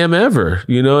 10 a.m. ever.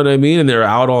 You know what I mean? And they're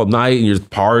out all night and you're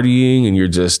partying and you're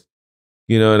just,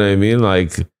 you know what I mean?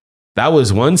 Like that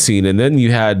was one scene. And then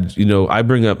you had, I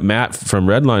bring up Matt from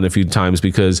Redline a few times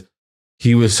because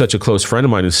he was such a close friend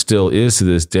of mine and still is to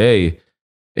this day.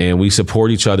 And we support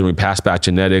each other. We pass back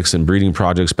genetics and breeding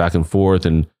projects back and forth.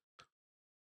 And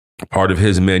part of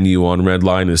his menu on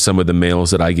Redline is some of the males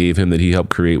that I gave him that he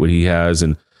helped create what he has.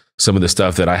 And some of the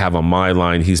stuff that I have on my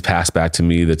line, he's passed back to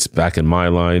me that's back in my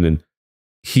line. And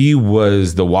he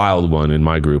was the wild one in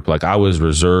my group. Like I was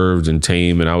reserved and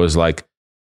tame. And I was like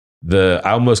I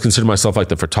almost consider myself like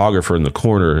the photographer in the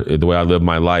corner, the way I live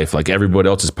my life. Like everybody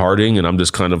else is partying and I'm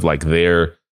just kind of like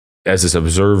there as this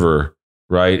observer,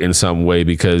 right? In some way,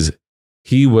 because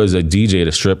he was a DJ at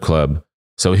a strip club.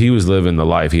 So he was living the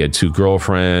life. He had 2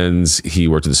 girlfriends. He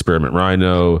worked at the Spearmint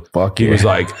Rhino. He was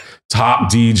like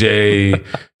top DJ.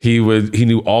 He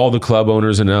knew all the club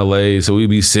owners in LA. So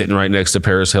we'd be sitting right next to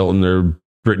Paris Hilton or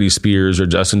Britney Spears or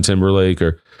Justin Timberlake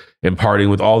and partying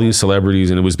with all these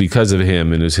celebrities. And it was because of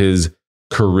him and it was his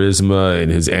charisma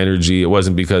and his energy. It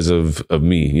wasn't because of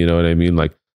me. You know what I mean?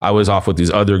 Like I was off with these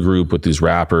other group with these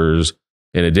rappers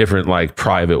in a different like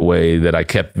private way that I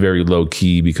kept very low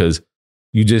key because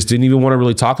you just didn't even want to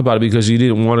really talk about it because you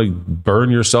didn't want to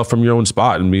burn yourself from your own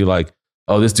spot and be like,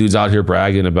 oh, this dude's out here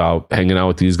bragging about hanging out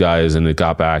with these guys and it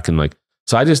got back. And like,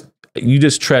 so you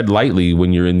just tread lightly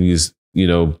when you're in these,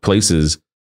 places.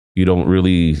 You don't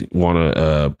really want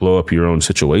to blow up your own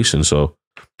situation. So,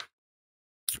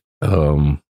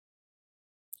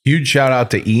 huge shout out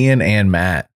to Ian and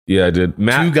Matt. Yeah, I did.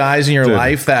 Matt, 2 guys in your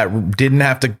life that didn't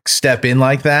have to step in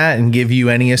like that and give you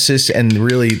any assist. And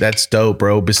really, that's dope,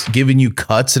 bro. But giving you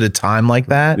cuts at a time like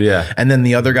that. Yeah. And then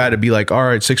the other guy to be like, all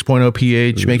right, 6.0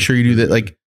 pH, make sure you do that.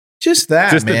 Like, just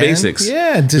that, just man. The basics.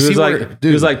 Yeah. It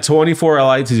was like 24-hour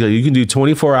lights. He's like, you can do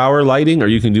 24-hour lighting or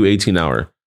you can do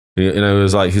 18-hour. And I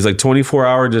was like, he's like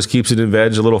 24-hour just keeps it in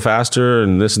veg a little faster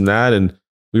and this and that. And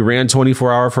we ran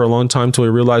 24-hour for a long time until we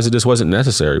realized it just wasn't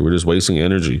necessary. We're just wasting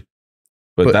energy.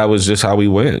 But that was just how we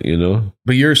went,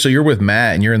 But you're with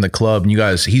Matt and you're in the club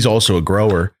and he's also a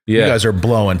grower. Yeah. You guys are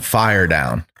blowing fire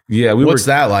down. Yeah. What's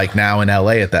that like now in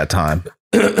LA at that time?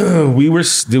 we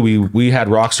had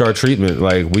Rockstar treatment.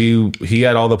 Like he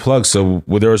had all the plugs. So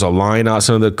when there was a line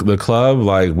outside of the club,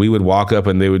 like we would walk up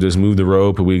and they would just move the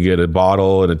rope and we'd get a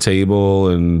bottle and a table.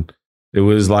 And it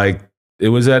was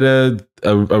at a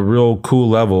real cool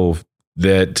level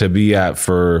that to be at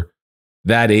for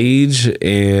that age.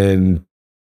 And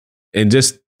and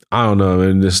just, I don't know.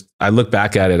 And just, I look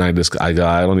back at it and I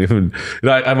don't even,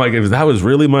 I'm like, if that was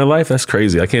really my life, that's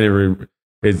crazy. I can't even,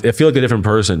 I feel like a different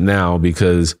person now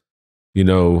because,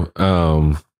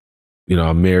 I'm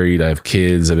married. I have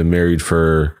kids. I've been married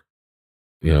for,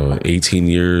 18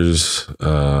 years.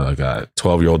 I got a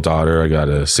 12-year-old daughter. I got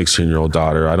a 16-year-old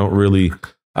daughter. I don't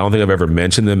think I've ever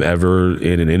mentioned them ever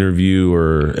in an interview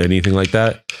or anything like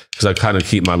that because I kind of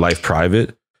keep my life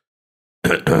private.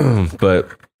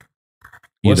 But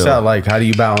what's that like? How do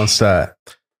you balance that?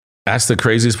 That's the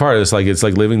craziest part. It's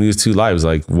like living these two lives.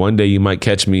 Like one day you might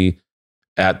catch me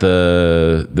at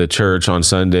the church on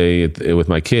Sunday with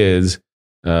my kids,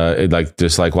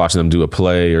 just watching them do a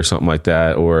play or something like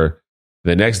that. Or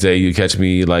the next day you catch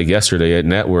me like yesterday at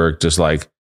network, just like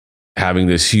having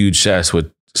this huge sesh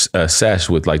with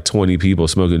like 20 people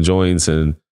smoking joints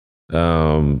and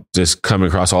just coming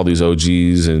across all these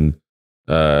OGs and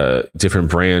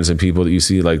different brands and people that you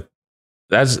see. Like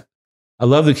I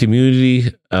love the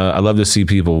community. I love to see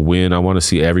people win. I want to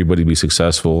see everybody be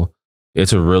successful.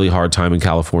 It's a really hard time in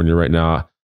California right now.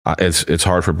 It's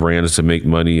hard for brands to make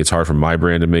money. It's hard for my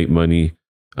brand to make money.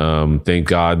 Thank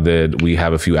God that we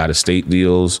have a few out-of-state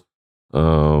deals.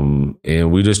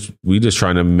 And we just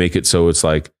trying to make it so it's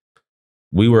like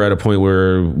we were at a point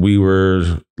where we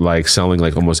were like selling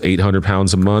like almost 800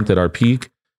 pounds a month at our peak.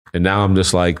 And now I'm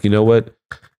just like, you know what?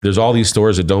 There's all these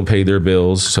stores that don't pay their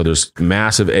bills. So there's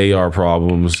massive AR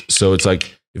problems. So it's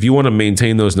like, if you want to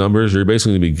maintain those numbers, you're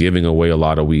basically going to be giving away a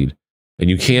lot of weed. And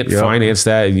you can't finance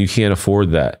that and you can't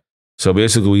afford that. So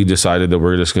basically we decided that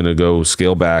we're just going to go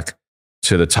scale back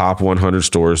to the top 100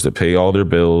 stores that pay all their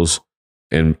bills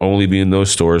and only be in those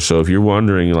stores. So if you're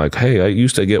wondering like, hey, I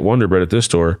used to get Wonderbrett at this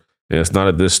store and it's not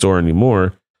at this store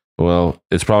anymore. Well,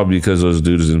 it's probably because those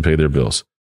dudes didn't pay their bills.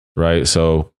 Right.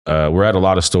 So we're at a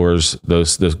lot of stores.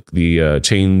 The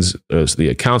chains, the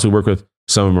accounts we work with,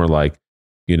 some of them are like,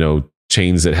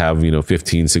 chains that have,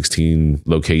 15, 16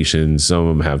 locations. Some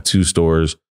of them have 2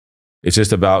 stores. It's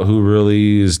just about who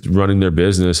really is running their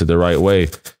business the right way.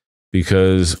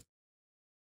 Because,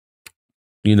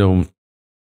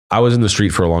 I was in the street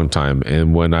for a long time.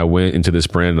 And when I went into this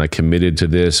brand and I committed to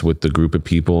this with the group of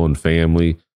people and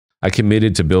family, I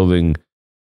committed to building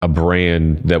a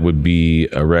brand that would be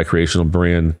a recreational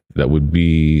brand, that would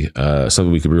be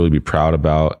something we could really be proud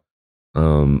about.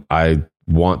 I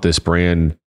want this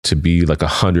brand to be like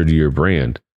 100-year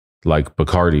brand, like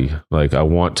Bacardi. Like I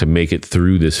want to make it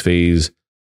through this phase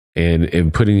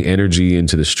and putting energy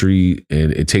into the street,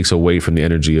 and it takes away from the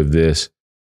energy of this.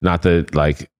 Not that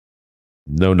like,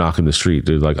 no knock in the street,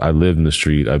 dude. Like I live in the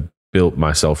street. I built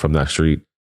myself from that street.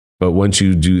 But once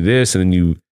you do this and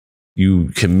then you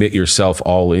commit yourself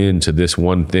all into this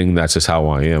one thing, that's just how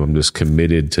I am. I'm just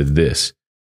committed to this.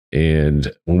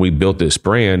 And when we built this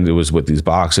brand, it was with these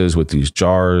boxes, with these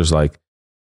jars, like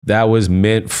that was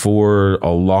meant for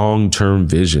a long-term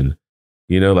vision.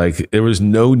 Like there was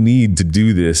no need to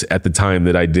do this at the time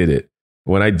that I did it.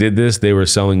 When I did this, they were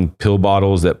selling pill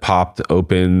bottles that popped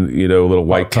open, little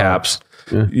white caps.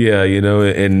 Yeah,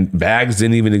 and bags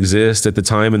didn't even exist at the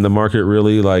time in the market,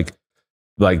 really. Like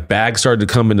bags started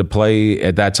to come into play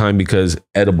at that time because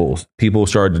edibles. People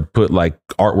started to put like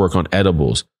artwork on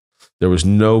edibles. There was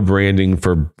no branding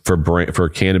for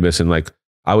cannabis, and like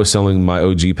I was selling my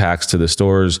OG packs to the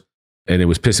stores, and it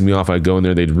was pissing me off. I'd go in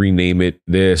there, they'd rename it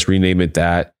this, rename it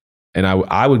that, and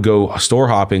I would go store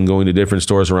hopping, going to different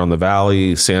stores around the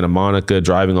valley, Santa Monica,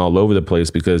 driving all over the place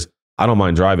because I don't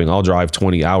mind driving. I'll drive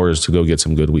 20 hours to go get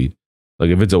some good weed. Like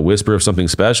if it's a whisper of something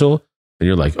special, and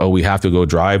you're like, oh, we have to go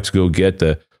drive to go get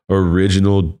the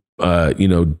original,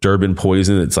 Durban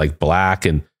poison. It's like black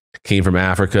and came from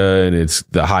Africa and it's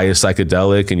the highest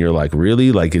psychedelic. And you're like,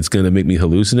 really? Like it's going to make me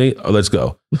hallucinate? Oh, let's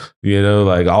go.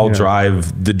 I'll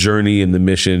drive the journey and the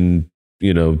mission,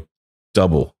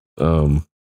 double.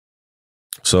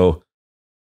 So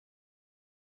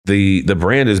the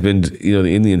brand has been,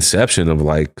 in the inception of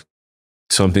like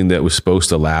something that was supposed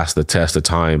to last the test of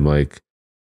time. Like,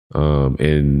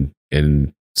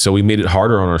 and so we made it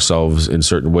harder on ourselves in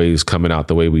certain ways, coming out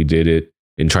the way we did it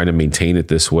and trying to maintain it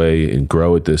this way and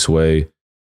grow it this way.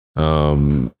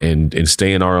 And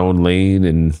stay in our own lane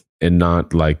and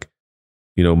not like,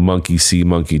 monkey see,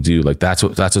 monkey do. Like that's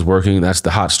what's working. That's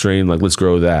the hot strain. Like, let's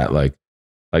grow that. Like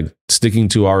sticking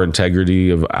to our integrity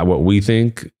of what we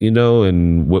think,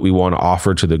 and what we want to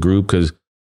offer to the group. Cause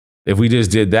if we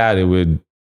just did that, it would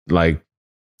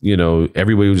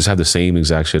everybody would just have the same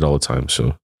exact shit all the time.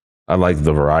 So I like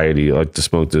the variety. I like to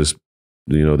smoke this,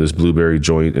 this blueberry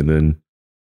joint and then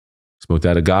smoke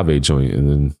that agave joint and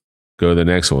then go to the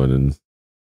next one and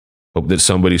hope that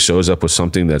somebody shows up with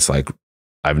something that's like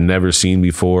I've never seen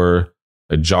before,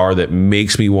 a jar that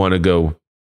makes me want to go,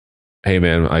 hey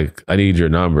man, I need your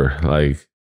number. Like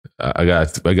I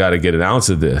got to get an ounce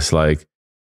of this. Like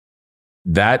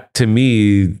that to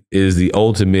me is the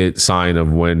ultimate sign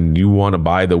of when you want to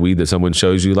buy the weed that someone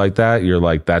shows you like that. You're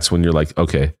like, that's when you're like,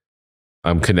 okay,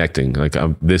 I'm connecting. Like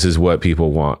this is what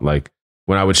people want. Like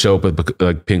when I would show up with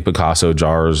like pink Picasso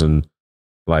jars and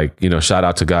like, you know, shout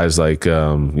out to guys like, you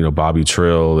know, Bobby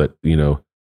Trill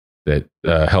that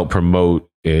help promote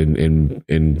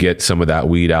and get some of that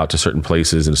weed out to certain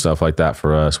places and stuff like that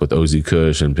for us with OZ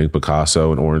Kush and Pink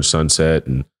Picasso and Orange Sunset.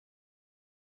 And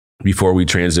before we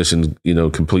transitioned, you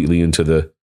know, completely into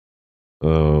the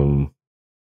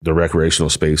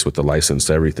recreational space with the licensed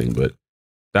everything. But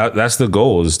that's the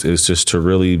goal is just to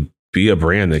really be a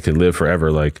brand that can live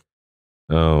forever. Like,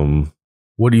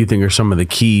 what do you think are some of the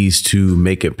keys to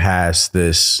make it past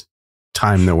this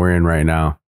time that we're in right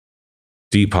now?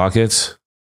 Deep pockets.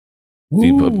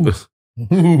 Ooh.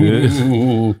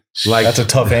 Like that's a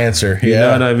tough answer. You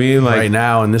know what I mean? Like right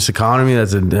now in this economy,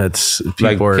 that's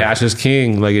like cash is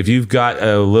king. Like if you've got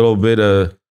a little bit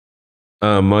of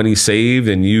money saved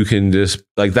and you can just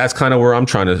like, that's kind of where I'm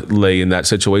trying to lay in that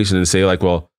situation and say like,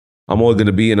 well, I'm only going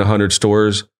to be in 100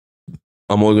 stores.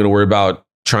 I'm only going to worry about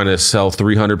trying to sell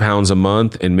 300 pounds a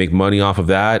month and make money off of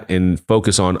that and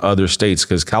focus on other states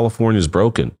because California is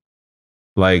broken.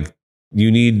 Like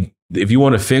you need, if you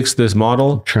want to fix this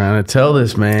model, trying to tell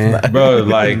this man, bro,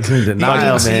 like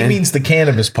denial, he means the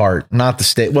cannabis part, not the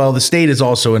state. Well, the state is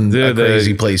also in a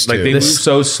crazy place too. Like they move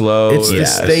so slow. It's the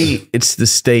state. It's the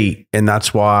state, and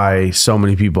that's why so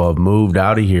many people have moved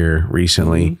out of here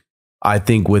recently. Mm-hmm. I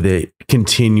think with it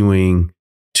continuing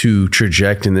to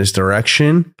traject in this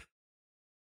direction,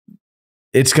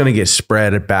 it's going to get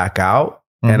spread back out,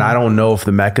 and I don't know if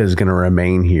the Mecca is going to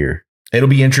remain here. It'll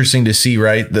be interesting to see,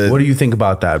 right? What do you think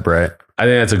about that, Brett? I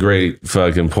think that's a great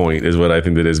fucking point, is what I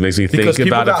think that is. Makes me think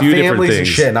about a few different things. And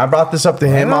shit. And I brought this up to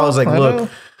him. I was like, look,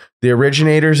 the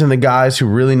originators and the guys who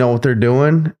really know what they're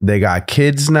doing, they got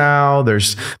kids now.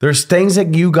 There's things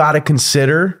that you got to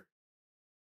consider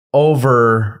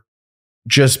over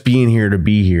just being here to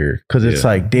be here. Because it's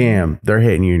like, damn, they're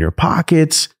hitting you in your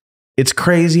pockets. It's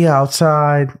crazy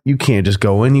outside. You can't just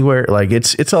go anywhere. Like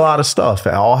it's a lot of stuff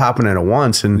all happening at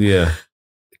once. And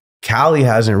Cali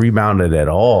hasn't rebounded at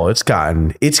all. It's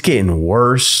getting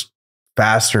worse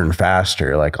faster and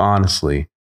faster. Like honestly.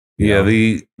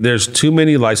 There's too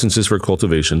many licenses for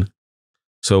cultivation.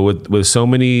 So with so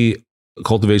many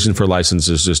cultivation for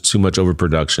licenses, just too much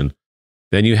overproduction.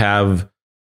 Then you have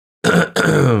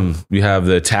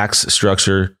the tax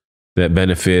structure that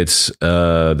benefits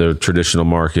the traditional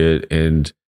market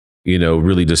and, you know,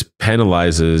 really just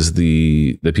penalizes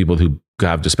the people who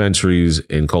have dispensaries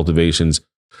and cultivations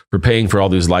for paying for all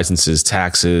these licenses,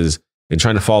 taxes, and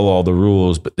trying to follow all the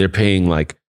rules. But they're paying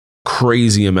like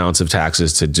crazy amounts of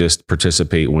taxes to just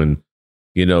participate when,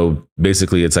 you know,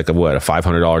 basically it's like a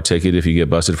 $500 ticket if you get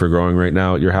busted for growing right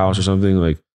now at your house or something.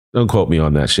 Like, don't quote me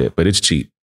on that shit, but it's cheap.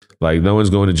 Like no one's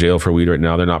going to jail for weed right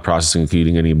now. They're not processing and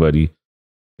feeding anybody.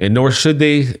 And nor should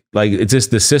they. Like it's just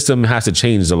the system has to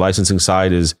change. The licensing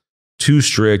side is too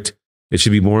strict. It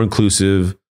should be more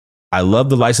inclusive. I love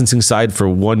the licensing side for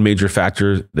one major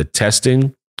factor, the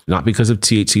testing, not because of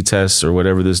THC tests or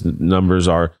whatever these numbers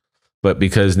are, but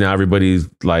because now everybody's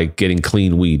like getting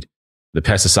clean weed. The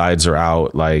pesticides are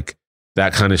out. Like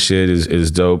that kind of shit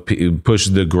is dope. It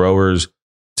pushes the growers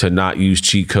to not use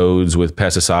cheat codes with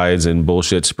pesticides and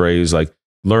bullshit sprays. Like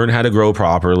learn how to grow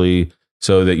properly,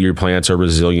 so that your plants are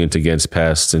resilient against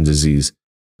pests and disease.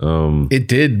 It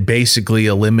did basically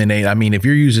eliminate. I mean, if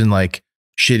you're using like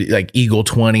shit like Eagle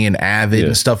 20 and Avid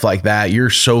and stuff like that, you're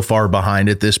so far behind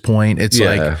at this point. It's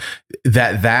like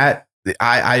that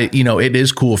I you know, it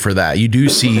is cool for that. You do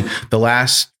see the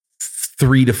last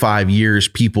 3 to 5 years,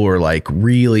 people are like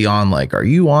really on like, are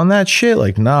you on that shit?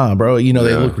 Like, nah, bro. You know,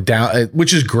 they look down,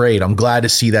 which is great. I'm glad to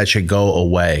see that shit go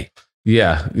away.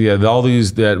 Yeah. All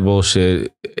that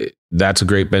bullshit. That's a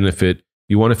great benefit.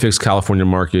 You want to fix California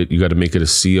market, you got to make it a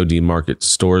COD market.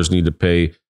 Stores need to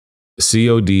pay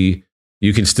COD.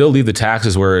 You can still leave the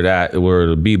taxes where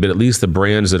it'll be, but at least the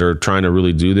brands that are trying to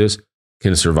really do this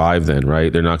can survive then,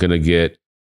 right? They're not going to get,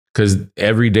 because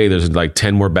every day there's like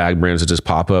 10 more bag brands that just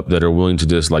pop up that are willing to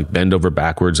just like bend over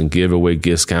backwards and give away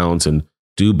discounts and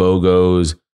do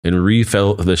BOGOs and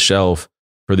refill the shelf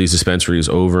for these dispensaries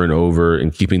over and over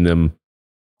and keeping them.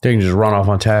 They can just run off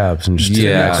on tabs and just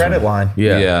that credit line.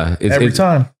 Yeah. Every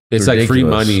time. It's like free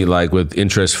money, like with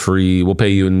interest free. We'll pay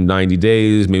you in 90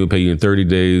 days. Maybe we'll pay you in 30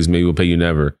 days. Maybe we'll pay you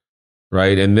never.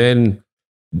 Right. And then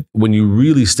when you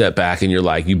really step back and you're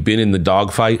like, you've been in the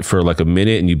dogfight for like a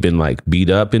minute and you've been like beat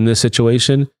up in this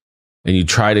situation and you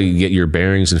try to get your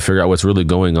bearings and figure out what's really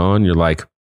going on. You're like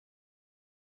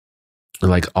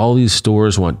all these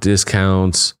stores want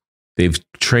discounts. They've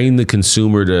trained the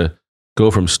consumer to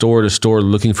go from store to store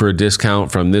looking for a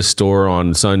discount from this store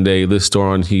on Sunday, this store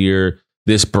on here.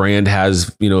 This brand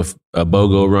has, you know, a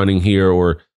BOGO running here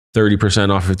or 30%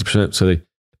 off, 50%. So they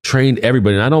trained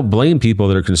everybody. And I don't blame people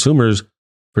that are consumers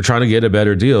for trying to get a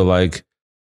better deal. Like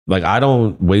I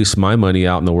don't waste my money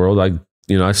out in the world.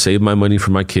 I save my money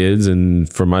for my kids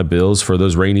and for my bills for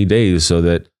those rainy days so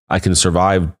that I can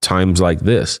survive times like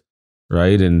this.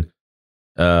 Right. And,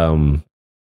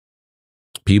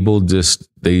 people just,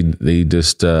 they need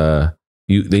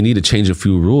to change a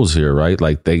few rules here, right?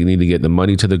 Like they need to get the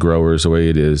money to the growers the way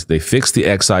it is. They fixed the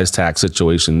excise tax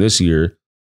situation this year.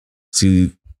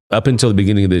 See, up until the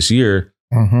beginning of this year,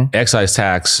 excise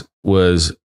tax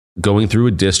was going through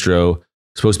a distro,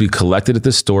 supposed to be collected at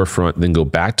the storefront, then go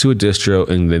back to a distro,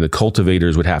 and then the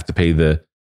cultivators would have to pay the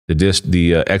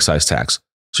excise tax.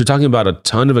 So you're talking about a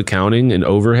ton of accounting and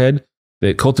overhead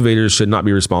that cultivators should not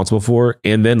be responsible for,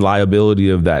 and then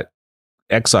liability of that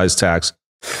excise tax.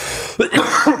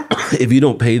 If you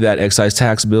don't pay that excise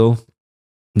tax bill,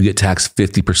 you get taxed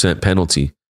 50%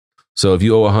 penalty. So if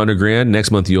you owe $100,000,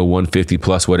 next month you owe $150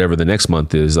 plus whatever the next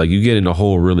month is. Like you get in a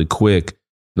hole really quick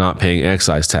not paying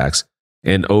excise tax.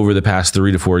 And over the past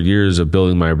 3 to 4 years of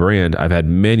building my brand, I've had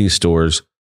many stores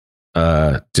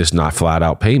just not flat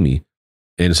out pay me.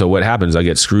 And so what happens? I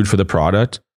get screwed for the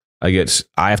product. I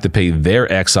have to pay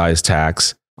their excise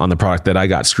tax on the product that I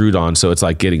got screwed on. So it's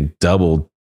like getting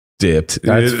double dipped.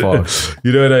 That's fucked.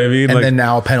 You know what I mean? And then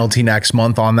now a penalty next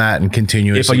month on that and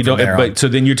continuously. If you don't, so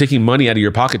then you're taking money out of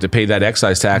your pocket to pay that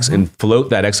excise tax and float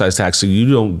that excise tax so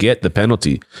you don't get the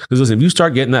penalty. Because listen, if you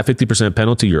start getting that 50%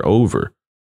 penalty, you're over.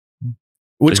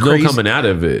 What's There's crazy, no coming out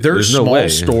of it. There's no small way.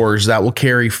 stores that will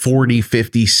carry $40,000,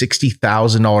 $50,000,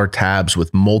 $60,000 tabs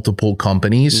with multiple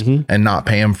companies and not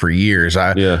pay them for years.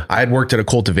 I had worked at a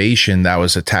cultivation that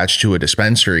was attached to a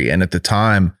dispensary, and at the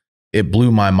time, it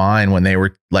blew my mind when they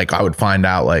were like, I would find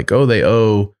out like, oh, they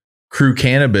owe Crew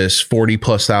Cannabis 40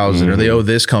 plus thousand, or they owe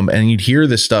this company, and you'd hear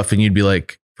this stuff, and you'd be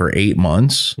like, for 8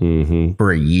 months,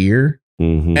 for a year,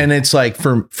 and it's like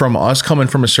from us coming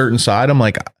from a certain side, I'm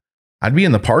like, I'd be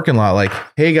in the parking lot like,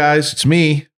 hey guys, it's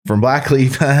me from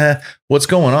Blackleaf. What's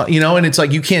going on? You know, and it's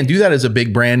like, you can't do that as a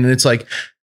big brand. And it's like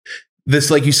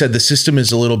this, like you said, the system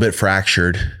is a little bit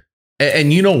fractured.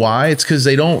 And you know why? It's because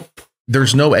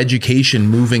there's no education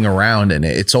moving around in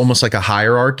it. It's almost like a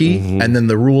hierarchy. And then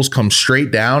the rules come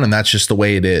straight down, and that's just the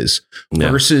way it is.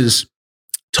 Versus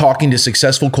talking to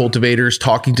successful cultivators,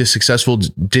 talking to successful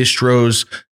distros,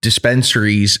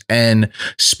 dispensaries, and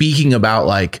speaking about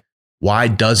like, why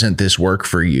doesn't this work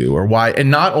for you? Or why?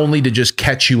 And not only to just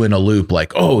catch you in a loop,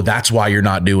 like, oh, that's why you're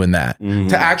not doing that.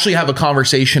 To actually have a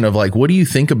conversation of like, what do you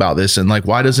think about this? And like,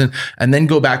 why doesn't, and then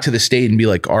go back to the state and be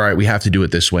like, all right, we have to do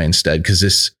it this way instead. Because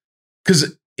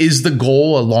is the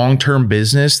goal a long-term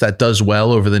business that does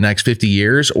well over the next 50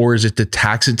 years? Or is it to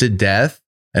tax it to death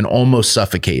and almost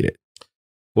suffocate it?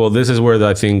 Well, this is where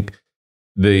I think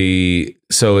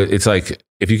so it's like,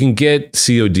 if you can get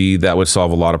COD, that would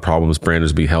solve a lot of problems.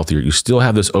 Branders be healthier. You still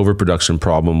have this overproduction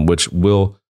problem, which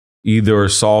will either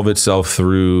solve itself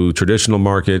through traditional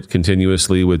market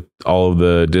continuously with all of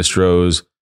the distros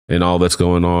and all that's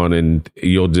going on, and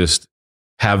you'll just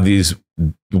have these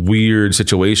weird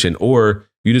situation, or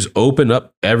you just open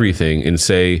up everything and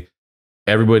say,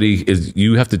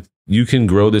 you can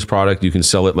grow this product, you can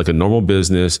sell it like a normal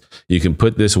business, you can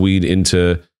put this weed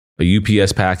into a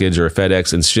UPS package or a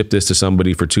FedEx and ship this to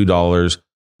somebody for $2,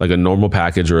 like a normal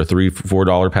package or a $3,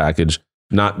 $4 package,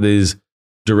 not these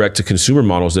direct to consumer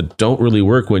models that don't really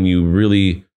work when you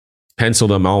really pencil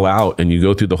them all out and you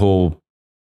go through the whole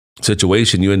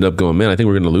situation. You end up going, man, I think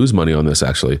we're going to lose money on this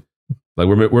actually. Like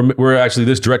we're actually,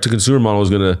 this direct to consumer model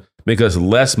is going to make us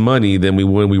less money than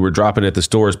when we were dropping at the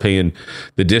stores, paying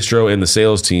the distro and the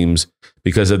sales teams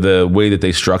because of the way that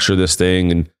they structure this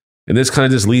thing. And this kind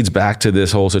of just leads back to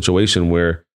this whole situation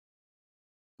where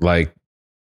like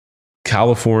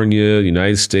California,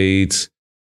 United States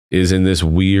is in this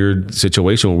weird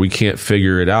situation where we can't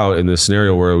figure it out in this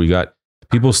scenario where we got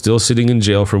people still sitting in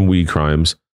jail from weed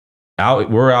crimes.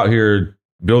 We're out here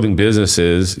building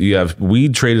businesses. You have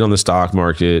weed traded on the stock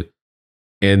market,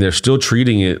 and they're still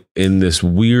treating it in this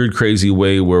weird, crazy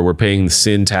way where we're paying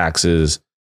sin taxes,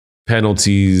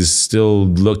 penalties, still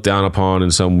looked down upon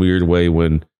in some weird way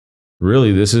when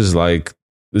really, this is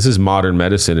modern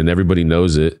medicine and everybody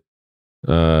knows it.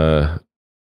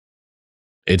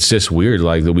 It's just weird,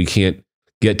 like that we can't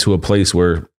get to a place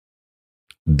where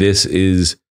this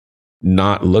is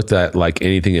not looked at like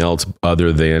anything else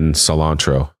other than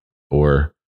cilantro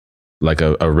or like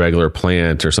a regular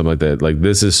plant or something like that. Like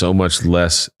this is so much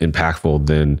less impactful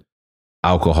than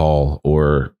alcohol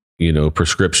or, you know,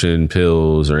 prescription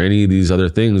pills or any of these other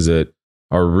things that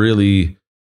are really,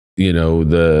 you know,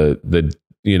 the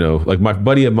you know, like my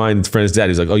buddy of mine's friend's dad,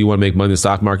 he's like, oh, you want to make money in the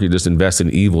stock market? Just invest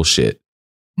in evil shit.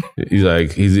 He's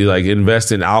like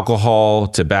invest in alcohol,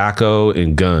 tobacco,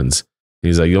 and guns.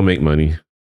 He's like, you'll make money.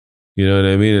 You know what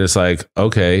I mean? And it's like,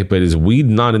 okay, but is weed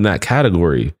not in that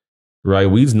category, right?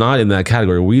 Weed's not in that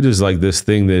category. Weed is like this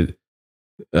thing that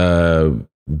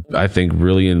I think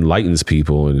really enlightens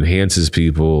people and enhances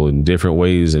people in different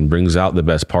ways and brings out the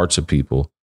best parts of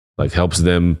people, like helps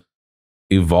them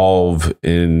evolve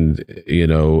in, you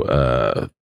know,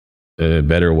 in a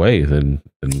better way than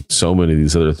so many of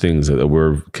these other things that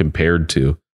we're compared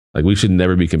to. Like we should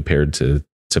never be compared to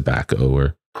tobacco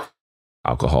or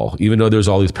alcohol, even though there's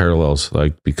all these parallels,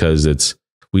 like because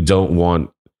we don't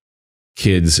want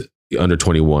kids under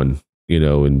 21, you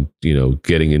know, and, you know,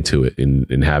 getting into it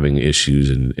and having issues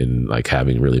and like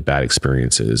having really bad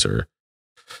experiences. Or,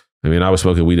 I mean, I was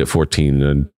smoking weed at 14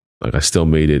 and like I still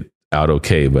made it out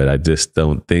okay, but I just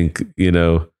don't think, you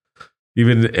know,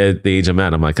 even at the age I'm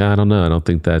at, I'm like, I don't know. I don't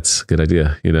think that's a good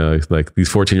idea. You know, like these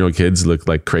 14-year-old kids look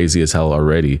like crazy as hell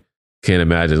already. Can't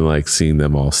imagine like seeing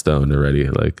them all stoned already.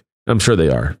 Like I'm sure they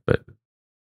are, but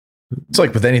it's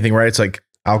like with anything, right? It's like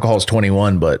alcohol is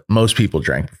 21, but most people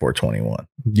drank before 21.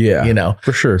 Yeah, you know,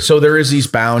 for sure. So there is these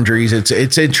boundaries.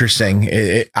 It's interesting.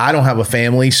 I don't have a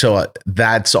family, so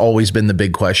that's always been the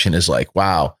big question is like,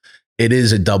 wow, it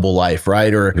is a double life,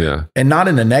 right? Or, yeah. And not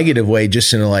in a negative way,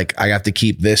 just in a like, I have to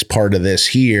keep this part of this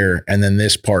here and then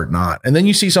this part not. And then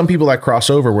you see some people that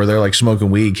cross over where they're like smoking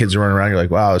weed, kids are running around. You're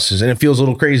like, wow, and it feels a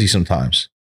little crazy sometimes.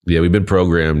 Yeah, we've been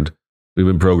programmed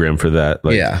for that.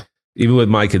 Like, yeah. Even with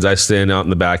my kids, I stand out in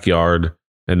the backyard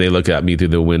and they look at me through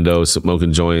the window,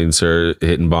 smoking joints or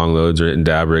hitting bong loads or hitting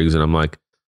dab rigs. And I'm like,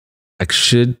 I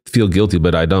should feel guilty,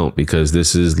 but I don't, because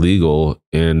this is legal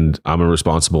and I'm a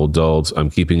responsible adult. I'm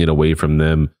keeping it away from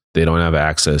them. They don't have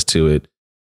access to it.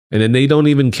 And then they don't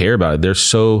even care about it. They're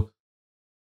so,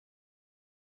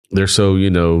 you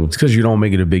know, it's because you don't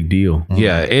make it a big deal.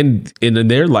 Yeah. And in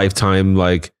their lifetime,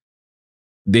 like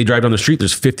they drive down the street,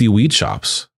 there's 50 weed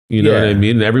shops. You know what I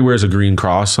mean? And everywhere's a green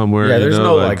cross somewhere. Yeah, there's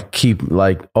no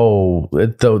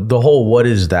the whole what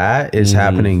is that is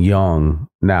happening young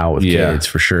now with kids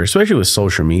for sure, especially with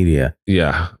social media.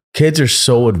 Yeah. Kids are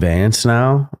so advanced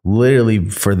now, literally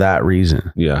for that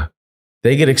reason. Yeah.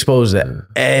 They get exposed to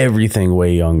everything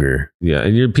way younger. Yeah.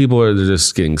 And your people are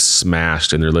just getting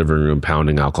smashed in their living room,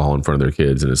 pounding alcohol in front of their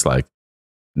kids. And it's like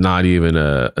not even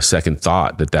a second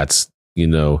thought that's, you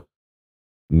know,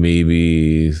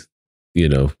 maybe, you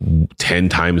know, 10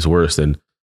 times worse than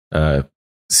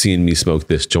seeing me smoke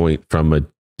this joint from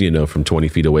 20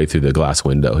 feet away through the glass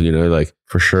window, you know, like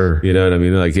for sure. You know what I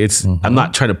mean? Like it's, I'm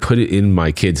not trying to put it in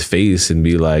my kid's face and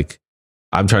be like,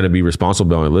 I'm trying to be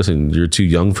responsible and listen, you're too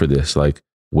young for this. Like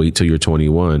wait till you're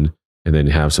 21 and then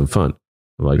have some fun.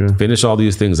 Like finish all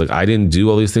these things. Like I didn't do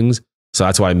all these things. So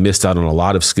that's why I missed out on a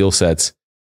lot of skill sets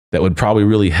that would probably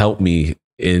really help me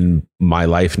in my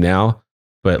life now.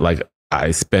 But like,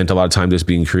 I spent a lot of time just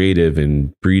being creative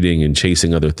and breeding and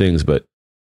chasing other things. But,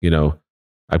 you know,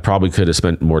 I probably could have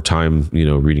spent more time, you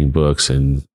know, reading books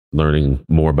and learning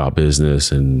more about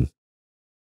business and,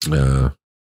 you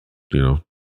know,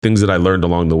 things that I learned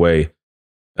along the way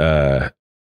over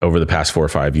the past 4 or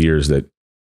 5 years that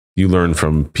you learn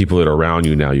from people that are around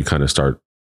you now. You kind of start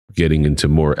getting into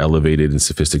more elevated and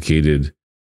sophisticated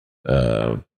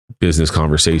business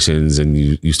conversations, and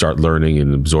you start learning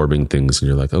and absorbing things, and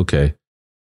you're like, okay,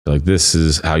 like this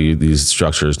is how these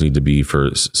structures need to be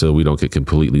so we don't get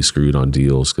completely screwed on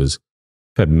deals. Because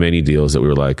I've had many deals that we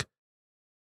were like,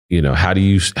 you know, how do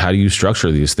you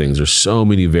structure these things? There's so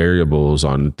many variables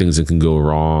on things that can go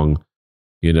wrong.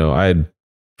 You know, I had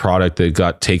product that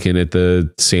got taken at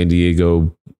the San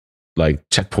Diego like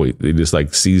checkpoint. They just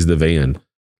like seized the van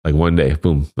like one day,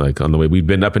 boom, like on the way. We've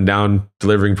been up and down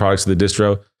delivering products to the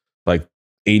distro, like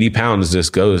 80 pounds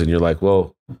just goes, and you're like,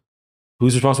 well,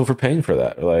 who's responsible for paying for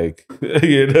that? Like,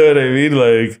 you know what I mean?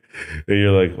 Like, and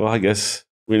you're like, well, I guess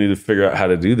we need to figure out how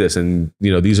to do this. And,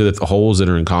 you know, these are the holes that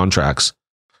are in contracts,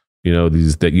 you know,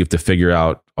 these that you have to figure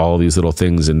out all these little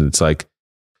things. And it's like,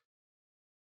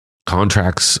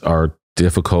 contracts are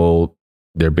difficult.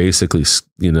 They're basically,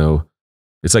 you know,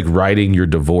 it's like writing your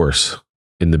divorce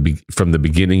from the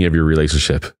beginning of your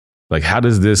relationship. Like, how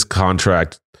does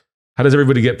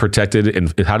everybody get protected?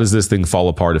 And how does this thing fall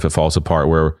apart if it falls apart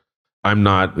where I'm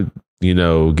not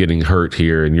getting hurt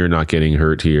here and you're not getting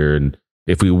hurt here. And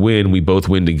if we win, we both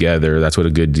win together. That's what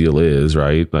a good deal is,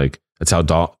 right? Like that's how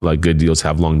good deals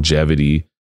have longevity.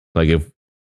 Like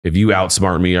if you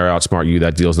outsmart me or outsmart you,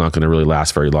 that deal's not going to really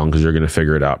last very long because you're going to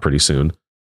figure it out pretty soon.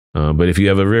 But if you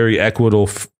have a very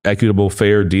equitable,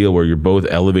 fair deal where you're both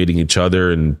elevating each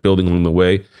other and building along the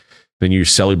way, then you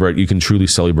can truly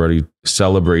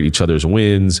celebrate each other's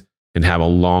wins and have a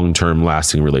long-term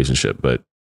lasting relationship. But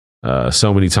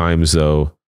so many times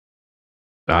though,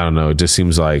 I don't know, it just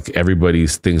seems like everybody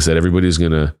thinks that everybody's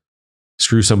going to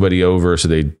screw somebody over. So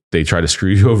they try to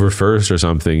screw you over first or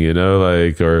something,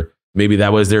 or maybe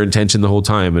that was their intention the whole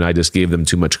time. And I just gave them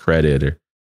too much credit, or,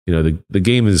 the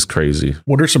game is crazy.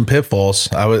 What are some pitfalls?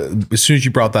 As soon as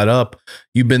you brought that up,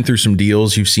 you've been through some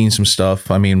deals, you've seen some stuff.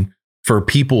 I mean, for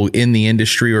people in the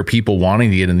industry or people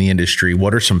wanting to get in the industry,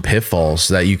 what are some pitfalls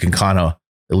that you can kind of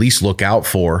at least look out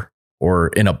for, or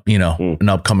in an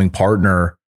upcoming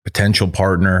potential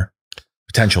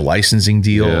licensing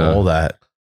deal, all that?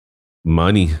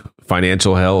 Money,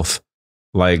 financial health.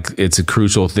 Like it's a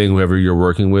crucial thing. Whoever you're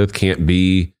working with can't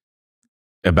be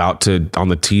on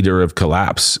the teeter of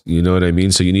collapse. You know what I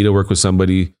mean? So you need to work with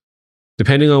somebody,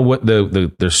 depending on what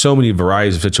there's so many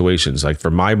varieties of situations. Like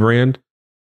for my brand,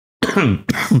 I'm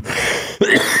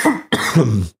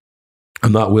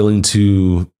not willing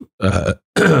to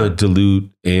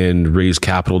dilute and raise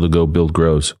capital to go build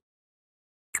grows.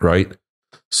 Right.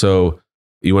 So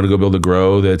you want to go build a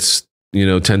grow that's,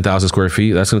 10,000 square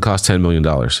feet. That's going to cost $10 million,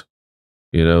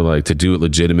 like to do it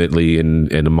legitimately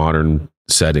in a modern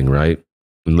setting. Right.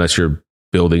 Unless you're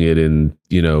building it in,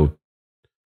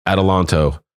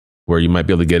 Adelanto, where you might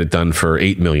be able to get it done for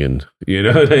 8 million. You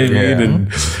know what I mean?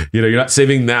 And, you're not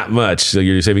saving that much. So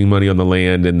you're saving money on the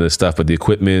land and the stuff, but the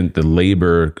equipment, the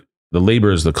labor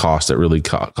is the cost that really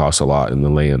costs a lot in the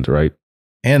land. Right.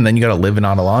 And then you got to live in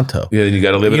Adelanto. Yeah, you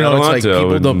got to live in Adelanto. It's like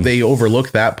people they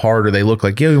overlook that part, or they look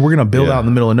like, we're going to build out in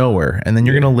the middle of nowhere, and then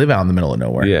you're going to live out in the middle of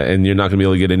nowhere. Yeah, and you're not going to be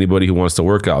able to get anybody who wants to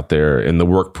work out there, and the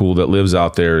work pool that lives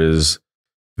out there is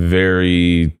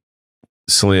very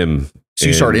slim. So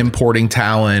you start importing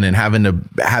talent and having to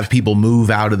have people move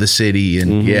out of the city,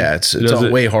 and it's a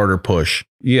way harder push.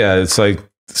 Yeah, it's like,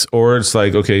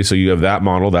 okay, so you have that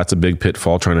model. That's a big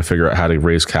pitfall, trying to figure out how to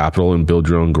raise capital and build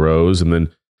your own grows, and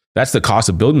then that's the cost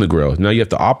of building the grow. Now you have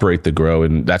to operate the grow,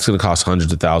 and that's going to cost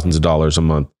hundreds of thousands of dollars a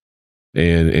month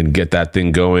and get that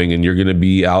thing going. And you're going to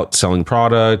be out selling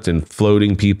product and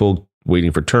floating people,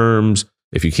 waiting for terms.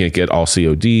 If you can't get all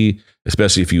COD,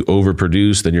 especially if you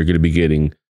overproduce, then you're going to be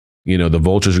getting, the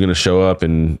vultures are going to show up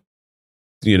and,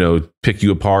 pick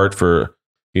you apart for,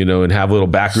 and have little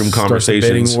backroom conversations.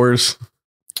 Bidding wars.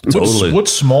 Totally. What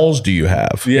smalls do you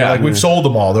have? Yeah. Like we've sold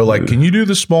them all. They're like, can you do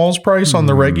the smalls price on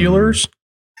the regulars?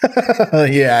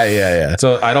 Yeah.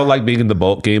 So I don't like being in the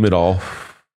bulk game at all.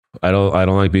 I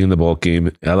don't like being in the bulk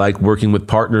game. I like working with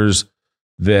partners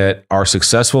that are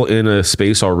successful in a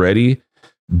space already,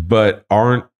 but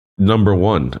aren't number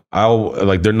one.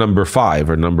 They're number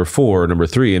 5 or number 4 or number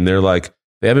 3. And they're like,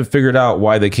 they haven't figured out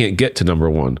why they can't get to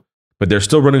number 1, but they're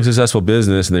still running a successful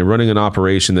business and they're running an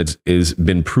operation that is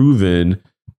been proven.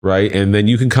 Right. And then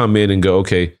you can come in and go,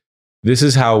 okay, this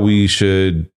is how we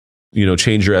should,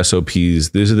 change your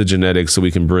SOPs. These are the genetics that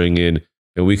we can bring in,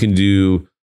 and we can do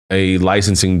a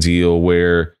licensing deal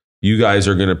where you guys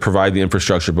are going to provide the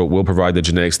infrastructure, but we'll provide the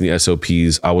genetics and the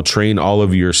SOPs. I will train all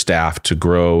of your staff to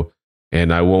grow,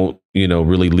 and I won't,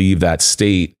 really leave that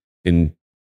state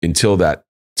until that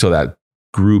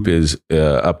group is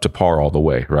up to par all the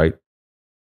way. Right.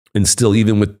 And still,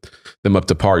 even with them up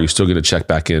to par, you're still going to check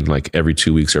back in like every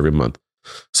 2 weeks, every month.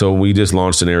 So we just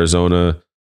launched in Arizona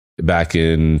back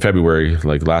in February,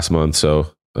 like last month.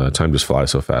 So time just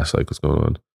flies so fast, like what's going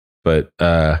on. But,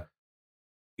 I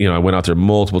went out there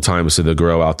multiple times to the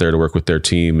grow out there to work with their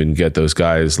team and get those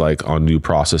guys like on new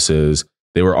processes.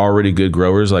 They were already good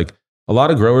growers. Like a lot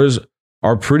of growers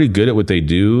are pretty good at what they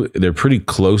do. They're pretty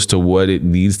close to what it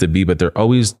needs to be, but they're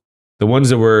always the ones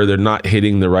they're not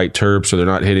hitting the right terps, or they're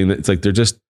not hitting, it's like they're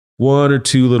just 1 or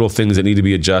 2 little things that need to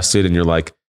be adjusted. And you're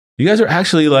like, you guys are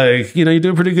actually like, you're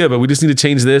doing pretty good, but we just need to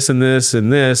change this and this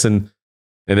and this, and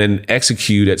then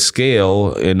execute at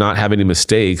scale and not have any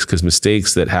mistakes, because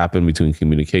mistakes that happen between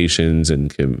communications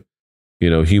and,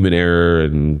 human error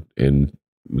and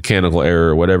mechanical error,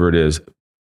 or whatever it is,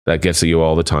 that gets to you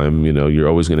all the time. You're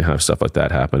always going to have stuff like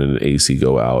that happen, and an AC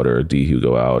go out or a DHU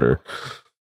go out, or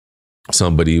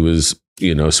somebody was,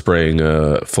 spraying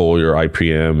a foliar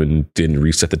IPM and didn't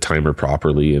reset the timer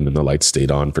properly, and then the lights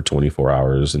stayed on for 24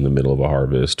 hours in the middle of a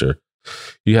harvest. Or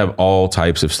you have all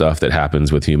types of stuff that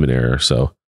happens with human error.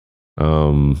 So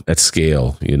at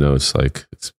scale, it's like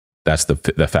that's the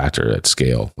factor at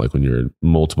scale. Like when you're in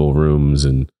multiple rooms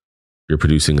and you're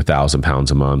producing 1,000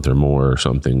 pounds a month or more or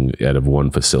something out of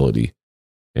one facility,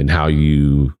 and how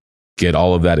you get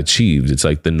all of that achieved. It's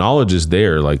like the knowledge is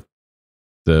there. Like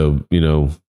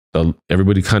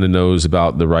everybody kind of knows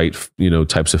about the right,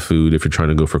 types of food. If you're trying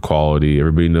to go for quality,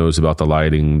 everybody knows about the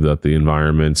lighting, the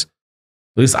environments.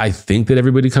 At least I think that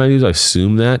everybody kind of does. I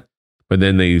assume that, but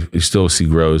then you still see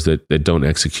grows that don't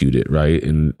execute it right.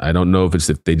 And I don't know if it's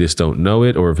that they just don't know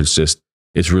it, or if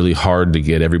it's really hard to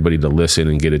get everybody to listen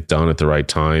and get it done at the right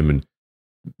time. And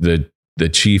the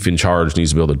chief in charge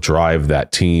needs to be able to drive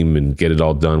that team and get it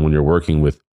all done when you're working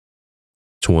with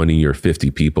 20 or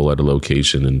 50 people at a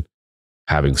location and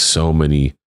having so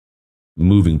many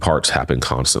moving parts happen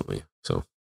constantly. So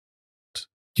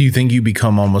do you think you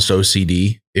become almost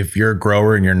OCD if you're a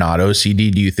grower and you're not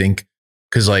OCD? Do you think,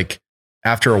 because like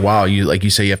after a while, you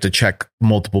say you have to check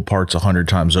multiple parts 100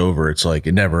 times over. It's like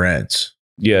it never ends.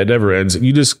 Yeah, it never ends.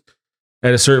 You just,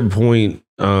 at a certain point,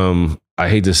 I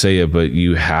hate to say it, but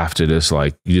you have to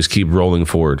you just keep rolling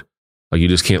forward. Like you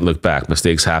just can't look back.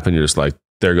 Mistakes happen. You're just like,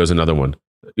 there goes another one.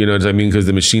 You know what I mean? Because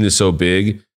the machine is so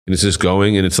big and it's just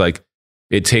going, and it's like,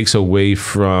 it takes away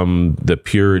from the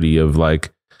purity of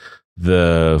like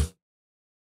the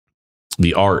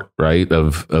art, right?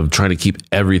 Of trying to keep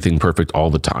everything perfect all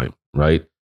the time. Right.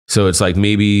 So it's like,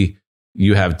 maybe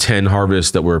you have 10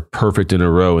 harvests that were perfect in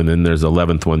a row, and then there's the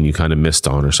 11th one you kind of missed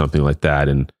on or something like that.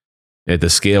 And at the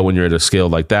scale, when you're at a scale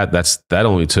like that, that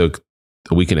only took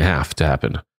a week and a half to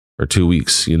happen, or 2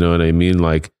 weeks. You know what I mean?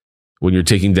 Like when you're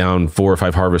taking down 4 or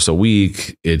 5 harvests a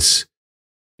week, it's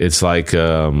like,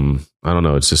 I don't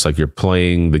know. It's just like you're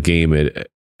playing the game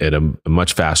at a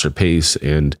much faster pace,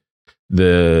 and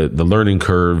the learning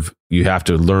curve, you have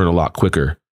to learn a lot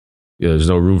quicker. There's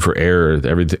no room for error.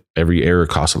 Every error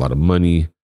costs a lot of money.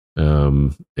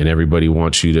 And everybody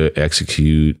wants you to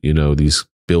execute, these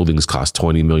buildings cost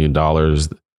 $20 million.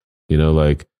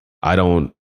 Like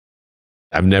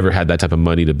I've never had that type of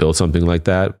money to build something like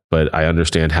that, but I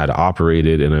understand how to operate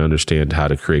it, and I understand how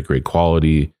to create great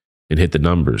quality and hit the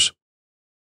numbers.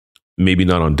 Maybe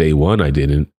not on day one, I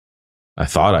didn't. I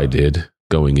thought I did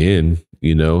going in,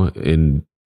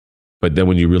 but then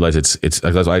when you realize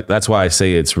that's why I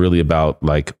say it's really about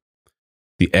like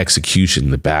the execution,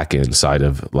 the back end side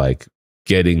of like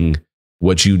getting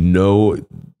what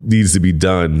needs to be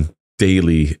done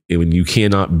daily. And when you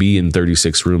cannot be in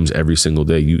 36 rooms every single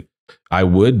day, I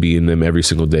would be in them every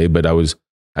single day, but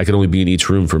I could only be in each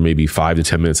room for maybe 5 to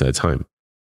 10 minutes at a time,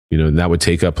 and that would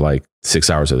take up like 6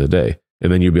 hours of the day.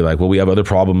 And then you'd be like, well, we have other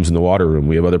problems in the water room.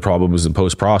 We have other problems in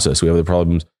post-process. We have other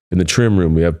problems in the trim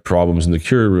room. We have problems in the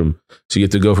cure room. So you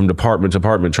have to go from department to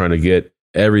department trying to get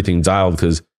everything dialed,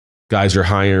 because guys are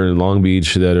hiring in Long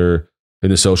Beach that are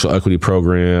in the social equity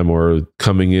program or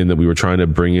coming in that we were trying to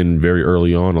bring in very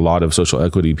early on. A lot of social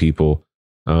equity people,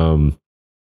 they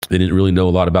didn't really know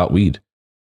a lot about weed.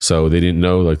 So they didn't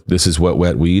know like, this is what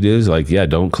wet weed is. Like, yeah,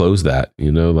 don't close that,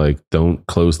 like don't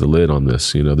close the lid on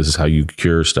this. This is how you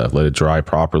cure stuff. Let it dry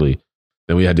properly.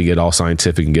 Then we had to get all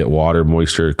scientific and get water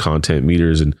moisture content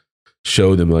meters and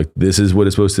show them like, this is what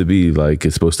it's supposed to be. Like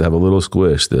it's supposed to have a little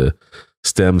squish. The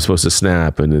stem's supposed to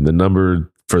snap. And then the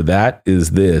number for that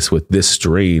is this with this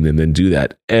strain, and then do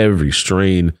that every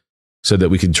strain so that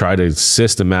we can try to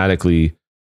systematically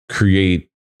create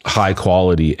high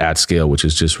quality at scale, which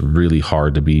is just really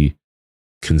hard to be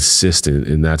consistent.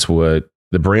 And that's what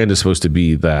the brand is supposed to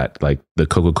be, that like the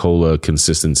Coca-Cola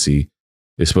consistency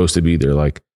is supposed to be there.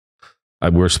 Like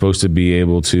we're supposed to be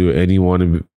able to,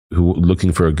 anyone who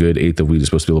looking for a good eighth of weed is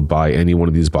supposed to be able to buy any one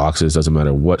of these boxes. Doesn't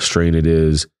matter what strain it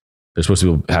is. They're supposed to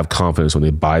be able to have confidence when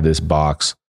they buy this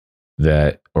box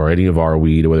or any of our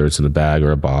weed, whether it's in a bag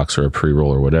or a box or a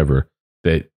pre-roll or whatever,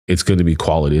 that it's going to be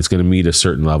quality. It's going to meet a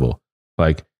certain level.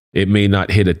 Like it may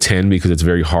not hit a 10 because it's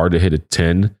very hard to hit a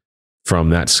 10 from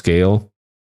that scale.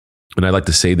 And I like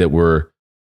to say that we're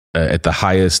at the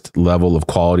highest level of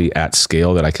quality at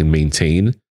scale that I can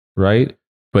maintain, right?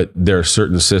 But there are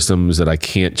certain systems that I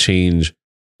can't change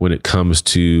when it comes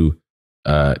to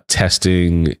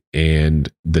testing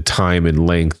and the time and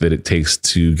length that it takes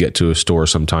to get to a store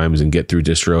sometimes and get through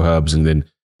distro hubs and then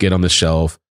get on the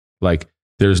shelf. Like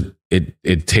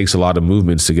it takes a lot of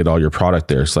movements to get all your product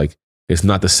there. It's like, it's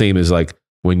not the same as like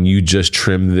when you just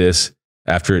trim this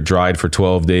after it dried for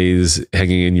 12 days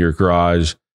hanging in your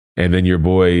garage, and then your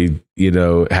boy,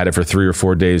 had it for 3 or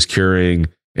 4 days curing,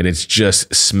 and it's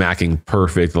just smacking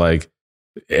perfect. Like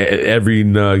every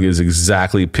nug is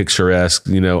exactly picturesque,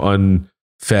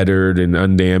 unfettered and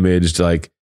undamaged.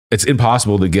 Like it's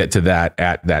impossible to get to that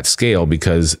at that scale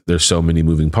because there's so many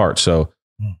moving parts. So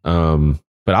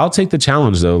But I'll take the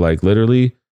challenge though. Like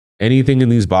literally anything in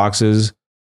these boxes,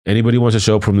 anybody wants to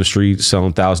show up from the street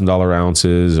selling $1,000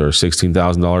 ounces or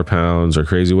 $16,000 pounds or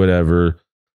crazy whatever.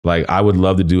 Like I would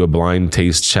love to do a blind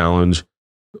taste challenge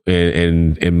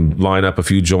and line up a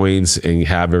few joints and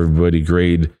have everybody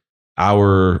grade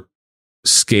our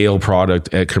scale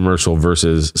product at commercial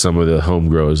versus some of the home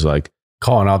grows. Like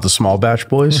Calling out the small batch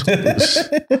boys.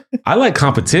 I like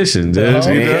competition, dude.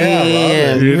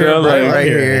 Right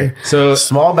here. So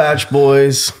Small batch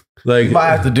boys. like, You might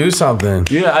have to do something.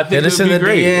 yeah, I think Get it us would in be the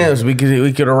great. DMs. We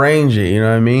could arrange it. You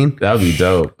know what I mean? That would be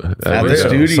dope. That'd be the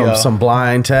dope. studio. Some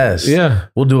blind tests. Yeah,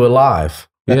 We'll do it live.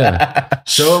 yeah.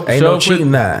 Show Ain't show no up cheating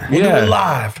with, that.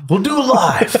 yeah, We'll do it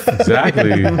live.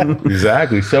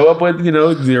 exactly. Show up with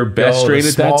your best strain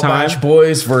at that time. Batch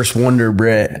boys versus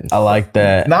Wonderbrett. I like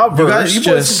that. Not you guys, verse,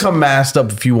 you boys just- can come masked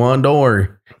up if you want. Don't worry.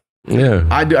 Yeah,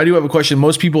 I do have a question.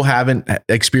 Most people haven't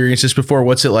experienced this before.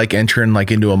 What's it like entering like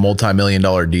into a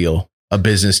multi-million-dollar deal, a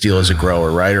business deal as a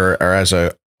grower, right? Or as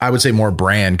a, I would say more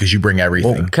brand because you bring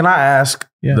everything. Well, can I ask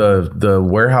Yeah. the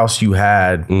warehouse you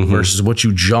had versus what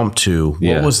you jumped to?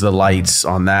 Yeah. What was the lights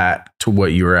on that to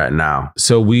what you're at now?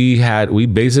 so we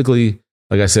basically,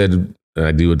 like I said,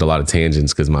 I do with a lot of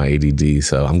tangents because my ADD.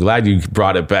 So I'm glad you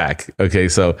brought it back. Okay,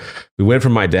 so we went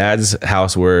from my dad's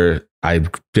house where I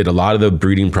did a lot of the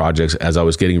breeding projects as I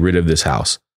was getting rid of this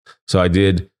house. So I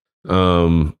did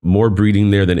more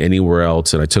breeding there than anywhere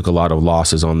else, and I took a lot of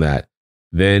losses on that.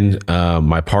 Then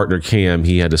my partner Cam,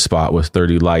 he had a spot with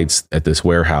 30 lights at this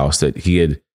warehouse that he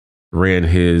had ran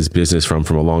his business from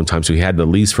a long time. So he had the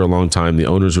lease for a long time. The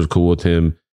owners were cool with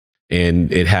him,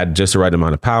 and it had just the right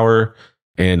amount of power.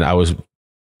 And I was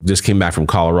just came back from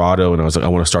Colorado, and I was like, I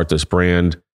want to start this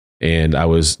brand. And I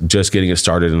was just getting it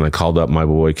started, and I called up my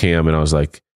boy Cam, and I was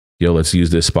like, yo, let's use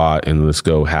this spot and let's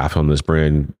go half on this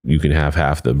brand. You can have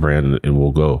half the brand and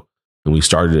we'll go. And we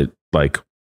started it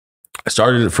I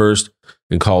started it first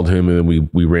and called him, and then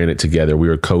we ran it together. We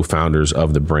were co-founders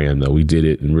of the brand though. We did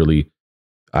it and really,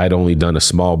 I'd only done a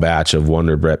small batch of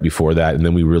Wonderbrett before that. And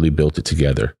then we really built it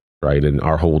together. Right. And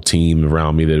our whole team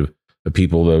around me, the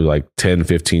people that were like 10,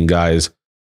 15 guys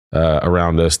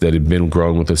around us that had been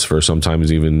growing with us for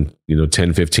sometimes even,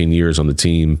 10, 15 years on the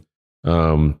team.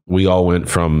 We all went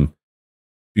from,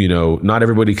 not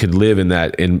everybody could live in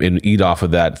that and eat off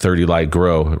of that 30 light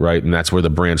grow, right? And that's where the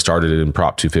brand started in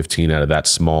Prop 215 out of that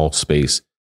small space.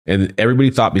 And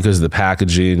everybody thought because of the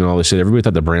packaging and all this shit, everybody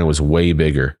thought the brand was way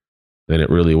bigger than it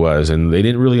really was. And they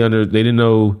didn't really they didn't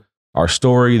know our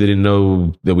story. They didn't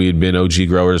know that we had been OG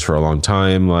growers for a long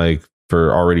time, like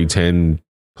for already 10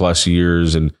 plus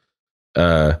years. And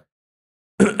I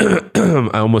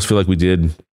almost feel like we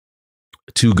did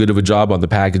too good of a job on the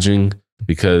packaging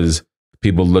because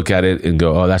people look at it and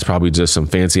go, oh, that's probably just some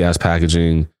fancy ass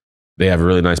packaging. They have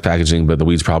really nice packaging, but the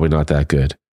weed's probably not that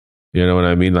good. You know what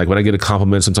I mean? Like when I get a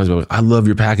compliment, sometimes I'm like, I love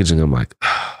your packaging. I'm like,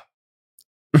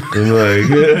 I'm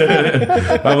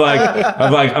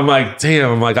like,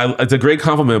 damn, it's a great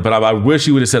compliment, but I wish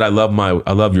you would have said, I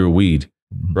love your weed.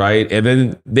 Right. And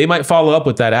then they might follow up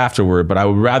with that afterward, but I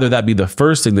would rather that be the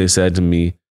first thing they said to me.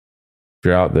 If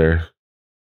you're out there,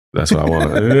 that's what I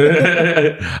want.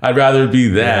 I'd rather be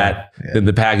that than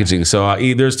the packaging. So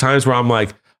there's times where I'm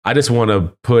like, I just want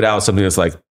to put out something that's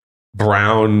like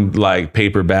brown, like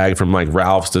paper bag from like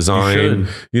Ralph's Design.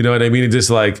 You know what I mean? And just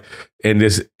like, and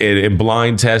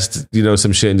blind test,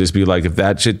 some shit and just be like, if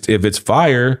it's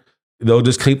fire, they'll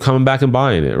just keep coming back and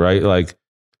buying it. Right. Like,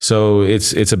 so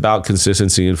it's about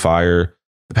consistency and fire.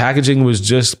 The packaging was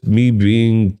just me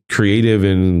being creative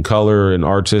and color and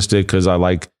artistic because I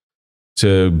like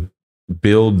to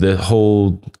build the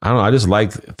whole, I don't know, I just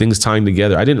like things tying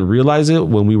together. I didn't realize it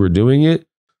when we were doing it,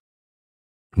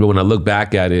 but when I look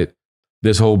back at it,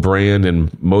 this whole brand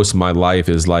and most of my life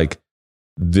is like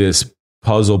this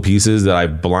puzzle pieces that I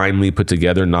blindly put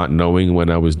together, not knowing what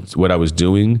I was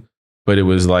doing. But it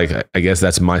was like, I guess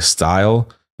that's my style.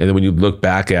 And then when you look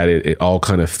back at it, it all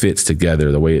kind of fits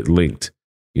together the way it linked,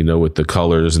 with the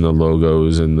colors and the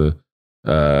logos and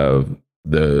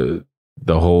the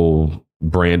whole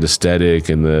brand aesthetic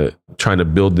and the trying to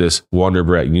build this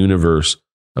Wonderbrett universe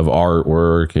of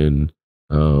artwork and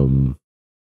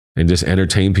just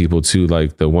entertain people too.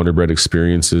 Like the Wonderbrett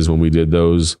experiences when we did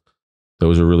those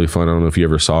were really fun. I don't know if you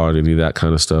ever saw any of that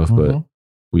kind of stuff, but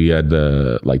we had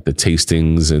the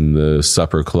tastings and the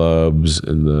supper clubs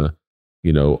and the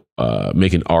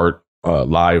making art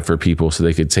live for people so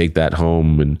they could take that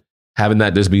home and having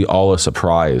that just be all a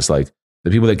surprise. Like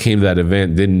the people that came to that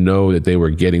event didn't know that they were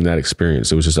getting that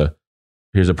experience. It was just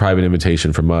here's a private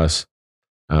invitation from us.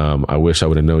 I wish I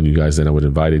would have known you guys then. I would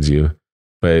have invited you.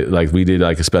 But like we did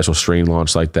like a special strain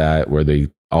launch like that where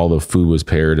all the food was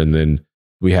paired, and then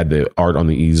we had the art on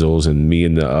the easels, and me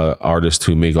and the artist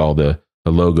who make all the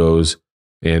logos.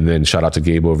 And then shout out to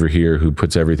Gabe over here who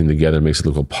puts everything together, makes it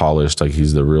look all polished. Like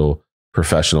he's the real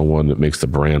professional one that makes the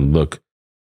brand look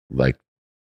like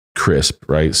crisp,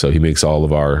 right? So he makes all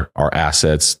of our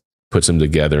assets, puts them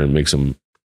together and makes them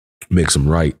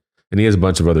right. And he has a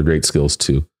bunch of other great skills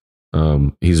too.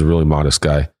 He's a really modest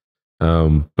guy.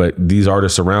 But these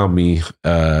artists around me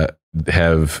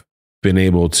have been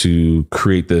able to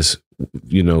create this,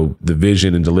 the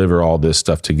vision and deliver all this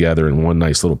stuff together in one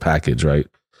nice little package, right?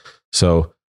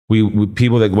 So we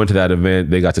people that went to that event,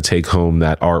 they got to take home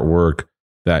that artwork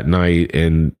that night,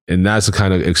 and that's the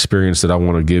kind of experience that I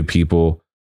want to give people.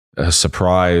 A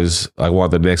surprise. I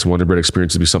want the next Wonderbrett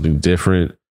experience to be something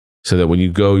different, so that when you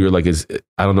go, you're like,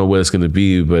 I don't know what it's going to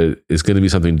be, but it's going to be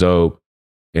something dope.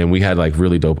 And we had like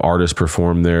really dope artists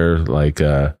perform there, like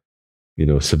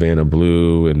Savannah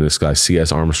Blue and this guy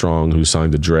C.S. Armstrong who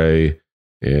signed to Dre,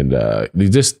 and they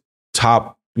just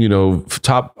top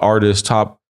artists,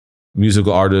 top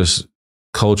musical artists,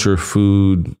 culture,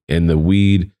 food, and the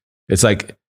weed. It's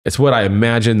what I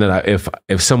imagine that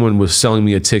if someone was selling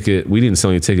me a ticket, we didn't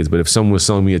sell any tickets, but if someone was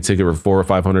selling me a ticket for $400 or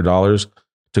 $500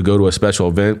 to go to a special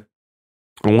event,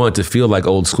 I want it to feel like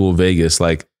old school Vegas.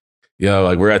 Like,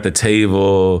 like we're at the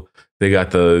table, they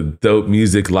got the dope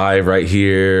music live right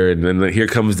here, and then here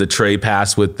comes the tray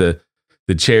pass with the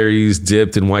cherries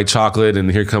dipped in white chocolate,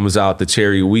 and here comes out the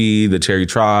cherry weed, the cherry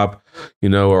trop,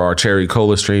 or our cherry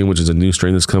cola strain, which is a new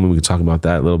strain that's coming. We can talk about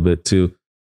that a little bit too,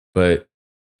 but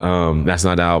that's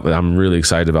not out. But I'm really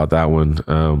excited about that one.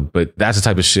 But that's the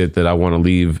type of shit that I want to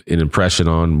leave an impression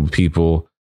on people.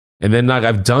 And then like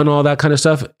I've done all that kind of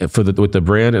stuff with the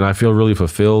brand, and I feel really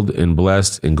fulfilled and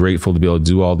blessed and grateful to be able to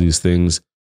do all these things.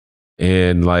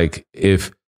 And like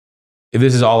if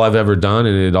this is all I've ever done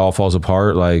and it all falls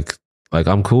apart, like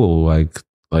I'm cool. Like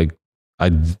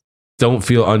I don't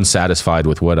feel unsatisfied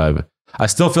with what I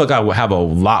still feel like I have a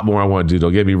lot more I want to do.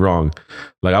 Don't get me wrong.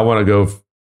 Like I want to go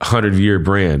 100-year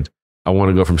brand. I want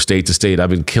to go from state to state. I've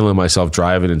been killing myself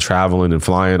driving and traveling and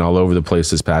flying all over the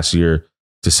place this past year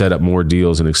to set up more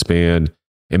deals and expand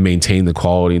and maintain the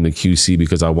quality and the QC,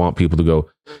 because I want people to go,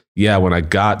 yeah, when I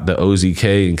got the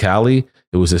OZK in Cali,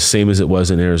 it was the same as it was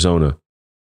in Arizona.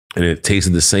 And it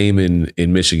tasted the same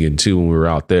in Michigan too when we were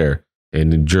out there,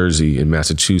 and in Jersey and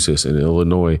Massachusetts and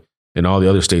Illinois and all the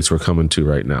other states we're coming to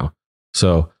right now.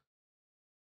 So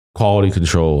quality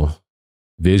control,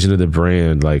 vision of the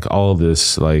brand, like all of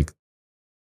this, like,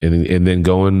 and then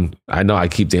going, I know I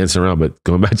keep dancing around, but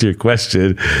going back to your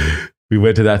question, we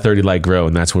went to that 30 Light Grow,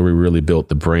 and that's where we really built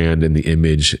the brand and the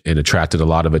image and attracted a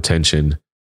lot of attention,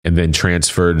 and then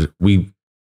transferred. We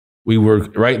were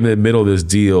right in the middle of this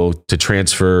deal to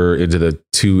transfer into the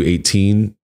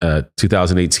 2018,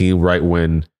 right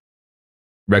when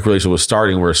recreation was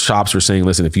starting, where shops were saying,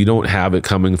 listen, if you don't have it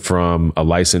coming from a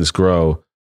licensed grow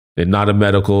and not a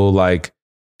medical like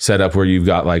setup where you've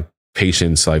got like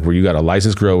patients, like where you got a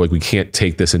licensed grow, like we can't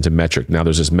take this into metric. Now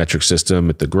there's this metric system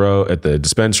at the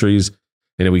dispensaries,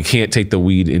 and we can't take the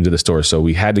weed into the store. So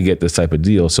we had to get this type of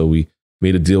deal. So we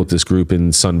made a deal with this group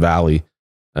in Sun Valley,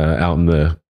 out in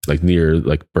the like near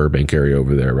like Burbank area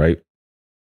over there, right?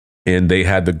 And they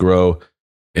had the grow,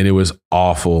 and it was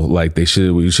awful. Like we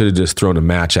should have just thrown a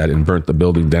match at it and burnt the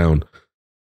building down,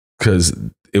 because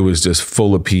it was just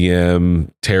full of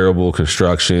PM, terrible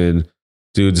construction.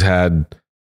 Dudes had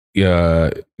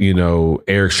air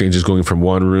exchanges going from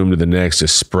one room to the next,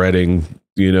 just spreading,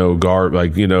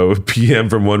 PM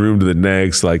from one room to the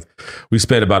next. Like we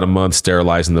spent about a month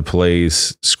sterilizing the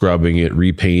place, scrubbing it,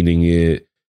 repainting it,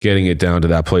 getting it down to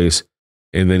that place,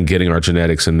 and then getting our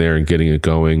genetics in there and getting it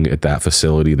going at that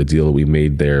facility. The deal that we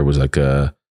made there was like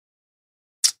a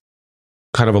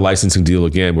kind of a licensing deal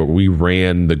again, where we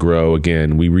ran the grow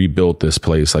again. We rebuilt this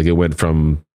place. Like it went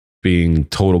from being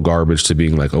total garbage to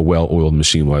being like a well-oiled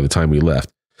machine by the time we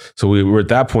left. So we were at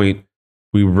that point,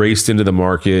 we raced into the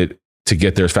market to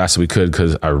get there as fast as we could,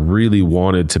 because I really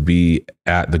wanted to be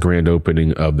at the grand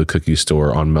opening of the cookie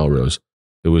store on Melrose.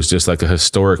 It was just like a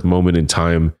historic moment in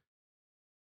time,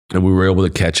 and we were able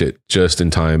to catch it just in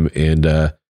time. And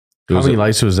how many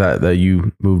lights was that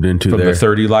you moved into from there? The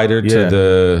 30 lighter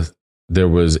to there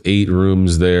was 8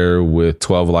 rooms there with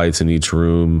 12 lights in each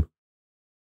room.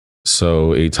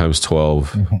 So 8 times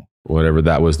 12, whatever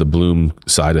that was, the bloom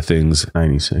side of things.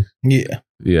 96.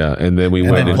 Yeah. And then we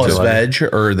went into plus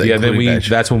veg, or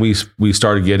that's when we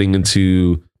started getting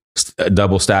into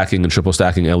double stacking and triple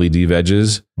stacking LED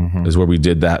veggies, is where we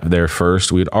did that there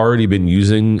first. We had already been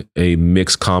using a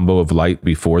mixed combo of light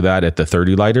before that at the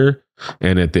 30 lighter,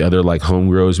 and at the other like home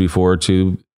grows before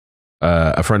too.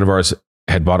 A friend of ours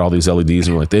had bought all these LEDs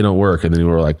and we're like, they don't work. And then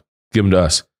we were like, give them to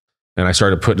us. And I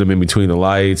started putting them in between the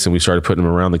lights and we started putting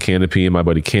them around the canopy. And my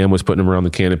buddy Cam was putting them around the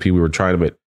canopy. We were trying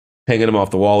to hanging them off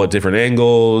the wall at different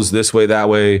angles, this way, that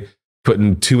way,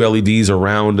 putting 2 LEDs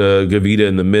around a Gavita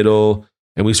in the middle.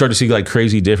 And we started to see like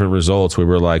crazy different results. We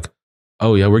were like,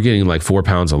 oh yeah, we're getting like 4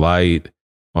 pounds of light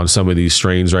on some of these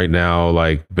strains right now,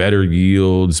 like better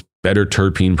yields, better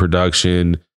terpene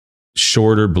production,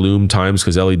 shorter bloom times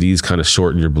because LEDs kind of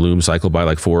shorten your bloom cycle by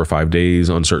like 4 or 5 days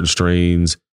on certain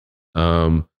strains.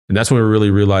 And that's when we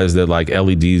really realized that like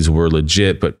LEDs were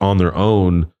legit, but on their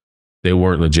own, they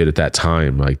weren't legit at that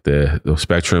time. Like the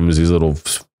spectrums, these little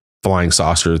flying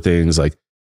saucer things, like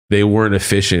they weren't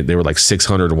efficient. They were like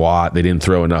 600 watt. They didn't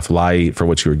throw enough light for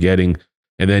what you were getting.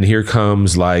 And then here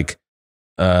comes like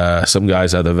some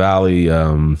guys out of the valley.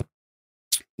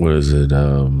 What is it?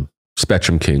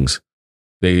 Spectrum Kings.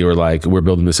 They were like, we're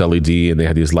building this LED, and they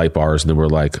had these light bars, and they were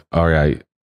like, all right,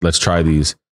 let's try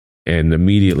these. And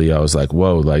immediately I was like,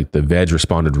 whoa, like the veg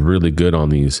responded really good on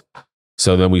these.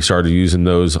 So then we started using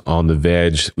those on the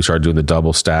veg. We started doing the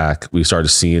double stack. We started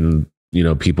seeing,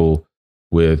 people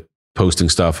with posting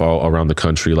stuff all around the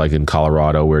country, like in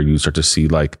Colorado, where you start to see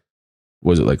like,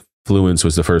 was it like Fluence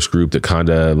was the first group that kind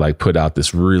of like put out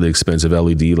this really expensive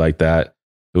LED like that.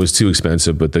 It was too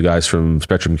expensive, but the guys from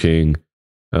Spectrum King,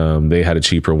 they had a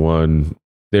cheaper one.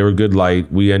 They were good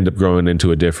light. We ended up growing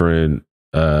into a different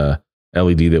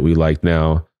LED that we like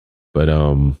now, but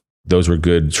those were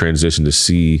good transition to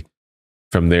see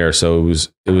from there. So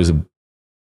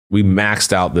we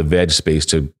maxed out the veg space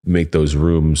to make those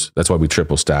rooms. That's why we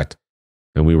triple stacked,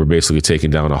 and we were basically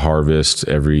taking down a harvest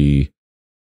every,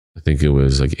 I think it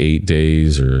was like 8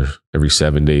 days or every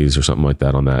 7 days or something like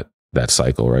that on that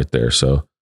cycle right there. So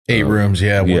 8 rooms,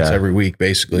 once every week,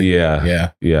 basically.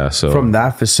 Yeah. So from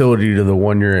that facility to the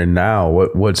one you're in now,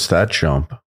 what's that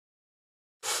jump?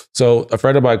 So a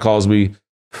friend of mine calls me,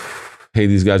 hey,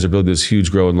 these guys are building this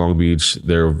huge grow in Long Beach.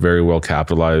 They're very well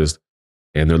capitalized,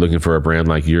 and they're looking for a brand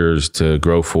like yours to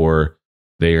grow for.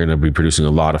 They are going to be producing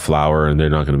a lot of flower, and they're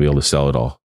not going to be able to sell it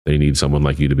all. They need someone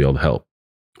like you to be able to help.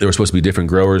 There were supposed to be different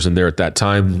growers in there at that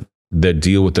time. The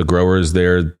deal with the growers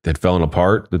there had fallen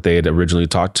apart that they had originally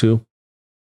talked to,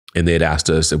 and they had asked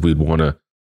us if we'd want to.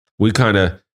 We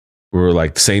were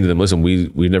like saying to them, listen,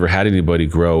 we've never had anybody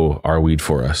grow our weed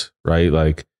for us, right?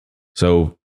 Like,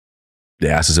 so they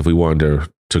asked us if we wanted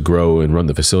to grow and run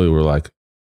the facility. We're like,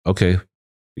 okay,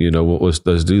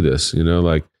 let's do this.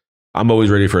 Like, I'm always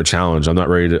ready for a challenge.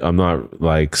 I'm not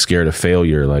like scared of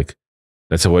failure. Like,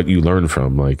 that's what you learn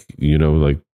from. Like,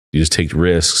 like you just take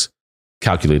risks,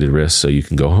 calculated risks, so you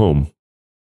can go home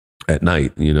at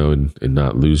night, and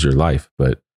not lose your life.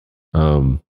 But,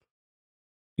 so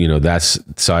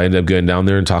I ended up getting down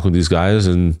there and talking with these guys,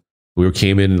 and we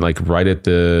came in like right at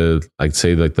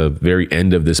the very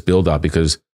end of this build out,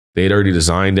 because they had already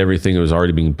designed everything. It was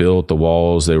already being built. The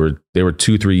walls, they were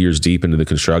 2-3 years deep into the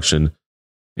construction.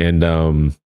 And,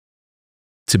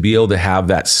 to be able to have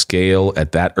that scale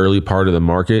at that early part of the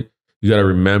market, you got to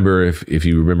remember, if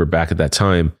you remember back at that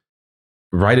time,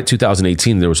 right at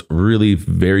 2018, there was really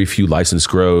very few licensed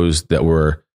grows that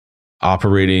were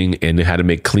operating, and they had to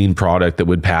make clean product that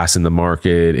would pass in the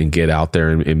market and get out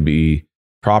there and be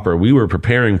proper. We were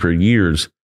preparing for years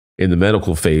in the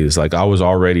medical phase. Like, I was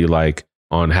already like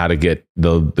on how to get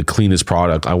the cleanest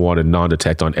product. I wanted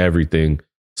non-detect on everything.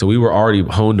 So we were already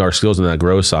honed our skills on that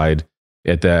grow side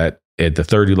at the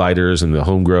 30 lighters and the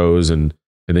home grows, and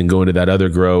then going to that other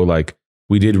grow. Like,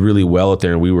 we did really well out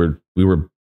there, and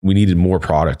we needed more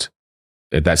product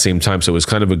at that same time. So it was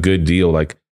kind of a good deal.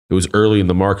 Like, it was early in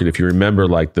the market. If you remember,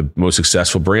 like the most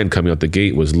successful brand coming out the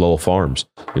gate was Lowell Farms,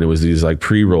 and it was these like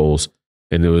pre-rolls,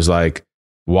 and it was like,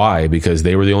 why? Because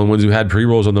they were the only ones who had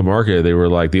pre-rolls on the market. They were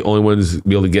like the only ones to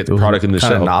be able to get the product in the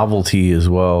shelf. Novelty as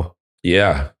well.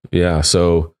 Yeah.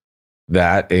 So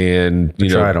that, and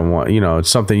try to want, it's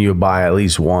something you buy at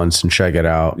least once and check it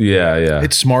out. Yeah.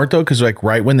 It's smart though, because like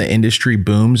right when the industry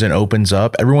booms and opens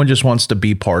up, everyone just wants to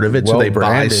be part of it, so they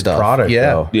buy stuff. Product,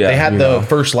 though. They had the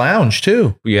first lounge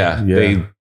too. Yeah.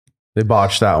 They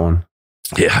botched that one.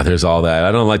 Yeah, there's all that.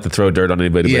 I don't like to throw dirt on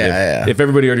anybody, but if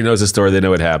everybody already knows the story, they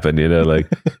know what happened. Like,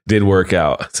 did work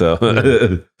out.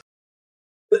 So.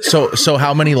 So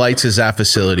how many lights is that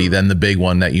facility? Then the big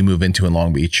one that you move into in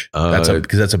Long Beach.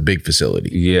 Because that's a big facility.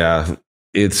 Yeah,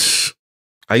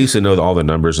 I used to know all the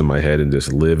numbers in my head and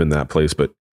just live in that place.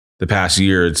 But the past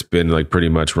year, it's been like pretty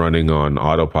much running on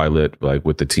autopilot, like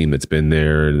with the team that's been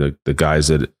there and the guys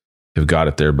that have got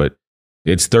it there. But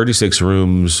it's 36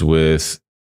 rooms with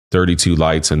 32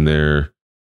 lights in there.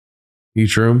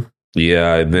 Each room?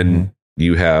 Yeah, and then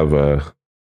you have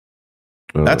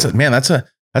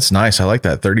that's nice. I like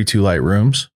that 32 light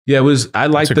rooms. Yeah, it was. I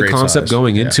liked the concept size.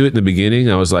 going into it in the beginning.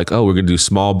 I was like, oh, we're gonna do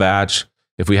small batch.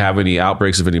 If we have any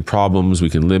outbreaks of any problems, we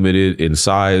can limit it in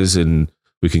size and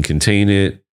we can contain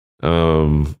it.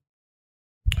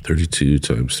 32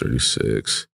 times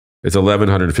 36. It's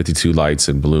 1,152 lights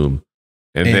in bloom.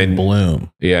 And then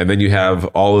bloom. Yeah, and then you have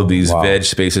all of these veg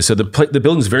spaces. So the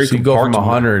building's very so you go from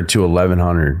 100 to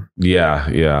 1,100.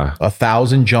 Yeah.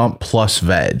 1,000 jump plus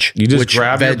veg. You just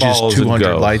grab your balls is 200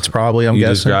 and go. lights probably, I'm guessing. You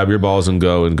guessing. just grab your balls and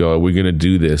go. We're going to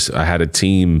do this. I had a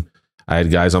team. I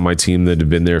had guys on my team that had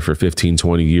been there for 15,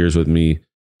 20 years with me.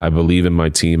 I believe in my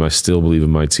team. I still believe in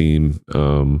my team.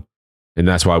 And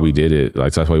that's why we did it.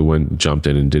 Like, that's why we jumped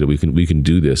in and did it. We can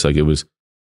do this. Like,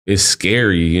 it's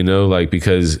scary, you know, like,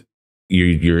 because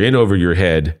you're in over your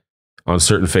head on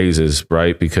certain phases,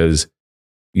 right? Because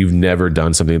you've never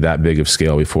done something that big of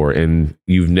scale before, and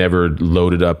you've never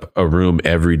loaded up a room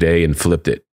every day and flipped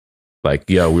it. Like,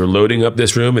 we're loading up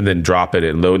this room and then drop it,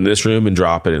 and loading this room and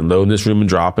drop it, and loading this room and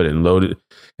drop it, and load it.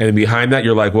 And then behind that,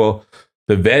 you're like, well,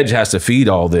 the veg has to feed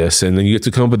all this. And then you have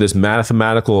to come up with this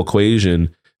mathematical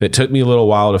equation that took me a little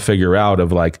while to figure out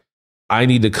of like, I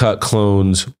need to cut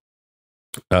clones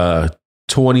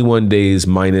 21 days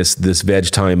minus this veg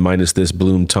time, minus this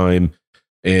bloom time.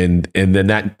 And then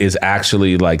that is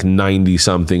actually like 90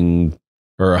 something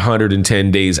or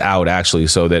 110 days out, actually,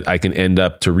 so that I can end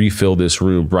up to refill this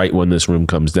room right when this room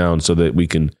comes down, so that we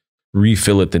can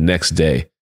refill it the next day.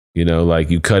 You know, like,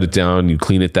 you cut it down, you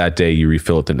clean it that day, you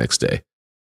refill it the next day.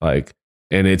 Like,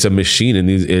 and it's a machine. And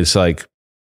it's like,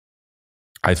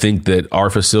 I think that our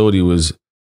facility was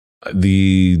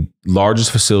the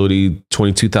largest facility,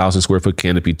 22,000 square foot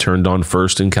canopy, turned on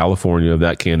first in California of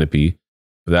that canopy,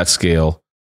 of that scale.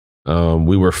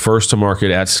 We were first to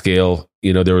market at scale.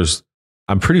 You know,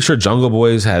 I'm pretty sure Jungle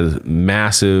Boys had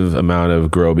massive amount of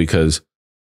grow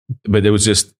but it was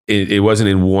just, it wasn't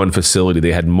in one facility.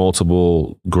 They had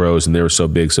multiple grows and they were so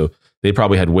big. So they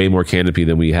probably had way more canopy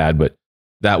than we had, but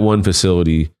that one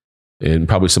facility, and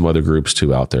probably some other groups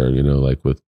too out there, you know, like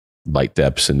with light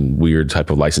depths and weird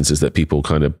type of licenses that people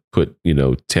kind of put, you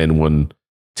know, 10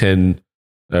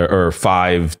 or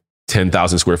 5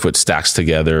 10,000 square foot stacks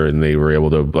together, and they were able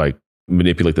to like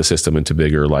manipulate the system into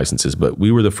bigger licenses. But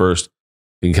we were the first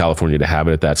in California to have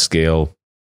it at that scale,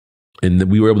 and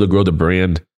we were able to grow the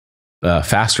brand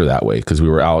faster that way, because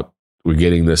we're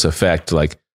getting this effect.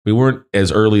 Like, we weren't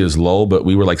as early as Lowell, but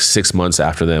we were like 6 months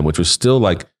after them, which was still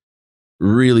like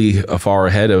really far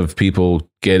ahead of people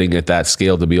getting at that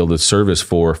scale to be able to service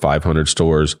 400 or 500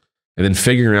 stores, and then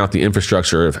figuring out the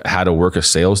infrastructure of how to work a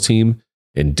sales team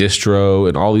and distro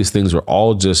and all these things were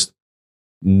all just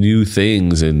new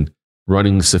things, and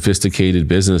running sophisticated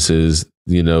businesses,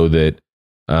 you know, that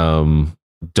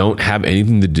don't have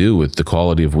anything to do with the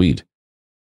quality of weed.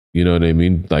 You know what I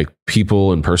mean? Like,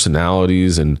 people and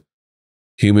personalities and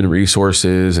human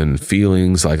resources and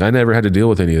feelings. Like, I never had to deal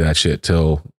with any of that shit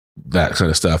till that kind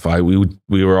of stuff.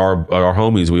 We were our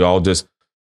homies. We all just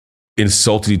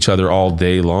insulted each other all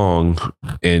day long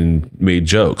and made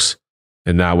jokes.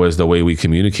 And that was the way we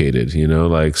communicated, you know,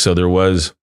 like, so there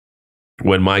was,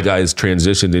 when my guys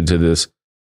transitioned into this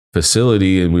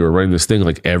facility and we were running this thing,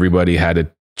 like, everybody had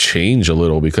to change a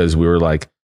little, because we were like,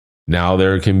 now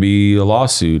there can be a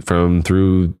lawsuit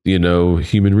through, you know,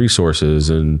 human resources,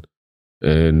 and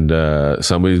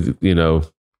somebody, you know,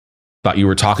 thought you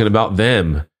were talking about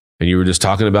them and you were just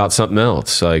talking about something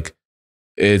else. Like,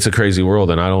 it's a crazy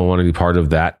world, and I don't want to be part of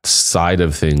that side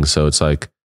of things. So it's like,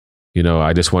 you know,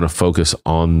 I just want to focus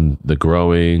on the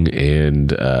growing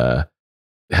and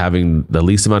having the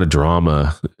least amount of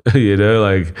drama. You know,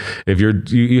 like, if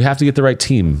you have to get the right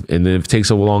team, and it takes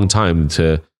a long time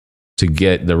to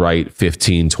get the right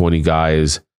 15, 20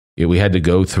 guys. We had to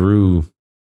go through,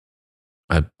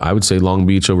 I would say Long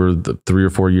Beach over the 3 or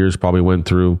 4 years probably went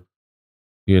through,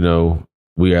 you know,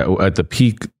 we at the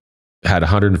peak had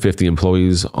 150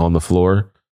 employees on the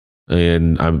floor.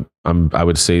 And I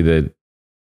would say that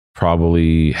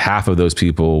probably half of those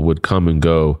people would come and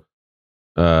go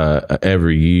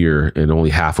every year, and only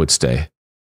half would stay.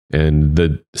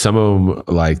 And some of them,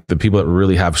 like the people that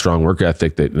really have strong work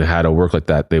ethic that had to work like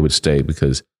that, they would stay,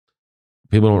 because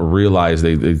people don't realize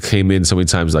they came in so many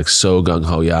times like so gung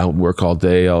ho. Yeah, I'll work all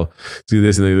day. I'll do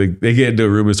this. And they get into a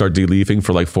room and start deleafing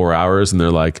for like 4 hours. And they're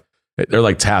like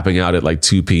tapping out at like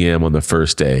 2 p.m. on the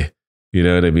first day. You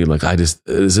know what I mean? Like, this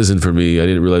isn't for me. I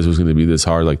didn't realize it was going to be this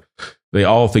hard. Like, they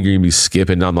all think you're going to be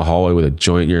skipping down the hallway with a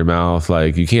joint in your mouth.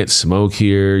 Like, you can't smoke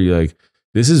here. You're like,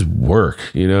 this is work.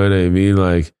 You know what I mean?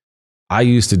 Like, I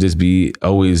used to just be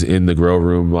always in the grow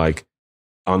room, like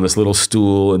on this little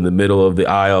stool in the middle of the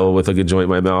aisle with like a joint in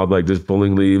my mouth, like just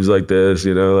pulling leaves like this,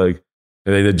 you know, like,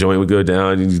 and then the joint would go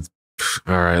down and you,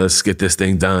 all right, let's get this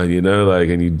thing done, you know, like,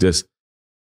 and you just,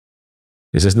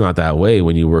 it's just not that way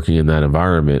when you're working in that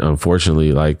environment.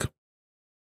 Unfortunately, like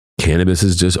cannabis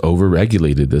is just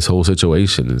overregulated, this whole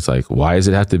situation. It's like, why does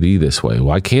it have to be this way?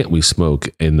 Why can't we smoke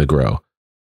in the grow?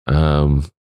 I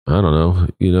don't know,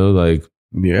 you know, like,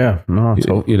 yeah,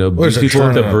 no, you know, these people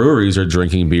at the breweries are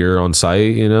drinking beer on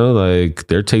site, you know, like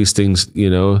they're tasting, you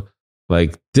know,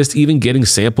 like just even getting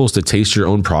samples to taste your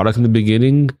own product in the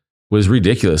beginning was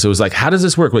ridiculous. It was like, how does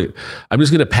this work? Wait, I'm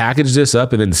just going to package this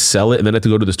up and then sell it and then have to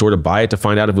go to the store to buy it to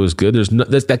find out if it was good. There's no,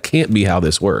 that can't be how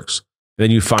this works. And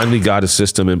then you finally got a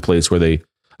system in place where they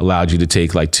allowed you to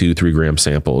take like 2-3 gram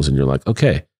samples and you're like,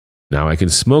 okay, now I can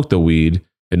smoke the weed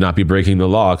and not be breaking the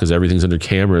law because everything's under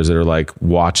cameras that are like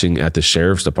watching at the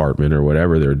sheriff's department or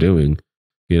whatever they're doing.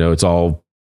 You know, it's all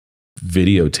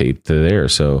videotaped to there.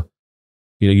 So,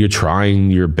 you know, you're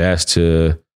trying your best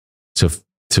to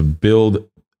build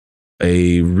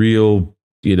a real,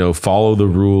 you know, follow the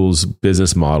rules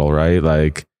business model, right?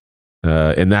 Like,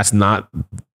 and that's not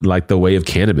like the way of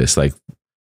cannabis. Like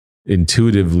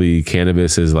intuitively,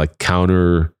 cannabis is like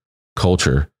counter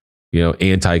culture, you know,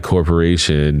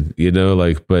 anti-corporation, you know,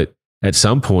 like, but at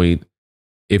some point,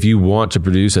 if you want to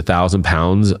produce 1,000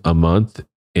 pounds a month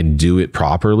and do it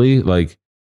properly, like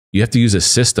you have to use a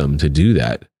system to do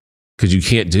that because you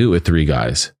can't do it with 3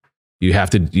 guys. You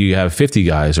have 50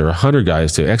 guys or 100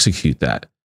 guys to execute that.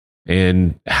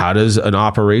 And how does an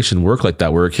operation work like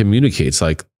that where it communicates?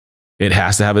 Like it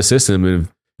has to have a system. And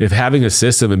if having a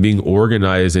system and being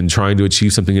organized and trying to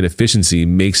achieve something in efficiency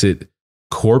makes it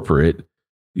corporate,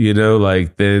 you know,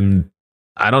 like then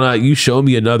I don't know, you show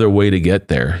me another way to get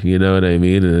there. You know what I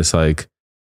mean? And it's like,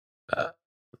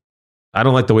 I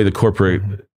don't like the way the corporate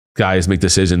guys make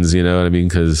decisions, you know what I mean?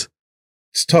 Because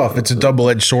it's tough. It's a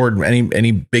double-edged sword.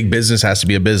 Any big business has to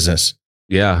be a business.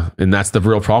 Yeah. And that's the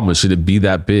real problem. Should it be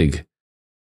that big?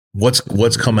 What's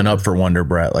coming up for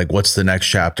Wonderbrett? Like what's the next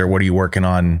chapter? What are you working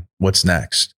on? What's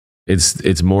next?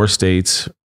 It's more states,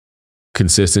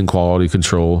 consistent quality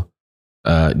control,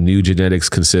 new genetics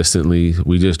consistently.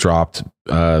 We just dropped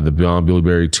the Beyond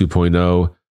Blueberry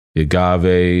 2.0, the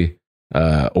Agave,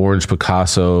 Orange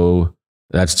Picasso.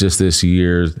 That's just this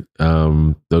year.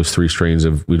 Those 3 strains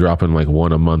we dropping like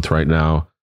 1 a month right now.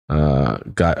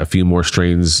 Got a few more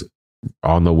strains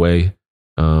on the way.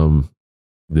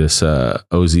 This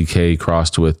OZK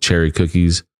crossed with cherry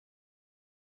cookies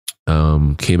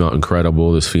came out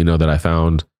incredible. This pheno that I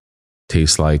found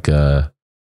tastes like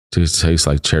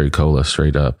cherry cola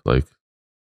straight up, like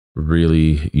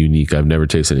really unique. I've never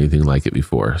tasted anything like it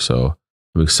before, so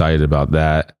I'm excited about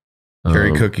that.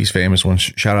 Cherry Cookies, famous one.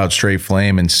 Shout out Straight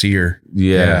Flame and Sear.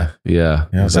 Yeah,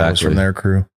 exactly. That was from their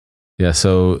crew. Yeah,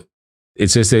 so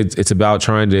it's about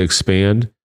trying to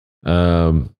expand,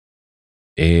 and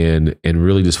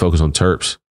really just focus on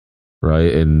terps,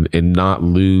 right, and not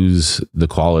lose the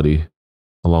quality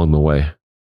along the way.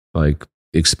 Like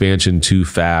expansion too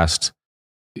fast,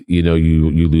 you know,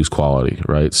 you lose quality,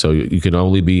 right? So you can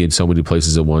only be in so many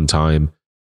places at one time.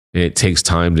 And it takes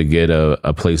time to get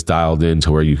a place dialed in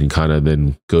to where you can kind of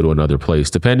then go to another place,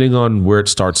 depending on where it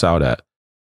starts out at,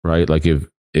 right? Like if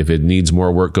it needs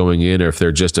more work going in, or if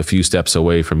they're just a few steps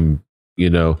away from, you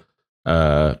know,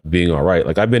 being all right.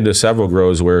 Like I've been to several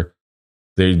grows where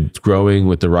they're growing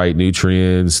with the right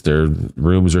nutrients, their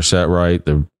rooms are set right,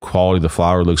 the quality of the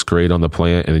flower looks great on the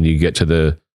plant, and then you get to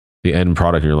the end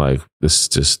product and you're like, this is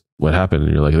just what happened.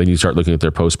 And you're like, and then you start looking at their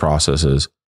post processes.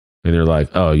 And they're like,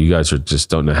 oh, you guys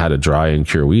don't know how to dry and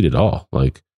cure weed at all.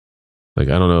 Like I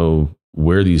don't know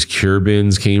where these cure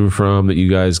bins came from that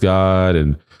you guys got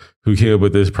and who came up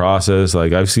with this process.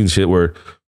 Like I've seen shit where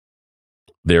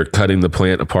they're cutting the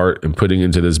plant apart and putting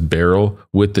into this barrel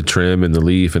with the trim and the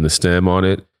leaf and the stem on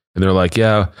it. And they're like,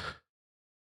 yeah.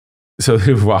 So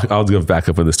I'll go back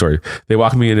up in the story. They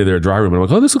walk me into their dry room and I'm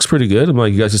like, oh, this looks pretty good. I'm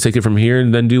like, you guys just take it from here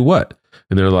and then do what?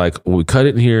 And they're like, well, we cut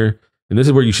it in here. And this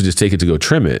is where you should just take it to go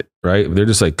trim it, right? They're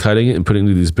just like cutting it and putting it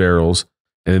into these barrels.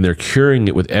 And then they're curing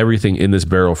it with everything in this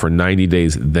barrel for 90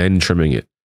 days, then trimming it.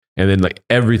 And then like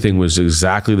everything was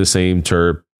exactly the same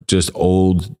terp, just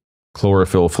old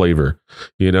chlorophyll flavor.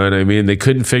 You know what I mean? They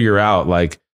couldn't figure out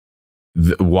like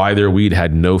why their weed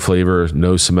had no flavor,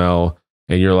 no smell.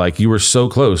 And you're like, you were so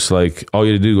close. Like all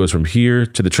you had to do was from here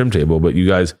to the trim table. But you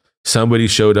guys, somebody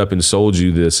showed up and sold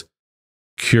you this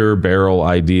cure barrel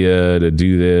idea to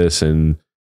do this. And,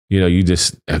 you know, you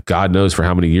just, God knows for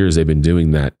how many years they've been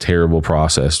doing that terrible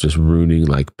process, just ruining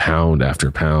like pound after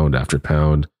pound after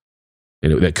pound.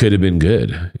 and that could have been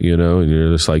good, and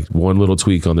you're just like one little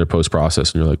tweak on their post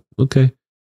process, and you're like, okay,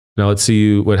 now let's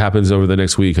see what happens over the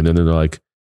next week. And then they're like,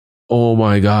 oh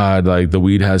my God, like the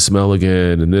weed has smell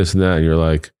again and this and that. And you're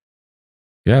like,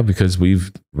 yeah, because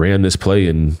we've ran this play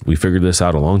and we figured this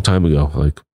out a long time ago.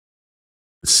 Like,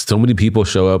 so many people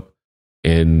show up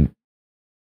and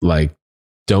like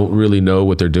don't really know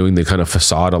what they're doing. They kind of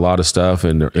facade a lot of stuff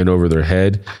and in over their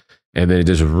head. And then it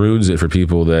just ruins it for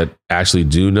people that actually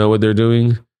do know what they're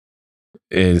doing.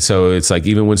 And so it's like,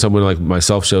 even when someone like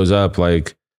myself shows up,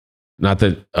 like, not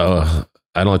that, I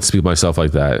don't like to speak of myself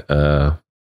like that,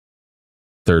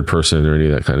 third person or any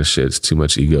of that kind of shit. It's too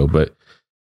much ego, but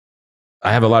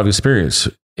I have a lot of experience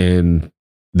and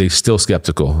they're still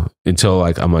skeptical until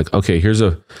like, I'm like, okay, here's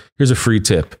a free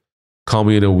tip. Call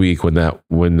me in a week when that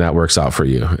works out for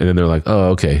you. And then they're like, oh,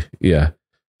 okay. Yeah.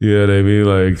 You know what I mean?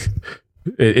 Like,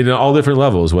 in all different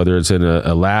levels, whether it's in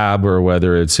a lab or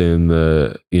whether it's in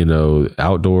the,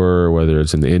 outdoor or whether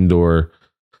it's in the indoor,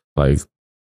 like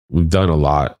we've done a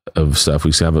lot of stuff.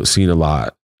 We have seen a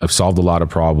lot. I've solved a lot of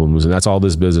problems, and that's all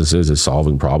this business is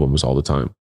solving problems all the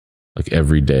time, like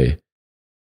every day.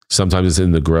 Sometimes it's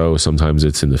in the grow, sometimes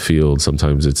it's in the field,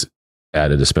 sometimes it's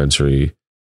at a dispensary,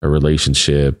 a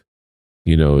relationship,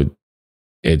 and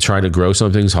trying to grow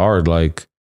something's hard. Like,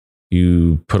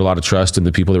 you put a lot of trust in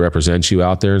the people that represent you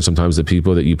out there. And sometimes the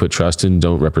people that you put trust in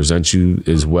don't represent you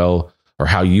as well, or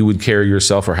how you would carry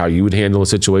yourself or how you would handle a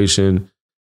situation.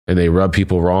 And they rub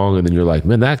people wrong. And then you're like,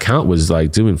 man, that account was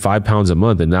like doing 5 pounds a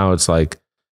month. And now it's like,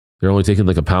 they're only taking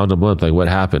like a pound a month. Like, what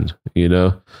happened?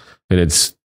 And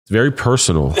it's very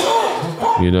personal,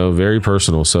 very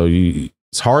personal. So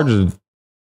it's hard to,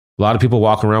 a lot of people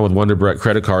walk around with Wonderbrett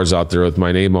credit cards out there with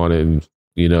my name on it. And,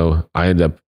 I end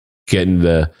up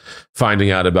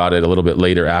finding out about it a little bit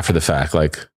later after the fact,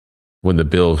 like when the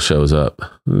bill shows up,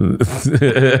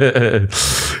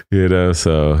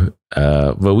 so,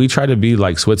 but we try to be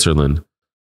like Switzerland,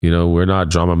 we're not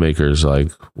drama makers.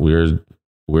 Like we're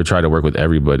trying to work with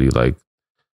everybody. Like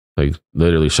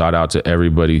literally shout out to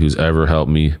everybody who's ever helped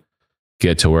me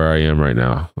get to where I am right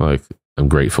now. Like, I'm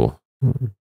grateful.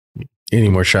 Any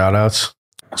more shout outs?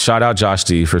 Shout out Josh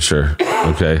D for sure.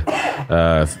 Okay.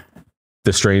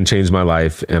 The strain changed my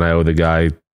life, and I owe the guy,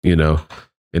 and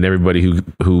everybody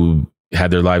who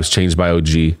had their lives changed by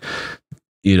OG,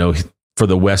 for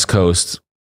the West Coast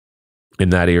in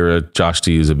that era. Josh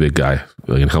D is a big guy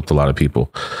and helped a lot of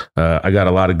people. I got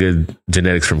a lot of good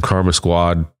genetics from Karma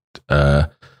Squad,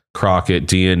 Crockett,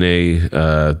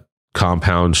 DNA,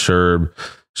 Compound, Sherb.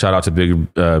 Shout out to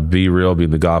Big Be Real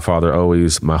being the godfather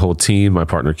always. My whole team, my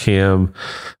partner Cam,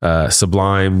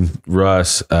 Sublime,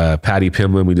 Russ, Patty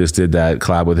Pimlin. We just did that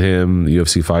collab with him, the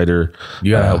UFC fighter.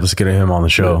 You gotta help us get him on the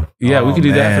show. Yeah, we could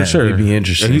do that for sure. It'd be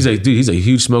interesting. And he's a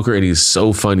huge smoker and he's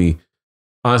so funny.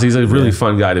 Honestly, he's a really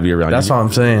fun guy to be around. That's what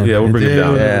I'm saying. Yeah, we'll bring him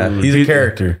down. Yeah, he's a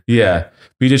character. Yeah.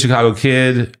 BJ Chicago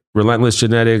Kid, Relentless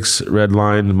Genetics,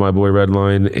 Redline, my boy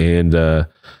Redline,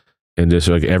 and just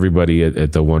like everybody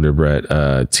at the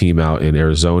Wonderbrett team out in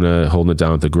Arizona, holding it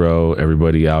down at the grow,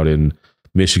 everybody out in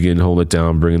Michigan, holding it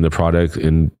down, bringing the product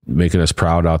and making us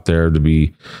proud out there to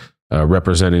be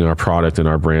representing our product and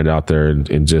our brand out there.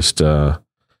 And just,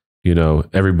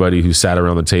 everybody who sat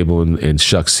around the table and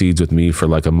shucked seeds with me for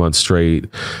like a month straight,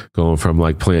 going from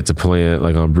like plant to plant,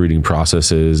 like on breeding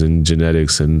processes and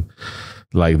genetics. And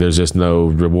like, there's just no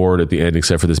reward at the end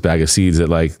except for this bag of seeds that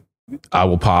like, I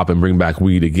will pop and bring back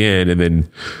weed again, and then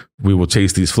we will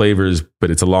taste these flavors,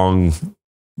 but it's a long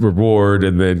reward.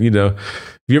 And then, have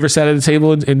you ever sat at a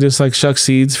table and just like shuck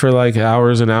seeds for like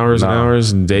hours and hours and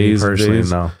hours and days and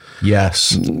days? No.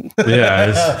 Yes.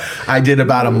 Yeah. I did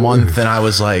about a month, and I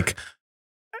was like,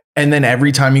 and then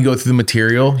every time you go through the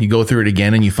material, you go through it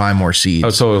again and you find more seeds.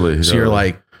 Oh, totally. So you're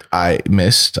like, I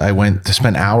went to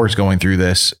spend hours going through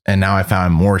this, and now I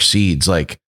found more seeds.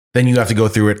 Like, then you have to go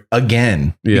through it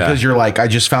again because you're like, I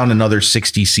just found another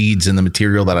 60 seeds in the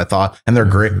material that I thought, and they're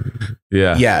great.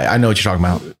 Yeah. Yeah. I know what you're talking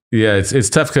about. Yeah. It's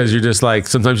tough because you're just like,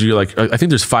 sometimes you're like, I think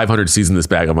there's 500 seeds in this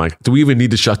bag. I'm like, do we even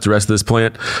need to shuck the rest of this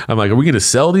plant? I'm like, are we going to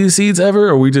sell these seeds ever?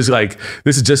 Or are we just like,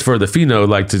 this is just for the pheno,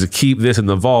 like to keep this in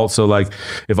the vault. So like,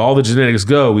 if all the genetics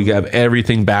go, we have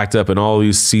everything backed up in all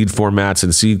these seed formats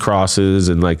and seed crosses.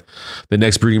 And like the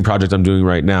next breeding project I'm doing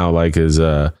right now, like is,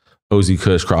 OZ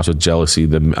Kush crossed with Jealousy.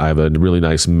 I have a really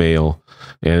nice male,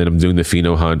 and I'm doing the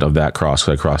pheno hunt of that cross.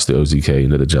 So I crossed the OZK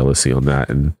into the Jealousy on that,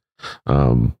 and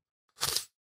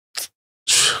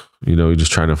you're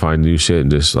just trying to find new shit.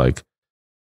 And just like,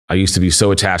 I used to be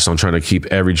so attached on trying to keep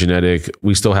every genetic.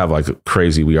 We still have like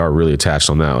crazy. We are really attached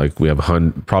on that. Like we have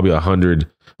probably 100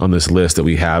 on this list that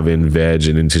we have in veg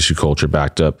and in tissue culture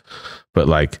backed up, but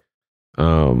like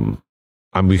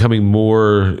I'm becoming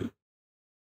more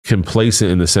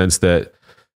complacent in the sense that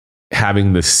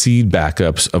having the seed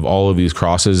backups of all of these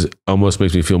crosses almost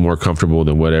makes me feel more comfortable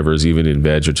than whatever is even in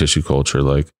veg or tissue culture.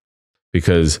 Like,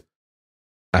 because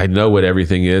I know what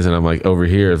everything is, and I'm like, over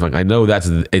here, it's like, I know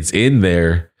it's in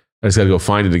there. I just got to go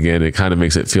find it again. It kind of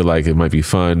makes it feel like it might be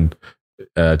fun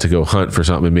to go hunt for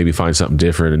something and maybe find something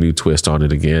different, a new twist on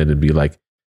it again, and be like,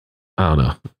 I don't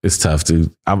know. It's tough,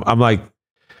 dude. I'm like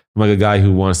a guy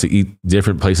who wants to eat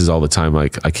different places all the time.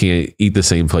 Like, I can't eat the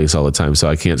same place all the time, so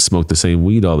I can't smoke the same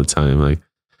weed all the time. Like,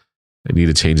 I need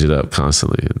to change it up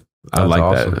constantly. And I like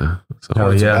awesome. that. So,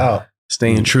 Hell yeah.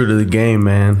 Staying true to the game,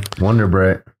 man.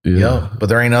 Wonderbrett. Yeah. But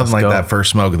there ain't nothing like that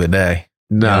first smoke of the day.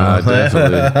 No,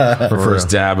 definitely. For first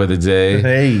dab of the day.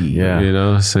 Hey. Yeah. You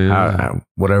know, saying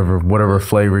whatever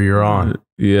flavor you're on.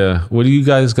 Yeah. What do you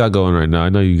guys got going right now? I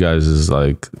know you guys is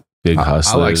like big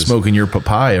hustlers. I like smoking your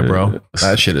papaya, bro.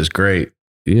 That shit is great.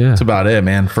 Yeah. That's about it,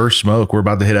 man. First smoke. We're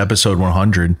about to hit episode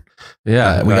 100.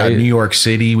 Yeah. We got New York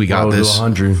City. We got this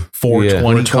 100.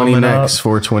 420 coming next. up.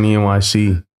 420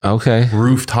 NYC. Okay.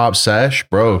 Rooftop sesh,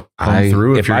 bro. Come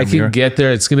through if I can get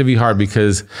there. It's going to be hard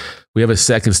because we have a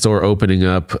second store opening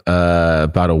up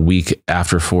about a week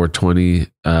after 420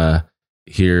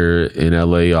 here in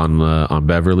LA on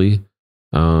Beverly.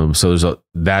 So there's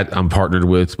that I'm partnered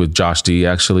with Josh D,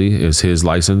 actually, is his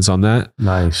license on that.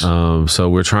 Nice. So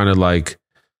we're trying to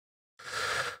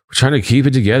keep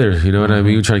it together. You know what I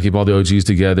mean? We're trying to keep all the OGs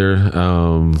together.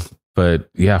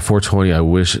 But yeah,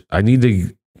 420, I need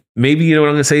to, maybe, you know what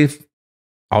I'm going to say?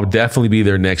 I'll definitely be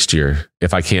there next year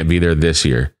if I can't be there this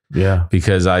year. Yeah.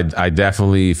 Because I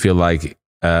definitely feel like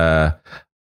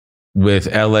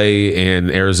with LA and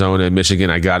Arizona and Michigan,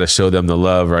 I got to show them the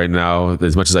love right now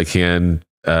as much as I can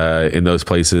in those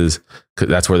places. 'Cause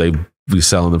that's where we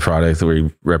selling the product that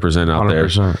we represent out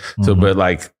 100%. there. So, but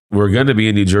like, we're going to be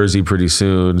in New Jersey pretty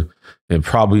soon and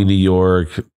probably New York.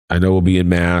 I know we'll be in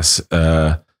Mass.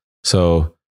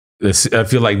 So I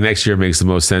feel like next year makes the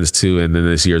most sense too. And then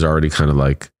this year's already kind of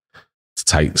like, it's a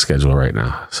tight schedule right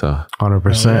now. So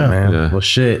 100%, man. Yeah. Well,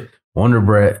 shit.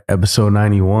 Wonderbrett, episode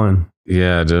 91.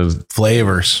 Yeah, dude.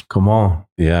 Flavors. Come on.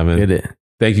 Yeah, man. Get it.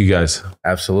 Thank you guys.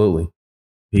 Absolutely.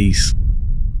 Peace.